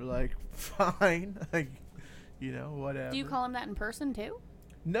 We're like, fine. Like, whatever. Do you call him that in person too?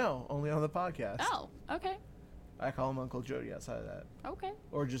 No, only on the podcast. Oh, okay. I call him Uncle Jody outside of that. Okay.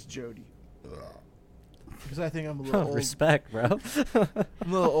 Or just Jody. Because I think I'm a little old. Respect, bro. I'm a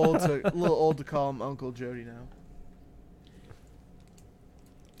little old to call him Uncle Jody now.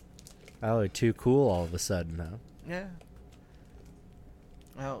 Oh, too cool all of a sudden, huh? Yeah.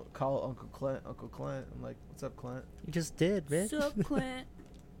 I'll call Uncle Clint. I'm like, what's up, Clint? You just did, man. Sup, Clint?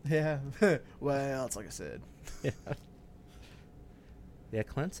 Yeah. Well, it's like I said. Yeah,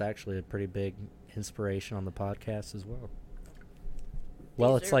 Clint's actually a pretty big inspiration on the podcast as well.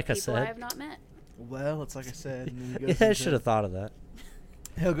 Well, These it's are like I people said. I have not met. Well, it's like I said. And then he goes Yeah, I into- should have thought of that.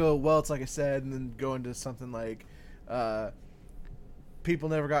 He'll go, well, it's like I said, and then go into something like, people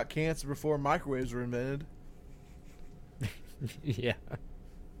never got cancer before microwaves were invented. Yeah.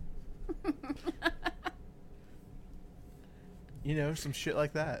 Some shit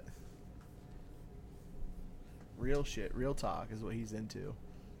like that. Real shit, real talk is what he's into.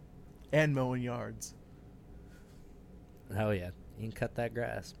 And mowing yards. Oh, yeah. You can cut that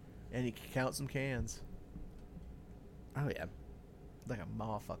grass. And he can count some cans. Oh, yeah. Like a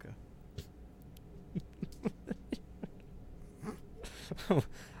motherfucker.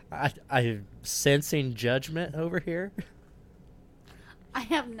 I'm sensing judgment over here. I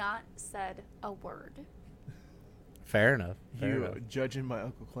have not said a word. Fair enough. You judging my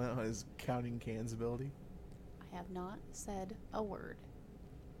Uncle Clint on his counting cans ability? I have not said a word.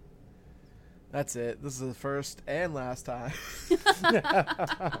 That's it. This is the first and last time.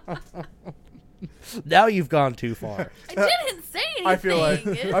 Now you've gone too far. I didn't say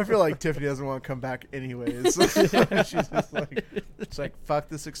anything. I feel like Tiffany doesn't want to come back anyways. She's just like, fuck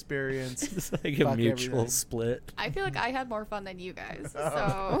this experience. It's like Fuck a mutual everything. split. I feel like I had more fun than you guys,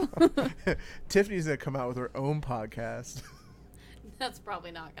 so Tiffany's gonna come out with her own podcast. that's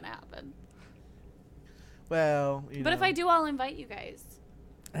probably not gonna happen. Well, But if I do, I'll invite you guys.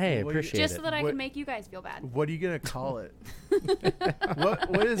 Hey, Well, appreciate Just it. so that I What- can make you guys feel bad. what are you gonna call it?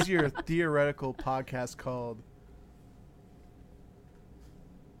 What is your theoretical podcast called?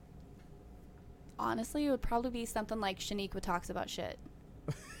 Honestly, it would probably be something like Shaniqua Talks About Shit.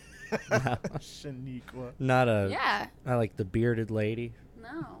 Shaniqua. Not a. Yeah. I like the bearded lady.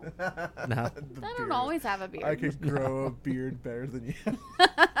 No. No. The I don't beard. always have a beard. I could grow a beard better than you.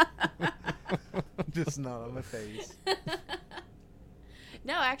 Just not on my face.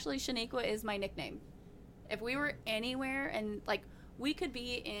 No, actually, Shaniqua is my nickname. If we were anywhere and, like, we could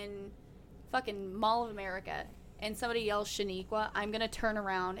be in fucking Mall of America and somebody yells Shaniqua, I'm going to turn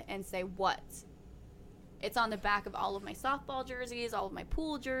around and say, what? It's on the back of all of my softball jerseys, all of my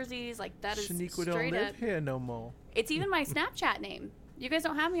pool jerseys. Like, that is Shaniqua don't straight live up. here no more. It's even my Snapchat name. You guys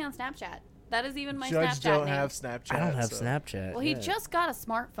don't have me on Snapchat. That is even my Judge Snapchat don't name. have Snapchat. I don't have so Snapchat. Well, he yeah. just got a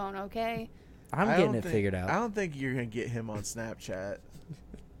smartphone, okay? I'm I getting don't it think- figured out. I don't think you're gonna get him on Snapchat.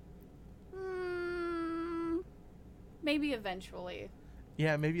 Maybe eventually.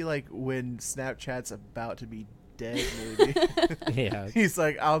 Yeah, maybe like when Snapchat's about to be dead, maybe. Yeah. He's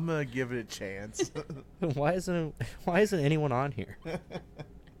like, I'm gonna give it a chance. Why isn't anyone on here?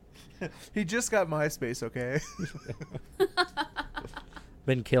 He just got MySpace, okay?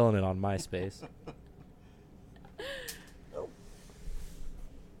 Been killing it on MySpace.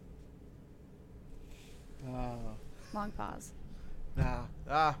 Long pause.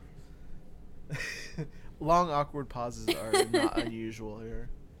 Long awkward pauses are not unusual here.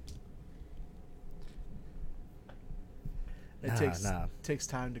 It takes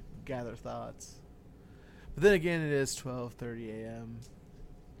time to gather thoughts. But then again, it is 12:30 a.m.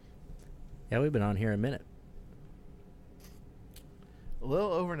 Yeah, we've been on here a minute. A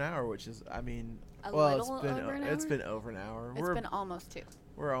little over an hour, which is, I mean, A well, little it's been over an it's hour? been over an hour. It's been almost 2.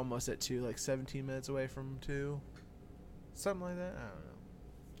 We're almost at 2, like 17 minutes away from 2, something like that. I don't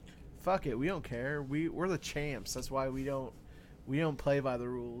know. Fuck it, we don't care. We're the champs. That's why we don't play by the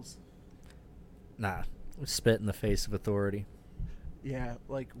rules. Nah, spit in the face of authority. Yeah,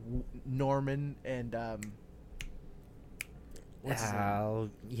 like Norman and what's his name? Oh,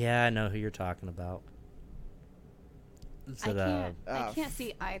 yeah, I know who you're talking about. Is it, I can't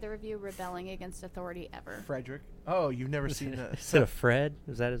see either of you rebelling against authority ever. Frederick. Oh, you've never seen that? Is it a Fred?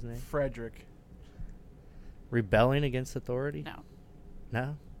 Is that his name? Frederick. Rebelling against authority? No.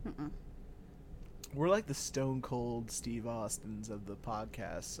 No? Mm-mm. We're like the Stone Cold Steve Austins of the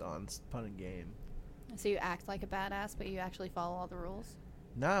podcasts on Pun and Game. So you act like a badass, but you actually follow all the rules?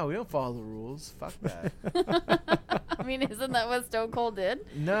 No, we don't follow the rules. Fuck that. I mean, isn't that what Stone Cold did?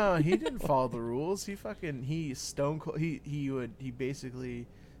 No, he didn't follow the rules. He Stone Cold. He basically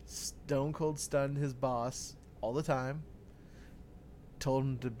Stone Cold stunned his boss all the time. Told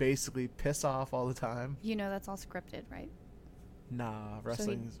him to basically piss off all the time. You know that's all scripted, right? Nah,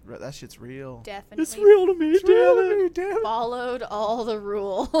 wrestling's that shit's real. Definitely. It's real to me, It's real to me, damn it. Followed all the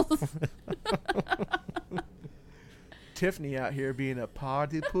rules. Tiffany out here being a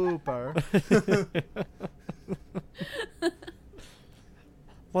party pooper.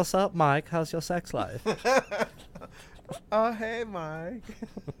 What's up, Mike? How's your sex life? Oh, hey, Mike.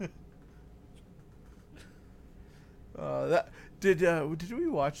 Did we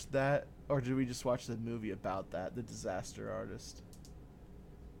watch that, or did we just watch the movie about that, The Disaster Artist?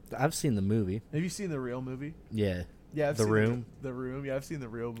 I've seen the movie. Have you seen the real movie? Yeah. Yeah, I've The seen Room. The Room. Yeah, I've seen the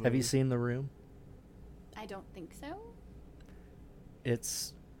real movie. Have you seen The Room? I don't think so.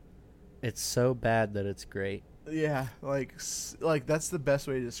 It's so bad that it's great. Yeah, like that's the best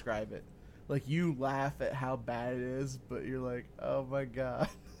way to describe it. Like, you laugh at how bad it is, but you're like, oh my god.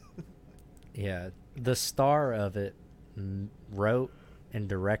 Yeah. The star of it wrote and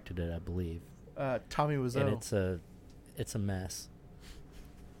directed it, I believe. Tommy Wiseau. And it's a mess.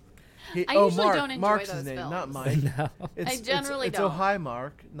 I usually Mark. don't enjoy Mark's those his name, films. not Mike. No. I generally it's don't. Oh hi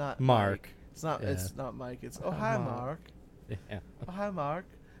Mark, not Mark. Mike. It's not. Yeah. It's not Mike. It's oh hi Mark. Mark. Yeah. Oh hi Mark.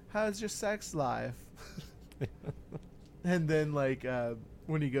 How's your sex life? And then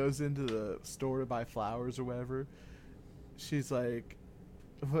when he goes into the store to buy flowers or whatever, she's like,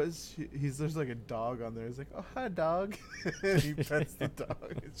 there's like a dog on there. He's like, oh hi dog. And he pets the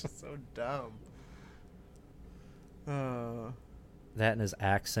dog. It's just so dumb. That and his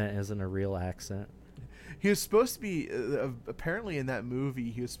accent isn't a real accent. He was supposed to be apparently in that movie.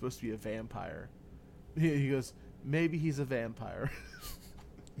 He was supposed to be a vampire. He goes, maybe he's a vampire.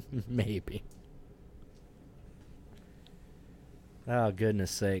 Maybe. Oh,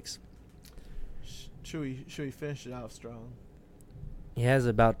 goodness sakes. Should we finish it out strong? Yeah, it's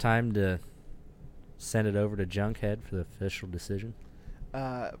about time to send it over to Junkhead for the official decision.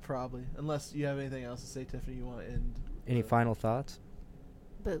 Probably. Unless you have anything else to say, Tiffany, you want to end. Any final thoughts?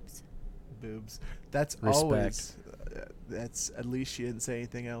 Boobs. Boobs. That's Respect. always. That's at least she didn't say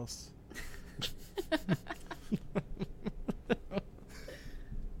anything else.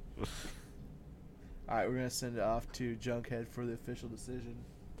 All right, we're gonna send it off to Junkhead for the official decision.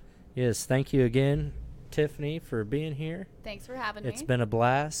 Yes, thank you again, Tiffany, for being here. Thanks for having It's me. been a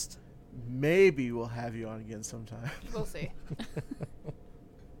blast. Maybe we'll have you on again sometime. We'll see.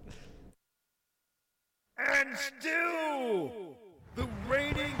 And still, the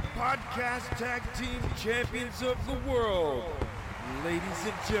reigning podcast tag team champions of the world, ladies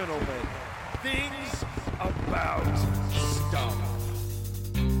and gentlemen, Things About Stomp.